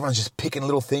everyone's just picking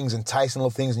little things and tasting little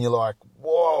things, and you're like,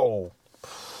 whoa.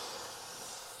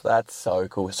 That's so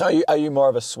cool. So are you more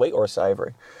of a sweet or a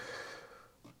savoury?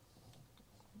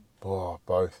 Oh,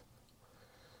 both.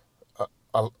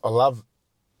 I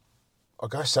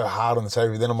go so hard on the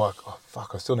savoury, then I'm like, oh,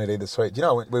 fuck, I still need to eat the sweet. You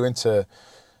know, we went to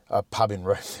a pub in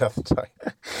Rome the other day,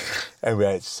 and we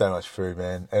ate so much food,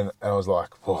 man, and I was like,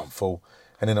 oh, I'm full.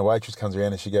 And then a waitress comes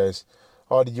around and she goes,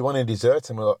 oh, did you want any desserts?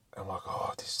 And I'm like,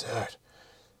 oh, dessert.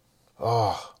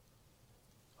 Oh,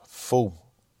 full.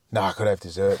 No, I could have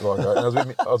dessert. Like, and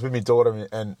I was with my daughter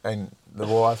and the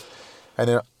wife, and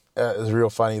then it was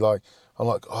real funny. Like, I'm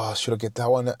like, oh, should I get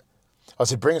that one? I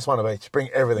said, bring us one of each. Bring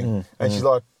everything. And she's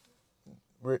like,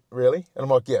 really? And I'm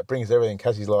like, yeah, bring us everything.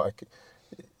 Cassie's like,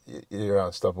 you're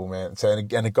unstoppable, man. So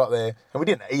and it got there, and we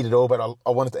didn't eat it all, but I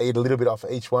wanted to eat a little bit off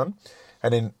of each one,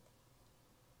 and then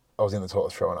I was in the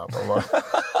toilet throwing up. I'm like, I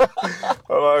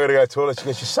got to go to the toilet. She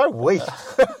goes, you're so weak.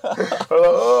 I'm like,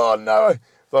 oh no.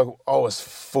 Like, I was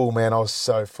full, man. I was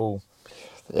so full.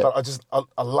 Yep. But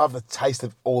I love the taste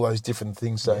of all those different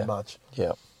things so much.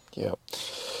 Yeah, yeah.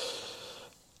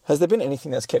 Has there been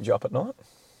anything that's kept you up at night?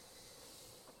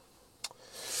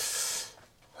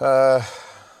 There's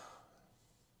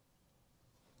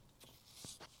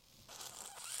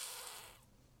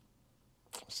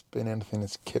been anything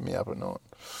that's kept me up at night.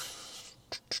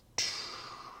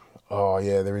 Oh,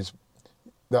 yeah, there is.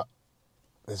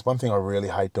 There's one thing I really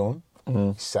hate doing.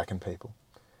 Sacking people.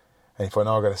 And if I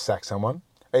know I've got to sack someone,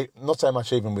 not so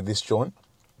much even with this joint,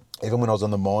 even when I was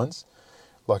on the mines,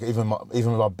 like even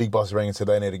when my big boss rang and said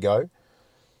they need to go,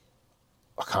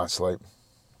 I can't sleep.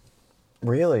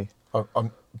 Really?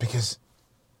 Because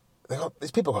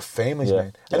these people got families,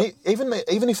 man. And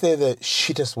even if they're the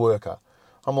shittest worker,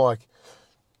 I'm like,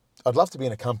 I'd love to be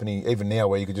in a company even now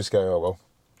where you could just go, oh, well,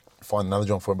 find another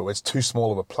job for them, but it's too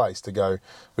small of a place to go,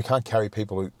 we can't carry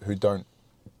people who don't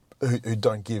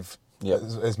give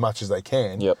as much as they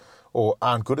can or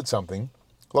aren't good at something.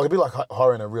 Like, it'd be like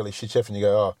hiring a really shit chef and you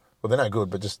go, oh, well, they're no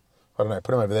good, but just, I don't know,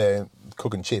 put them over there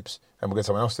cooking chips and we'll get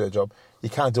someone else to do their job. You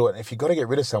can't do it. And if you've got to get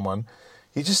rid of someone,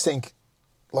 you just think,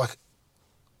 like,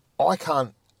 I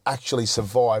can't actually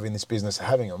survive in this business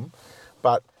having them,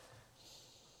 but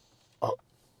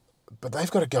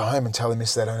they've got to go home and tell their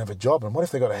missus they don't have a job. And what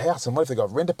if they've got a house? And what if they've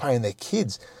got rent to pay and their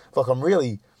kids? Like, I'm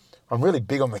really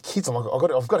big on the kids. I'm like,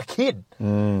 I've got a kid.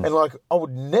 And like, I would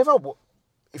never,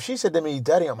 if she said to me,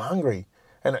 Daddy, I'm hungry,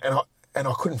 and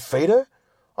I couldn't feed her,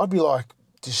 I'd be like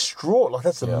distraught. Like,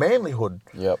 that's the manlyhood.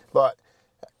 Like,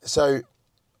 so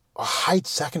I hate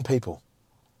sacking people.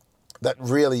 That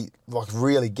really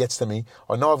gets to me.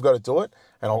 I know I've got to do it,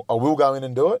 and I will go in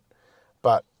and do it,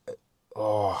 but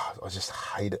I just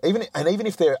hate it. Even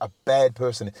if they're a bad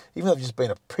person, even if they've just been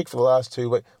a prick for the last 2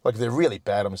 weeks, like if they're really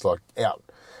bad, I'm just like out.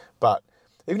 But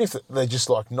even if they're just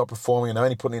like not performing and they're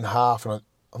only putting in half, and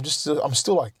I'm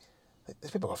still like,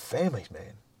 these people got families,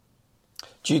 man.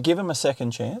 Do you give them a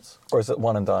second chance, or is it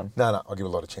one and done? No, I give a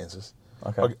lot of chances.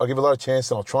 Okay, I'll give a lot of chances,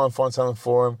 and I'll try and find something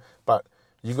for them. But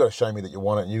you've got to show me that you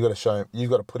want it, and you've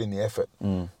got to put in the effort,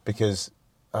 because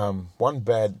one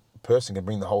bad person can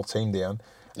bring the whole team down.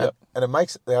 And it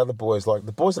makes the other boys, like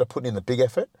the boys that are putting in the big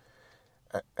effort,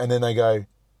 and then they go,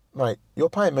 mate, you're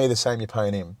paying me the same you're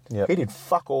paying him. He did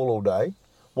fuck all day.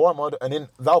 Why am I? And then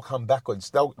they'll come backwards.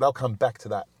 They'll come back to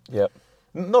that.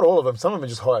 Not all of them. Some of them are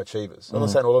just high achievers. I'm not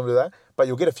saying all of them do that, but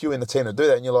you'll get a few in the team that do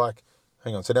that, and you're like,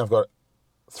 hang on, so now I've got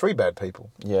 3 bad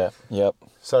people. Yeah. Yep.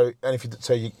 So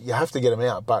you have to get them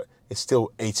out, but it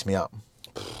still eats me up.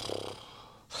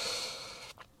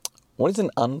 What is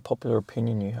an unpopular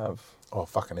opinion you have? Oh,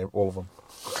 fucking all of them.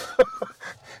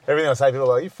 Everything I say, people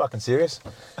are like, "Are you fucking serious?"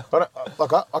 But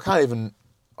I can't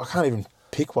even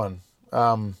pick one.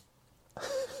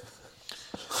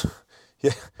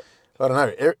 Yeah, I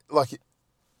don't know. Like,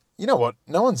 you know what?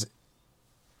 No one's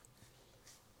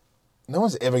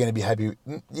ever going to be happy.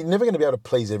 You're never going to be able to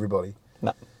please everybody.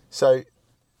 No. So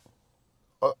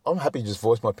I'm happy to just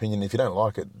voice my opinion. If you don't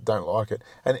like it, don't like it.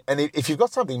 And if you've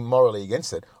got something morally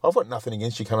against it, I've got nothing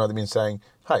against you coming up to me and saying,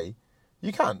 "Hey,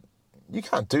 you can't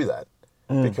do that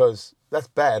because that's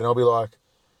bad." And I'll be like,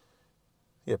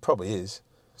 "Yeah, it probably is.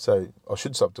 So I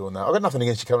should stop doing that." I've got nothing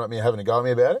against you coming up to me and having a go at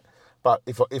me about it. But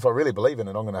if I really believe in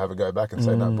it, I'm going to have a go back and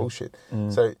say, "No, bullshit."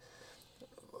 So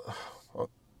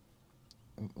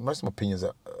most of my opinions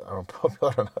are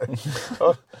unpopular. I don't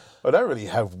know. I don't really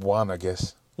have one, I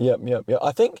guess. Yep.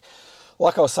 I think,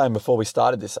 like I was saying before we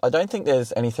started this, I don't think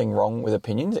there's anything wrong with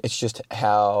opinions. It's just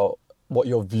what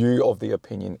your view of the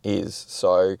opinion is.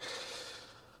 So,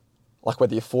 like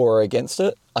whether you're for or against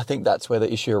it, I think that's where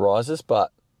the issue arises.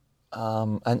 But,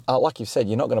 like you said,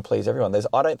 you're not going to please everyone.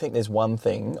 I don't think there's one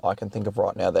thing I can think of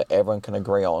right now that everyone can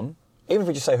agree on. Even if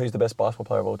we just say who's the best basketball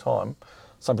player of all time,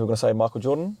 some people are going to say Michael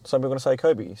Jordan, some people are going to say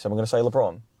Kobe, some are going to say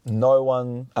LeBron. No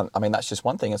one, I mean, that's just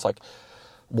one thing. It's like,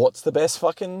 what's the best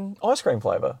fucking ice cream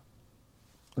flavour?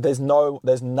 There's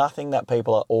nothing that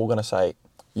people are all going to say,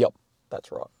 "Yep,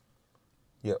 that's right."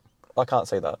 Yep. I can't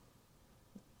see that.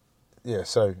 Yeah,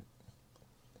 so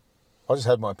I just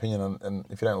have my opinion, and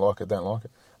if you don't like it, don't like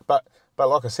it. But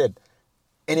like I said,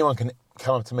 anyone can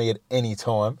come up to me at any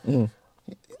time.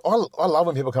 I love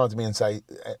when people come up to me and say,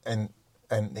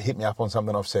 and hit me up on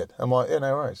something I've said. I'm like, yeah,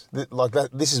 no worries. Like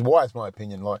that. This is why it's my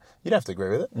opinion. Like, you don't have to agree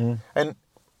with it. And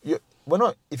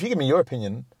if you give me your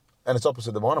opinion and it's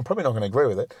opposite to mine, I'm probably not going to agree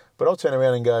with it. But I'll turn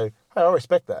around and go, "Hey, I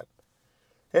respect that."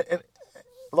 And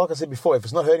like I said before, if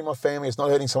it's not hurting my family, it's not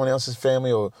hurting someone else's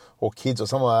family or kids or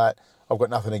something like that, I've got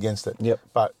nothing against it. Yep.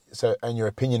 And your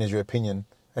opinion is your opinion,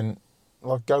 and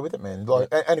like, go with it, man. Like,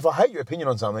 yep. And if I hate your opinion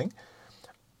on something,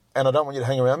 and I don't want you to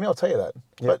hang around me, I'll tell you that.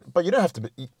 Yep. But you don't have to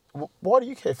be. Why do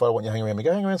you care if I want you to hang around me?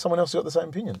 Go hang around someone else who's got the same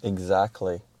opinion.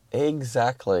 Exactly.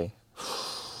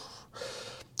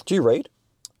 Do you read?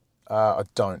 I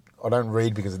don't. I don't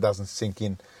read because it doesn't sink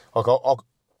in. Like, I'll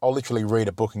literally read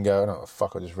a book and go, "I don't know what the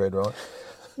fuck I just read," right?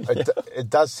 It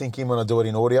does sink in when I do it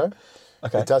in audio.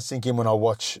 Okay. It does sink in when I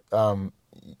watch.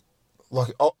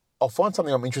 Like, I'll find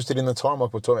something I'm interested in at the time.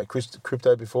 Like, we're talking about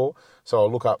crypto before, so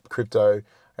I'll look up crypto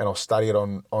and I'll study it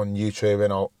on YouTube,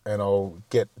 and I'll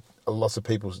get lots of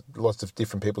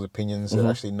different people's opinions and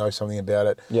actually know something about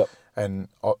it. Yep. And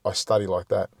I study like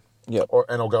that. Yep.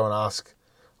 And I'll go and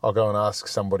ask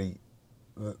somebody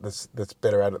that's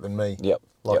better at it than me. Yep.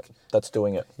 That's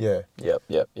doing it. Yeah.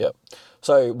 Yep.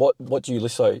 So what do you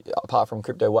listen? So apart from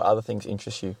crypto, what other things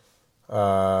interest you?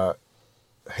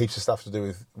 Heaps of stuff to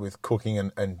do with cooking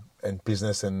and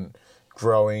business and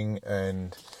growing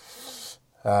and.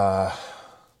 I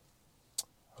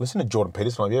listen to Jordan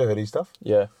Peterson. Have you ever heard his stuff?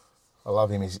 Yeah. I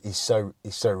love him. He's so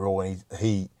raw, and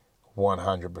he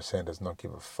 100% does not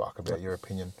give a fuck about your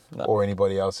opinion or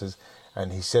anybody else's,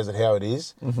 and he says it how it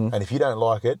is. And if you don't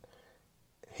like it,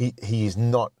 he is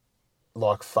not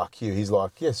like, "Fuck you." He's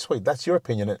like, "Yeah, sweet, that's your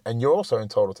opinion, and you're also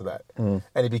entitled to that." And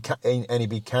he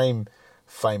became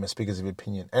famous because of his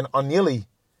opinion. And I nearly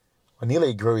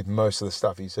agree with most of the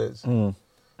stuff he says.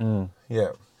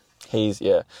 Yeah. He's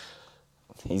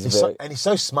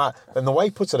so smart, and the way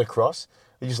he puts it across,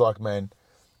 you're just like, man,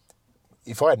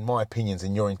 if I had my opinions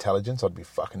and your intelligence, I'd be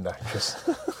fucking dangerous.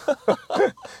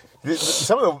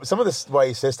 Some of the way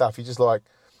he says stuff, you just like,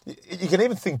 you can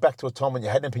even think back to a time when you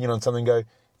had an opinion on something and go,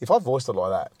 if I voiced it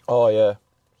like that, oh yeah,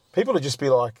 people would just be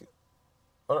like,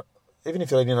 even if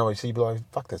they didn't know what you see, you'd be like,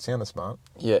 fuck, that sounded smart.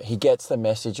 Yeah, he gets the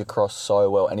message across so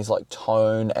well, and his like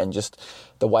tone and just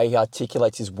the way he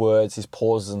articulates his words, his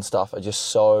pauses and stuff are just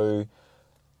so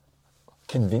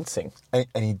convincing. And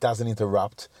he doesn't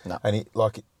interrupt. No. And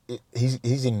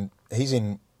he's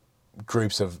in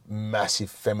groups of massive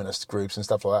feminist groups and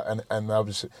stuff like that,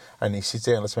 and he sits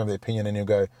there and lets them have their opinion, and he'll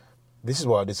go, "This is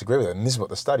why I disagree with it, and this is what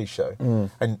the studies show."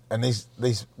 And these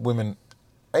women,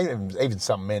 even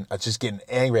some men, are just getting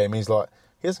angry at him. He's like,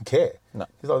 he doesn't care. No.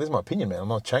 He's like, "This is my opinion, man. I'm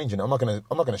not changing it. I'm not gonna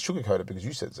sugarcoat it because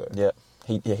you said so." Yeah,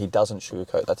 he doesn't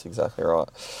sugarcoat. That's exactly right.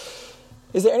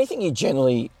 Is there anything you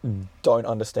generally don't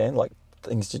understand, like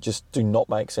things that just do not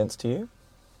make sense to you?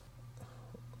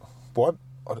 Why?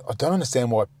 I don't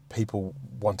understand why people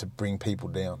want to bring people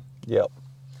down. Yep.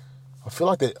 I feel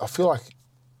like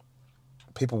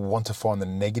people want to find the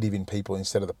negative in people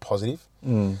instead of the positive.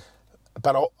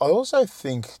 But I also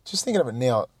think, just thinking of it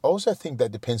now, I also think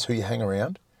that depends who you hang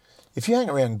around. If you hang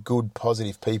around good,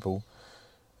 positive people,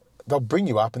 they'll bring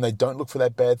you up and they don't look for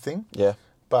that bad thing. Yeah.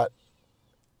 But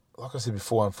like I said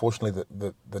before, unfortunately,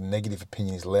 the negative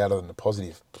opinion is louder than the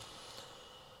positive.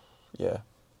 Yeah.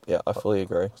 Yeah, I fully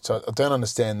agree. So I don't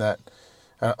understand that.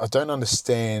 I don't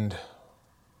understand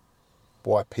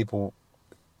why people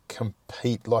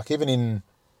compete. Like even in,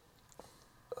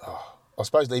 I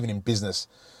suppose even in business,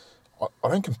 I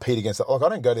don't compete against that. Like I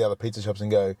don't go to the other pizza shops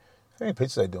and go, how many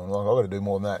pizzas are they doing? Like I've got to do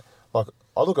more than that. Like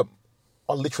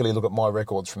I literally look at my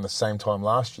records from the same time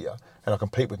last year and I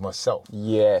compete with myself.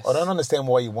 Yes. I don't understand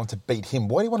why you want to beat him.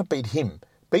 Why do you want to beat him?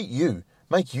 Beat you.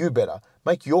 Make you better.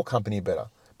 Make your company better.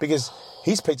 Because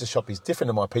his pizza shop is different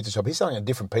to my pizza shop. He's selling a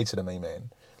different pizza to me, man.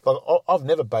 Like I've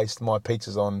never based my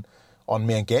pizzas on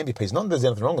Mount Gambier pizzas. Not that there's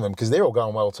anything wrong with them because they're all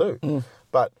going well too.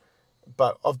 But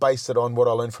I've based it on what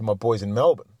I learned from my boys in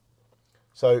Melbourne.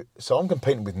 So I'm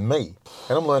competing with me,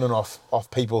 and I'm learning off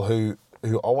people who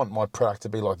I want my product to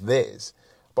be like theirs.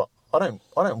 But I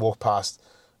don't walk past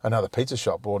another pizza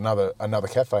shop or another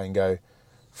cafe and go,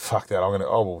 fuck that, I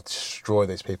will destroy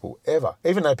these people ever.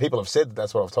 Even though people have said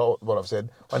that's what I've said,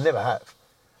 I never have.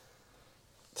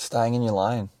 Staying in your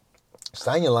lane.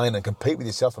 Stay in your lane and compete with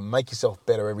yourself and make yourself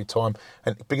better every time.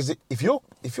 And because if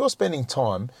you're spending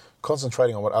time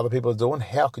concentrating on what other people are doing,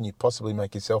 how can you possibly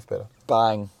make yourself better?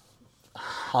 Bang.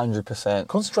 100%.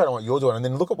 Concentrate on what you're doing and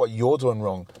then look at what you're doing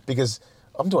wrong. Because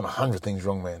I'm doing 100 things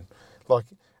wrong, man. Like,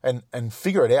 and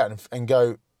figure it out and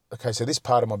go, okay, so this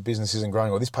part of my business isn't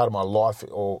growing, or this part of my life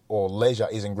or leisure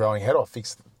isn't growing. How do I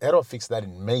fix that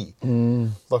in me?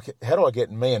 Like, how do I get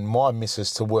me and my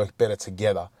missus to work better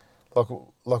together?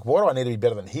 Like, why do I need to be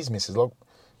better than his missus? Like,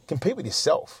 compete with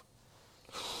yourself.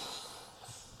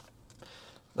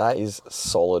 That is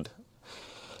solid.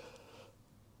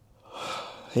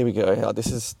 Here we go.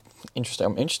 This is interesting.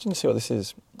 I'm interested to see what this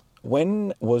is.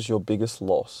 When was your biggest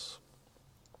loss?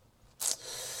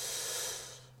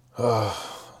 I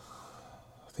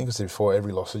think I said before,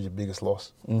 every loss is your biggest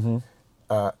loss. Mm-hmm.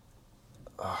 My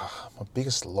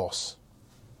biggest loss.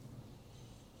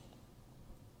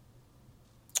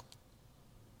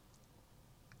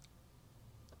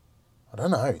 I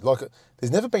don't know. Like,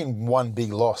 there's never been one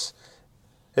big loss.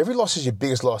 Every loss is your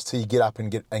biggest loss till you get up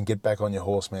and get back on your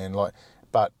horse, man. Like,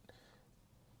 but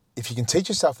if you can teach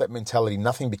yourself that mentality,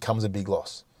 nothing becomes a big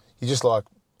loss. You're just like,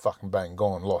 fucking bang,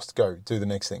 gone, lost, go, do the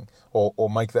next thing, or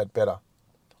make that better.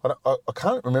 I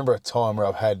can't remember a time where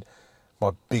I've had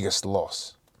my biggest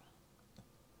loss.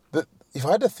 If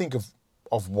I had to think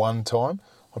of one time,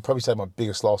 I'd probably say my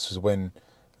biggest loss was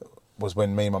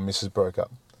when me and my missus broke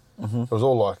up. Mm-hmm. It was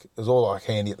all like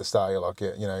handy at the start. You're like,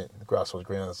 yeah, you know, the grass was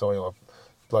green on the side. You're like,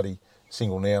 bloody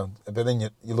single now. But then you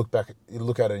look back, you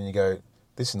look at it and you go,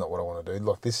 this is not what I want to do.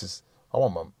 Like, I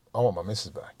want my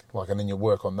missus back. Like, and then you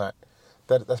work on that.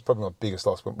 That's probably my biggest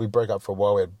loss. When we broke up for a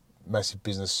while, we had massive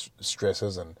business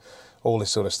stresses and all this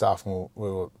sort of stuff, and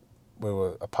we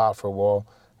were apart for a while.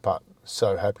 But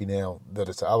so happy now that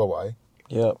it's the other way.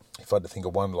 Yeah. If I had to think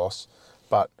of one loss,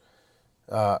 but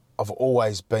I've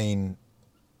always been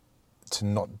to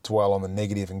not dwell on the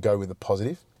negative and go with the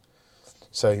positive.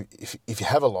 So if you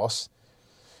have a loss,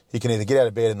 you can either get out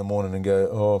of bed in the morning and go,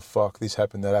 oh fuck, this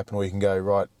happened, that happened, or you can go,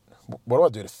 right, what do I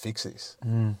do to fix this?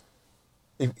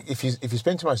 If you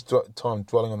spend too much time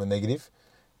dwelling on the negative,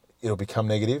 it'll become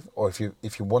negative. Or if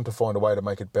you want to find a way to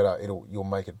make it better, you'll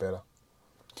make it better.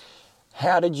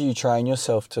 How did you train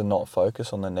yourself to not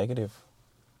focus on the negative?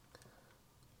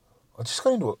 I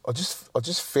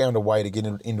just found a way to get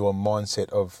into a mindset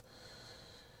of,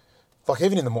 like,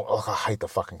 even in the morning, like, I hate the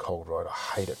fucking cold, right?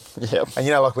 I hate it. Yep. And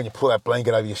you know, like when you pull that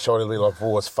blanket over your shoulder, you're like,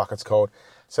 oh, it's cold.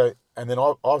 So, and then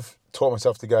I've taught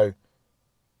myself to go,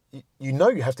 you know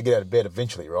you have to get out of bed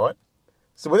eventually, right?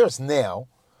 So whether it's now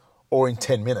or in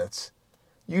 10 minutes,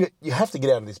 you have to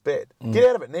get out of this bed. Get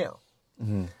out of it now.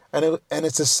 Mm-hmm. And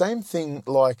it's the same thing,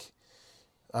 like,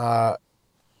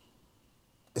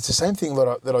 it's the same thing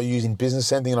that I use in business,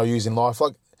 same thing that I use in life.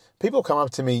 Like, people come up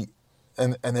to me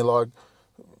and they're like,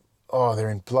 oh, they're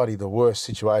in bloody the worst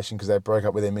situation because they broke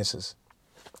up with their missus.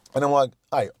 And I'm like,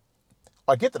 hey,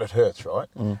 I get that it hurts, right?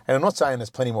 And I'm not saying there's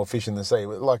plenty more fish in the sea.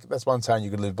 Like, that's one saying you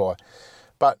could live by.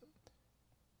 But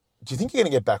do you think you're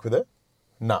going to get back with her?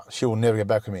 No, she will never get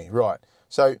back with me. Right.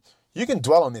 So you can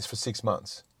dwell on this for 6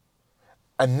 months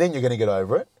and then you're going to get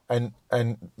over it. And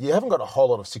you haven't got a whole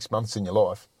lot of 6 months in your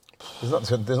life. There's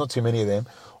not too many of them.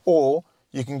 Or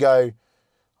you can go,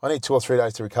 I need 2 or 3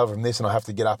 days to recover from this and I have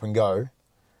to get up and go.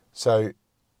 So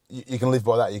you can live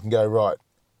by that. You can go, right,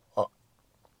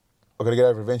 I've got to get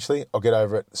over it eventually. I'll get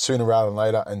over it sooner rather than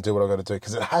later and do what I've got to do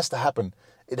because it has to happen.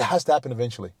 It has to happen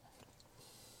eventually.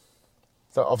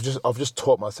 So I've just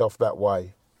taught myself that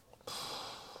way.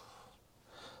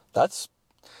 That's,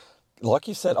 like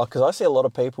you said, because I see a lot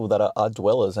of people that are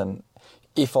dwellers and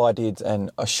if I did and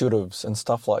I should have's and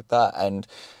stuff like that. And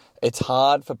it's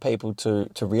hard for people to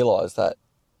realise that,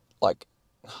 like,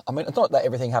 I mean, it's not that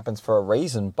everything happens for a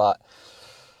reason, but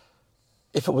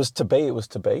if it was to be, it was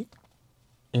to be,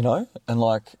 you know? And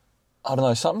like, I don't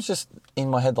know, something's just in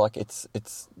my head, like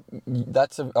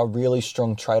that's a really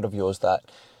strong trait of yours that,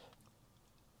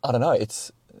 I don't know,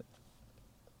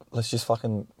 let's just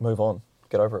fucking move on,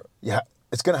 get over it. Yeah,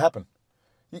 it's going to happen.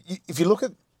 If you look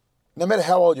at, no matter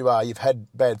how old you are, you've had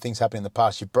bad things happen in the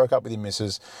past. You've broke up with your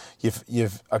missus.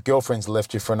 A girlfriend's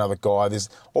left you for another guy. There's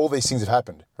all these things have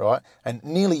happened, right? And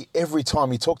nearly every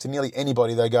time you talk to nearly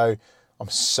anybody, they go, "I'm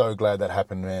so glad that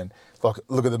happened, man. Like,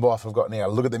 look at the wife I've got now.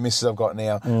 Look at the missus I've got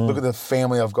now. Look at the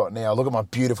family I've got now. Look at my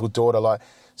beautiful daughter." Like,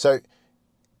 so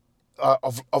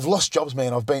I've lost jobs,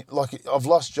 man. I've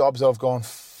lost jobs. I've gone,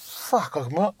 fuck.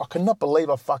 I cannot believe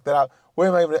I fucked that up. Where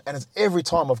am I able to, and it's every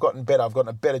time I've gotten better. I've gotten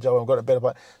a better job. I've gotten a better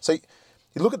place. So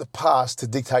you look at the past to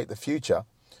dictate the future,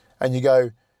 and you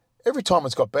go, every time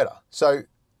it's got better. So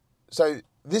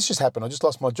this just happened. I just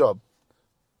lost my job.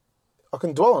 I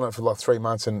can dwell on it for like 3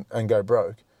 months and go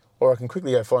broke, or I can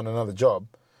quickly go find another job,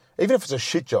 even if it's a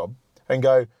shit job, and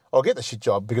go, I'll get the shit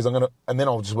job because and then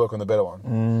I'll just work on the better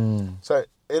one. So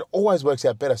it always works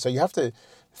out better. So you have to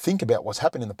think about what's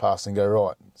happened in the past and go,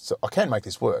 right, so I can make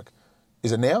this work.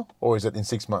 Is it now or is it in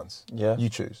 6 months? Yeah. You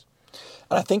choose.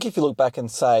 And I think if you look back and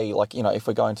say, like, you know, if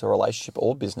we're going to a relationship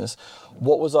or business,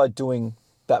 what was I doing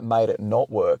that made it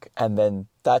not work? And then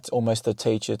that's almost the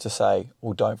teacher to say,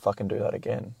 well, don't fucking do that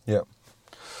again. Yeah.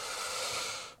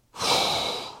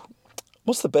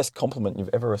 What's the best compliment you've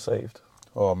ever received?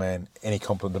 Oh, man, any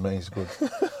compliment to me is good.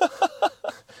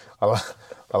 I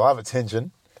love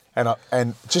attention.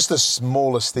 And just the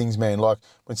smallest things, man, like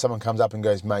when someone comes up and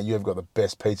goes, "Mate, you have got the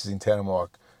best pizzas in town," I'm like,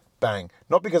 bang.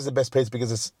 Not because it's the best pizza,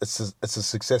 because it's a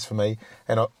success for me.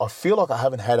 And I feel like I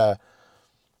haven't had like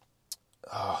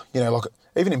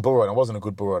even in bull riding, I wasn't a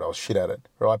good bull rider. I was shit at it,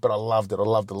 right? But I loved it. I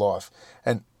loved the life.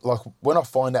 And like when I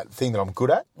find that thing that I'm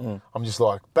good at, I'm just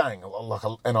like, bang, and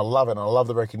I love it. And I love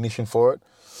the recognition for it.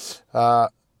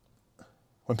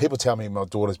 When people tell me my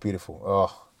daughter's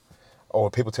beautiful, or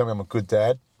people tell me I'm a good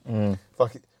dad,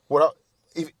 like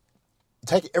if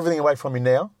take everything away from me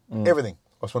now, everything.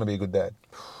 I just want to be a good dad.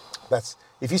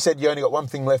 If you said you only got one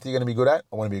thing left that you're going to be good at,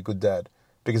 I want to be a good dad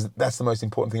because that's the most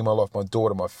important thing in my life. My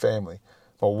daughter, my family,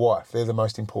 my wife, they're the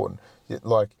most important.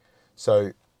 Like,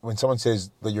 so when someone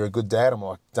says that you're a good dad, I'm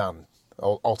like, done.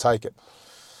 I'll take it.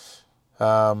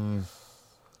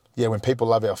 Yeah, when people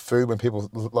love our food, when people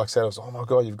like say to us, "Oh my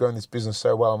God, you've grown this business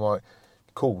so well," I'm like,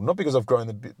 cool. Not because I've grown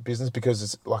the business, because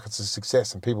it's a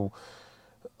success and people,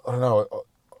 I don't know,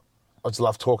 I just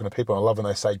love talking to people and I love when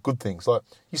they say good things. Like,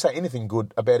 you say anything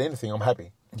good about anything, I'm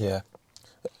happy. Yeah.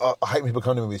 I hate when people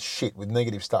come to me with shit, with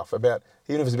negative stuff, about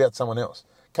even if it's about someone else.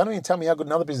 Come to me and tell me how good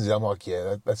another business is. I'm like,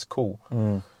 yeah, that's cool.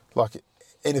 Like,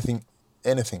 anything.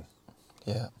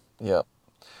 Yeah.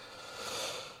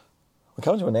 We're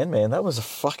coming to an end, man. That was a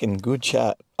fucking good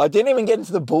chat. I didn't even get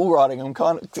into the bull riding.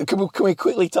 Can we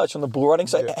quickly touch on the bull riding?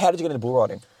 So, How did you get into bull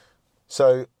riding?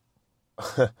 So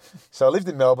I lived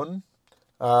in Melbourne.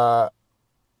 Met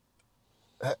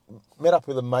up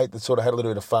with a mate that sort of had a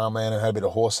little bit of farmland and had a bit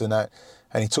of horse and that,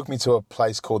 and he took me to a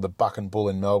place called the Buck and Bull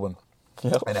in Melbourne.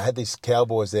 Yep. And it had these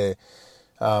cowboys there.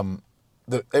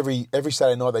 Every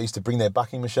Saturday night they used to bring their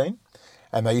bucking machine,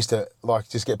 and they used to like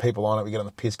just get people on it. We get on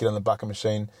the piss, get on the bucking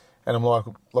machine, and I'm like,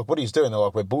 what are you doing? They're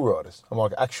like, we're bull riders. I'm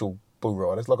like, actual bull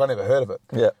riders? Like, I never heard of it.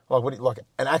 Yeah. Like, like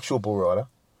an actual bull rider?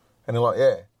 And they're like,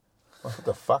 yeah. I'm like, what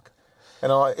the fuck?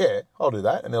 And I'm like, yeah, I'll do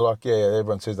that. And they're like, yeah,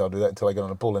 everyone says they'll do that until they get on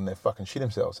a bull and they fucking shit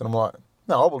themselves. And I'm like,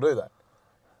 no, I will do that.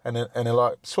 And they're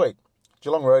like, sweet.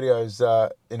 Geelong Rodeo's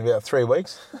in about 3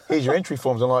 weeks. Here's your entry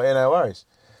forms. I'm like, yeah, no worries.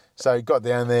 So got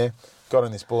down there, got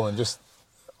on this bull, and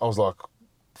I was like,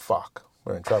 fuck,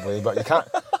 we're in trouble here. But you can't.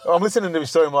 I'm listening to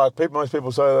his story. I'm like, most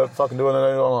people say they're fucking doing it.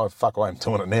 I'm like, fuck, I am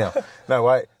doing it now. No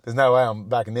way. There's no way I'm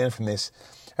backing down from this.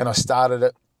 And I started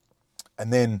it,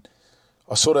 and then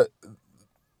I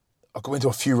went to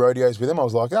a few rodeos with them. I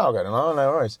was like, oh, okay, no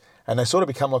worries. And they sort of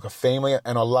become like a family,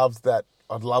 and I loved that.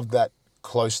 I loved that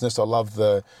closeness. I loved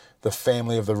the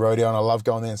family of the rodeo, and I loved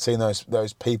going there and seeing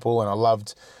those people, and I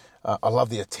loved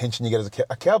the attention you get as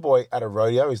a cowboy at a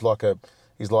rodeo. He's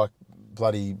like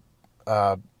bloody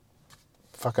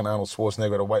fucking Arnold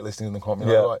Schwarzenegger at a weightlifting in the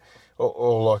company, yeah.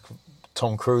 or like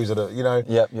Tom Cruise at a, you know.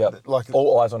 Yep. Like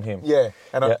all eyes on him. Yeah,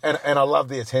 and Yep. and I love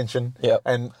the attention. Yep.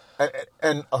 And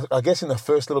I guess in the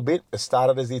first little bit, it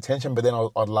started as the attention, but then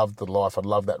I loved the life. I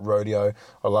loved that rodeo.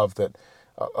 I loved that.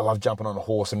 I loved jumping on a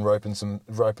horse and roping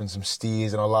some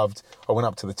steers, and I went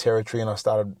up to the territory and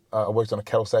I worked on a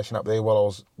cattle station up there while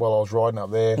I was riding up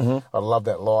there. Mm-hmm. I loved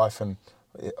that life, and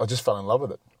I just fell in love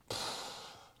with it.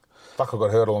 Fuck, I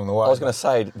got hurt along the way. I was going to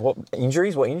say, what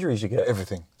injuries you get?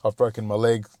 Everything. I've broken my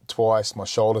leg twice, my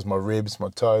shoulders, my ribs, my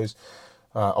toes.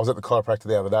 I was at the chiropractor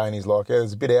the other day, and he's like, "Yeah,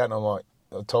 there's a bit out," and I'm like,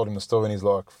 I told him the story, and he's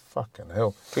like, "Fucking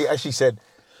hell." He actually said,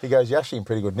 he goes, "You're actually in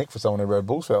pretty good nick for someone who rode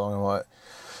bulls for that long." I'm like,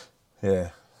 yeah.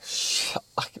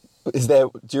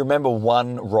 Do you remember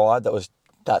one ride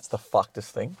that's the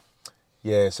fuckedest thing?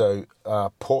 Yeah, so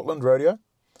Portland Rodeo,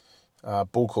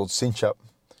 bull called Cinch Up,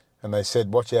 and they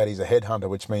said, watch out, he's a headhunter,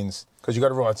 which means, because you got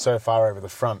to ride so far over the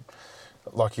front,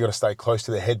 like you got to stay close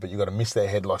to their head, but you got to miss their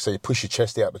head, like, so you push your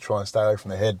chest out to try and stay away from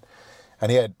their head.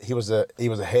 And he was a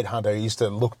headhunter. He used to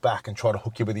look back and try to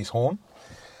hook you with his horn.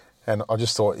 And I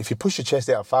just thought, if you push your chest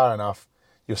out far enough,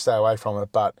 you'll stay away from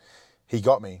it. But he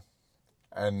got me,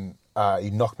 and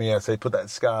he knocked me out. So he put that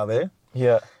scar there.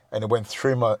 Yeah. And it went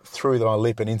through my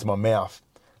lip and into my mouth.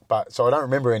 But so I don't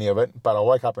remember any of it. But I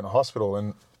woke up in a hospital,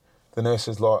 and the nurse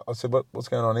was like, I said, what's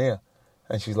going on here?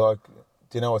 And she's like,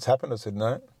 do you know what's happened? I said,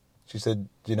 no. She said,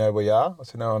 do you know where you are? I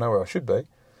said, no, I know where I should be.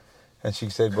 And she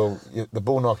said, well, the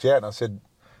bull knocked you out. And I said,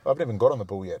 I haven't even got on the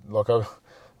bull yet. Like, we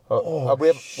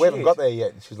haven't got there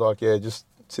yet. And she's like, yeah, just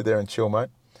sit there and chill, mate.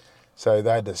 So they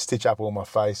had to stitch up all my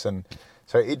face. And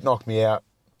so it knocked me out.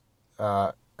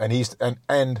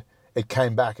 And it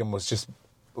came back and was just,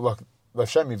 like, they've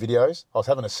shown me videos. I was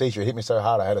having a seizure. It hit me so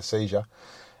hard I had a seizure.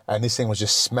 And this thing was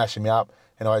just smashing me up.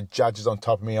 And I had judges on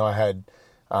top of me. I had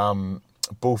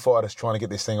bullfighters trying to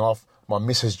get this thing off. My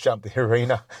missus jumped the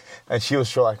arena, and she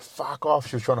was like, fuck off.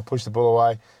 She was trying to push the bull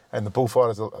away. And the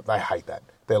bullfighters, they hate that.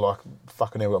 They're like,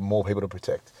 fucking hell, we've got more people to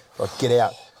protect. Like, get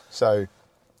out. So,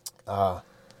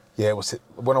 it was,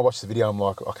 when I watched the video, I'm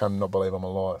like, I cannot believe I'm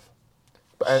alive.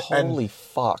 Holy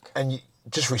fuck. And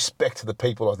just respect to the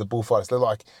people, like the bullfighters. They're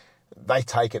like, they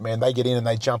take it, man. They get in and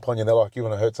they jump on you. They're like, you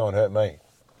want to hurt someone, hurt me.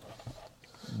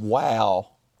 Wow.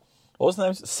 What was the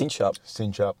name? Cinch Up.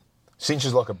 Cinch Up. Cinch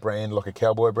is like a brand, like a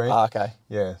cowboy brand. Ah, okay.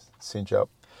 Yeah, Cinch Up.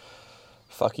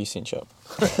 Fuck you, Cinch Up.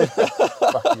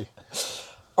 Fuck you.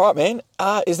 All right, man.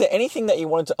 Is there anything that you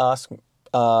wanted to ask?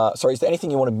 Is there anything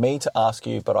you wanted me to ask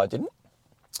you, but I didn't?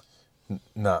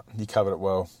 No, you covered it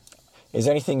well. Is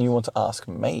there anything you want to ask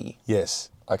me?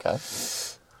 Yes. Okay.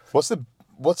 What's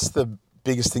the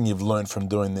biggest thing you've learned from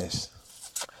doing this?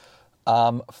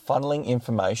 Funneling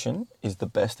information is the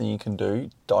best thing you can do.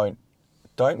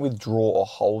 Don't withdraw or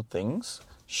hold things.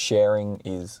 Sharing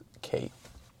is key.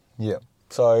 Yeah.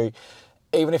 So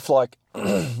even if like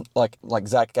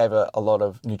Zach gave a lot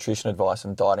of nutrition advice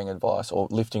and dieting advice or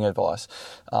lifting advice,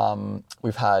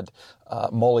 we've had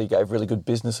Molly gave really good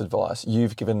business advice.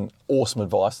 You've given awesome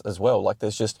advice as well. Like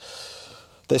there's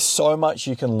so much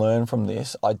you can learn from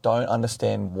this. I don't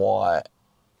understand why.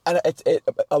 And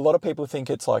a lot of people think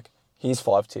it's like, here's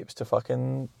 5 tips to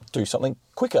fucking do something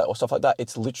quicker or stuff like that.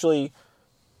 It's literally,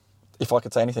 if I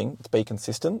could say anything, it's be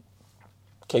consistent,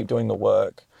 keep doing the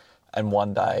work, and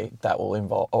one day that will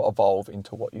evolve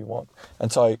into what you want.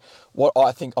 And so what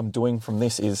I think I'm doing from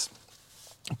this is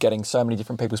getting so many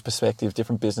different people's perspectives,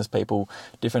 different business people,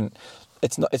 different...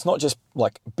 It's not just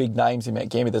like big names in Mount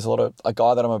Gambier. There's a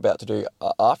guy that I'm about to do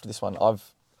after this one.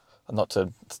 Not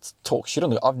to talk shit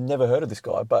on him, I've never heard of this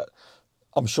guy, but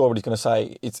I'm sure what he's going to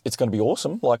say, it's going to be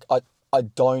awesome. Like, I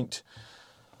don't...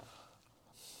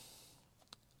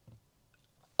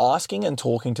 Asking and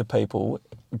talking to people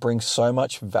brings so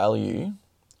much value.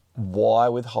 Why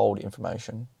withhold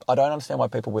information? I don't understand why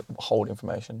people withhold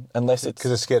information, unless it's...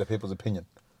 Because they're scared of people's opinion.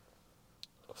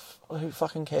 Who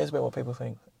fucking cares about what people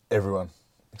think? Everyone,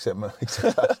 except me,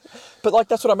 except us. But, like,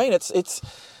 that's what I mean. It's...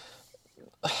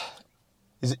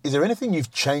 Is there anything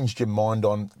you've changed your mind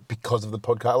on because of the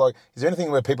podcast? Like, is there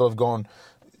anything where people have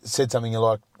said something you're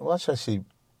like, well, that's actually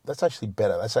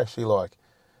better. That's actually like,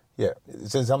 yeah.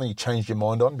 Is there something you changed your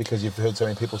mind on because you've heard so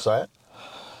many people say it?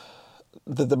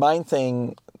 The main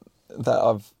thing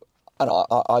that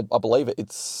I believe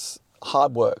it's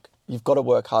hard work. You've got to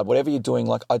work hard. Whatever you're doing,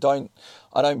 like, I don't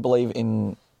believe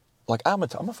in, like, I'm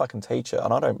a fucking teacher,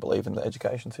 and I don't believe in the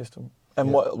education system.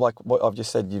 And what I've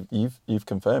just said, you've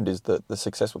confirmed is that the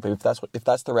successful people, if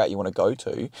that's the route you want to go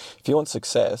to, if you want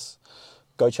success,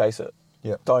 go chase it.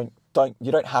 Yeah.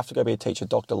 You don't have to go be a teacher,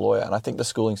 doctor, lawyer. And I think the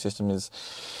schooling system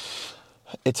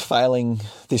it's failing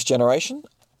this generation.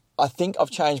 I think I've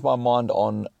changed my mind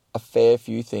on a fair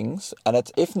few things, and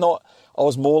it's, if not, I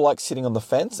was more like sitting on the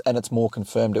fence, and it's more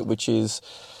confirmed it, which is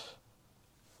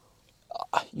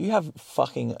you have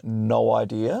fucking no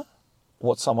idea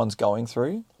what someone's going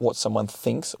through, what someone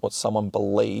thinks, what someone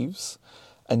believes,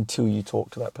 until you talk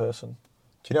to that person.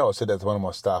 Do you know, I said that to one of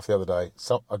my staff the other day.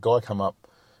 A guy come up,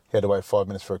 he had to wait 5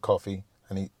 minutes for a coffee,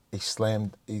 and he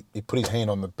put his hand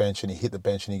on the bench and he hit the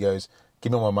bench and he goes,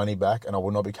 "Give me my money back and I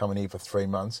will not be coming here for 3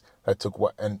 months."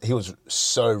 And he was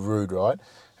so rude, right?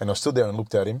 And I stood there and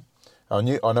looked at him. I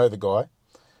know the guy.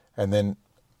 And then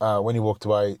when he walked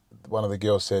away, one of the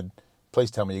girls said,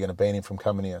 "Please tell me you're going to ban him from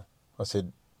coming here." I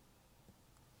said,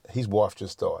 "His wife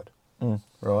just died,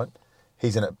 right?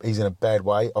 He's in a bad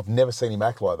way. I've never seen him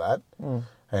act like that.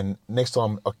 And next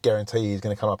time, I guarantee you he's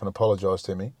going to come up and apologise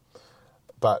to me."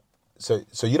 But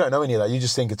so you don't know any of that. You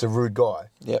just think it's a rude guy.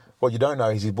 Yep. What you don't know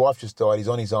is his wife just died. He's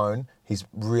on his own. He's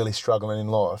really struggling in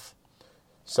life.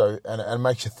 So and it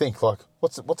makes you think, like,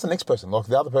 what's the next person? Like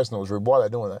the other person that was rude, why are they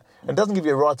doing that? And it doesn't give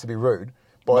you a right to be rude.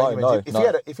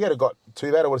 If he had got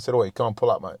too bad, I would have said, "Oh, come on, pull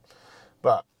up, mate."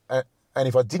 But and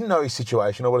if I didn't know his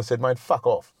situation, I would have said, "Mate, fuck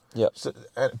off." Yep. So,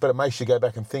 but it makes you go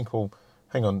back and think, well,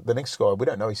 hang on, the next guy, we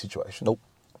don't know his situation. Nope.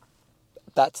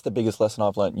 That's the biggest lesson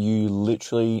I've learned. You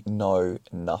literally know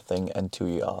nothing until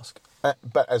you ask.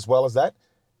 But as well as that,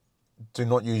 do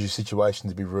not use your situation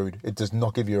to be rude. It does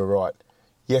not give you a right.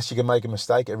 Yes, you can make a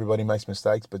mistake. Everybody makes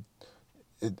mistakes, but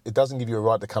it doesn't give you a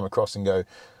right to come across and go,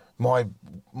 my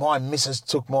missus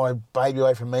took my baby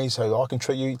away from me, so I can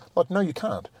treat you like, no, you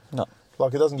can't. No.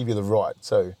 Like, it doesn't give you the right.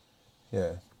 So,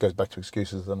 yeah, it goes back to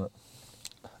excuses, doesn't it?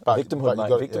 Victimhood,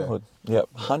 mate. Victimhood. Yeah,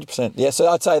 100%. Yeah, so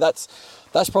I'd say that's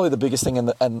probably the biggest thing,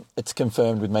 and it's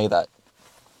confirmed with me that,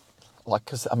 like,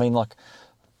 because, I mean, like,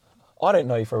 I didn't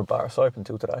know you from a bar of soap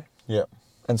until today. Yeah.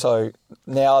 And so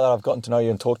now that I've gotten to know you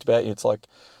and talked about you, it's like,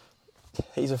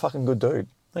 he's a fucking good dude.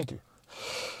 Thank you.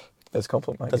 That's a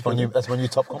compliment, mate. That's my new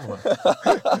top compliment.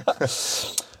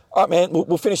 All right, man,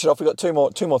 we'll finish it off. We've got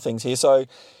two more things here. So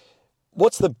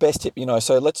what's the best tip,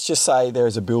 So let's just say there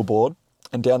is a billboard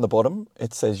and down the bottom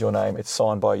it says your name. It's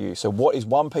signed by you. So what is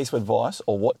one piece of advice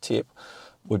or what tip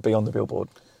would be on the billboard?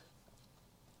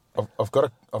 I've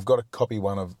got to copy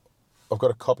one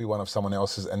of someone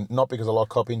else's, and not because I like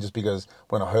copying, just because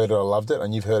when I heard it, I loved it,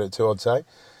 and you've heard it too, I'd say.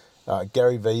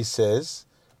 Gary Vee says,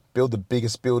 "Build the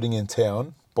biggest building in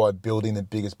town by building the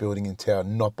biggest building in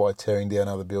town, not by tearing down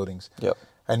other buildings." Yep.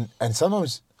 And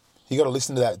sometimes you got to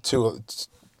listen to that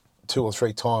two or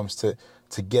three times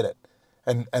to get it.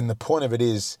 And the point of it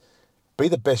is, be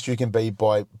the best you can be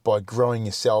by growing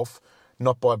yourself,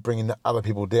 not by bringing the other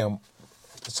people down.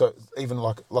 So even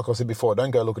like I said before, I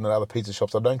don't go looking at other pizza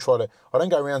shops. I don't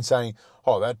go around saying,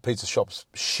 "Oh, that pizza shop's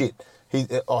shit. He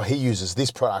uses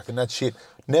this product and that's shit."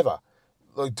 Never.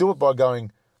 Like, do it by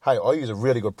going, "Hey, I use a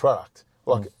really good product."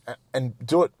 Like, and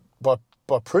do it by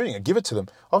proving it. Give it to them.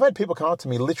 I've had people come up to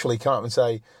me, literally come up and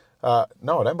say,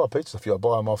 "No, I don't buy pizza off you. I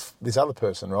buy them off this other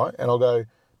person," right? And I'll go,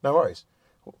 "No worries."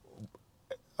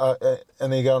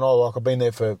 And they're going, "Oh, like I've been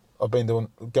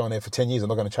going there for 10 years. I'm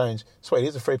not going to change." Sweet,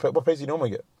 here's a free. What pizza do you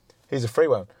normally get? Here's a free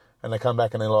one. And they come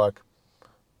back and they're like,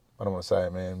 I don't want to say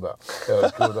it, man, but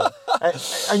that was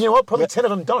good. And you know what? Probably 10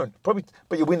 of them don't. Probably,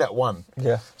 but you win that one.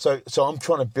 Yeah. So I'm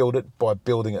trying to build it by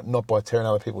building it, not by tearing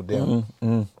other people down.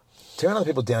 Tearing other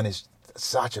people down is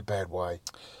such a bad way.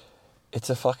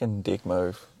 It's a fucking dick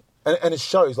move. And it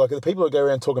shows. Like, the people who go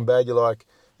around talking bad, you're like,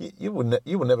 you will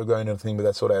never grow into anything with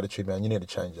that sort of attitude, man. You need to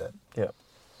change that. Yep.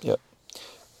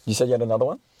 You said you had another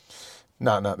one?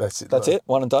 No, that's it. That's it?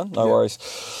 One and done? No worries.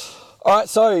 All right,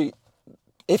 so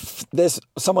if there's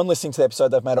someone listening to the episode,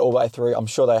 they've made it all the way through, I'm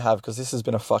sure they have, because this has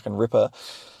been a fucking ripper.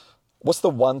 What's the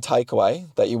one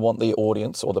takeaway that you want the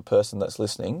audience or the person that's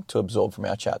listening to absorb from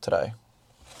our chat today?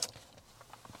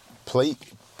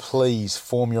 Please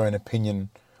form your own opinion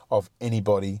of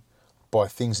anybody by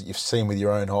things that you've seen with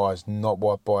your own eyes, not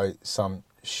what by some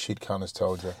shit cunt has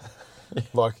told you.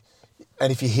 Like,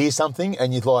 and if you hear something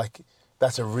and you're like,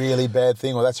 that's a really bad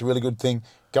thing or that's a really good thing,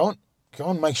 go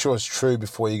and make sure it's true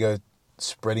before you go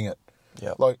spreading it.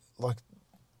 Yeah. Like,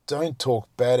 don't talk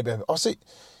bad about it. I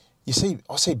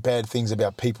see bad things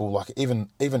about people, like even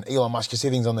Elon Musk. You see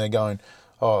things on there going,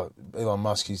 "Oh, Elon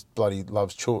Musk, he bloody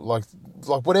loves children,"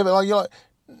 like whatever. Like, you're like,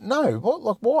 no, what?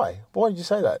 Like, why? Why did you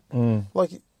say that?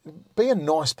 Like, be a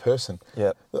nice person.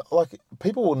 Yeah. Like,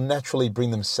 people will naturally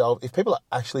bring themselves. If people are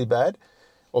actually bad,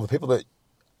 or the people that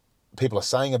people are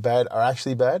saying are bad are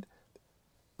actually bad,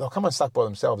 they'll come unstuck by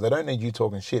themselves. They don't need you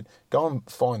talking shit. Go and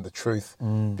find the truth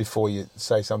before you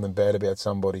say something bad about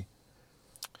somebody.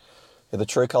 Yeah, the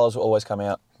true colours will always come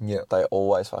out. Yeah. They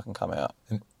always fucking come out.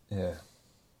 Yeah.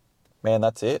 Man,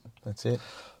 that's it. That's it.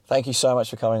 Thank you so much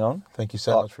for coming on. Thank you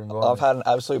so much for inviting I've me. had an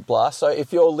absolute blast. So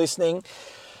if you're listening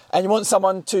and you want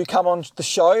someone to come on the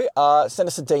show, send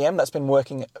us a DM. That's been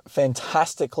working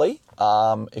fantastically,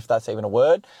 if that's even a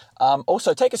word.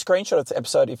 Also, take a screenshot of the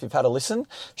episode if you've had a listen.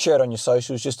 Share it on your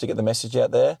socials just to get the message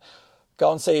out there.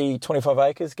 Go and see 25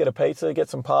 Acres, get a pizza, get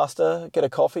some pasta, get a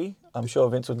coffee. I'm sure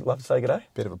Vince would love to say good day.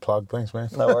 Bit of a plug. Thanks, man.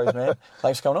 No worries, man.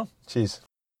 Thanks for coming on. Cheers.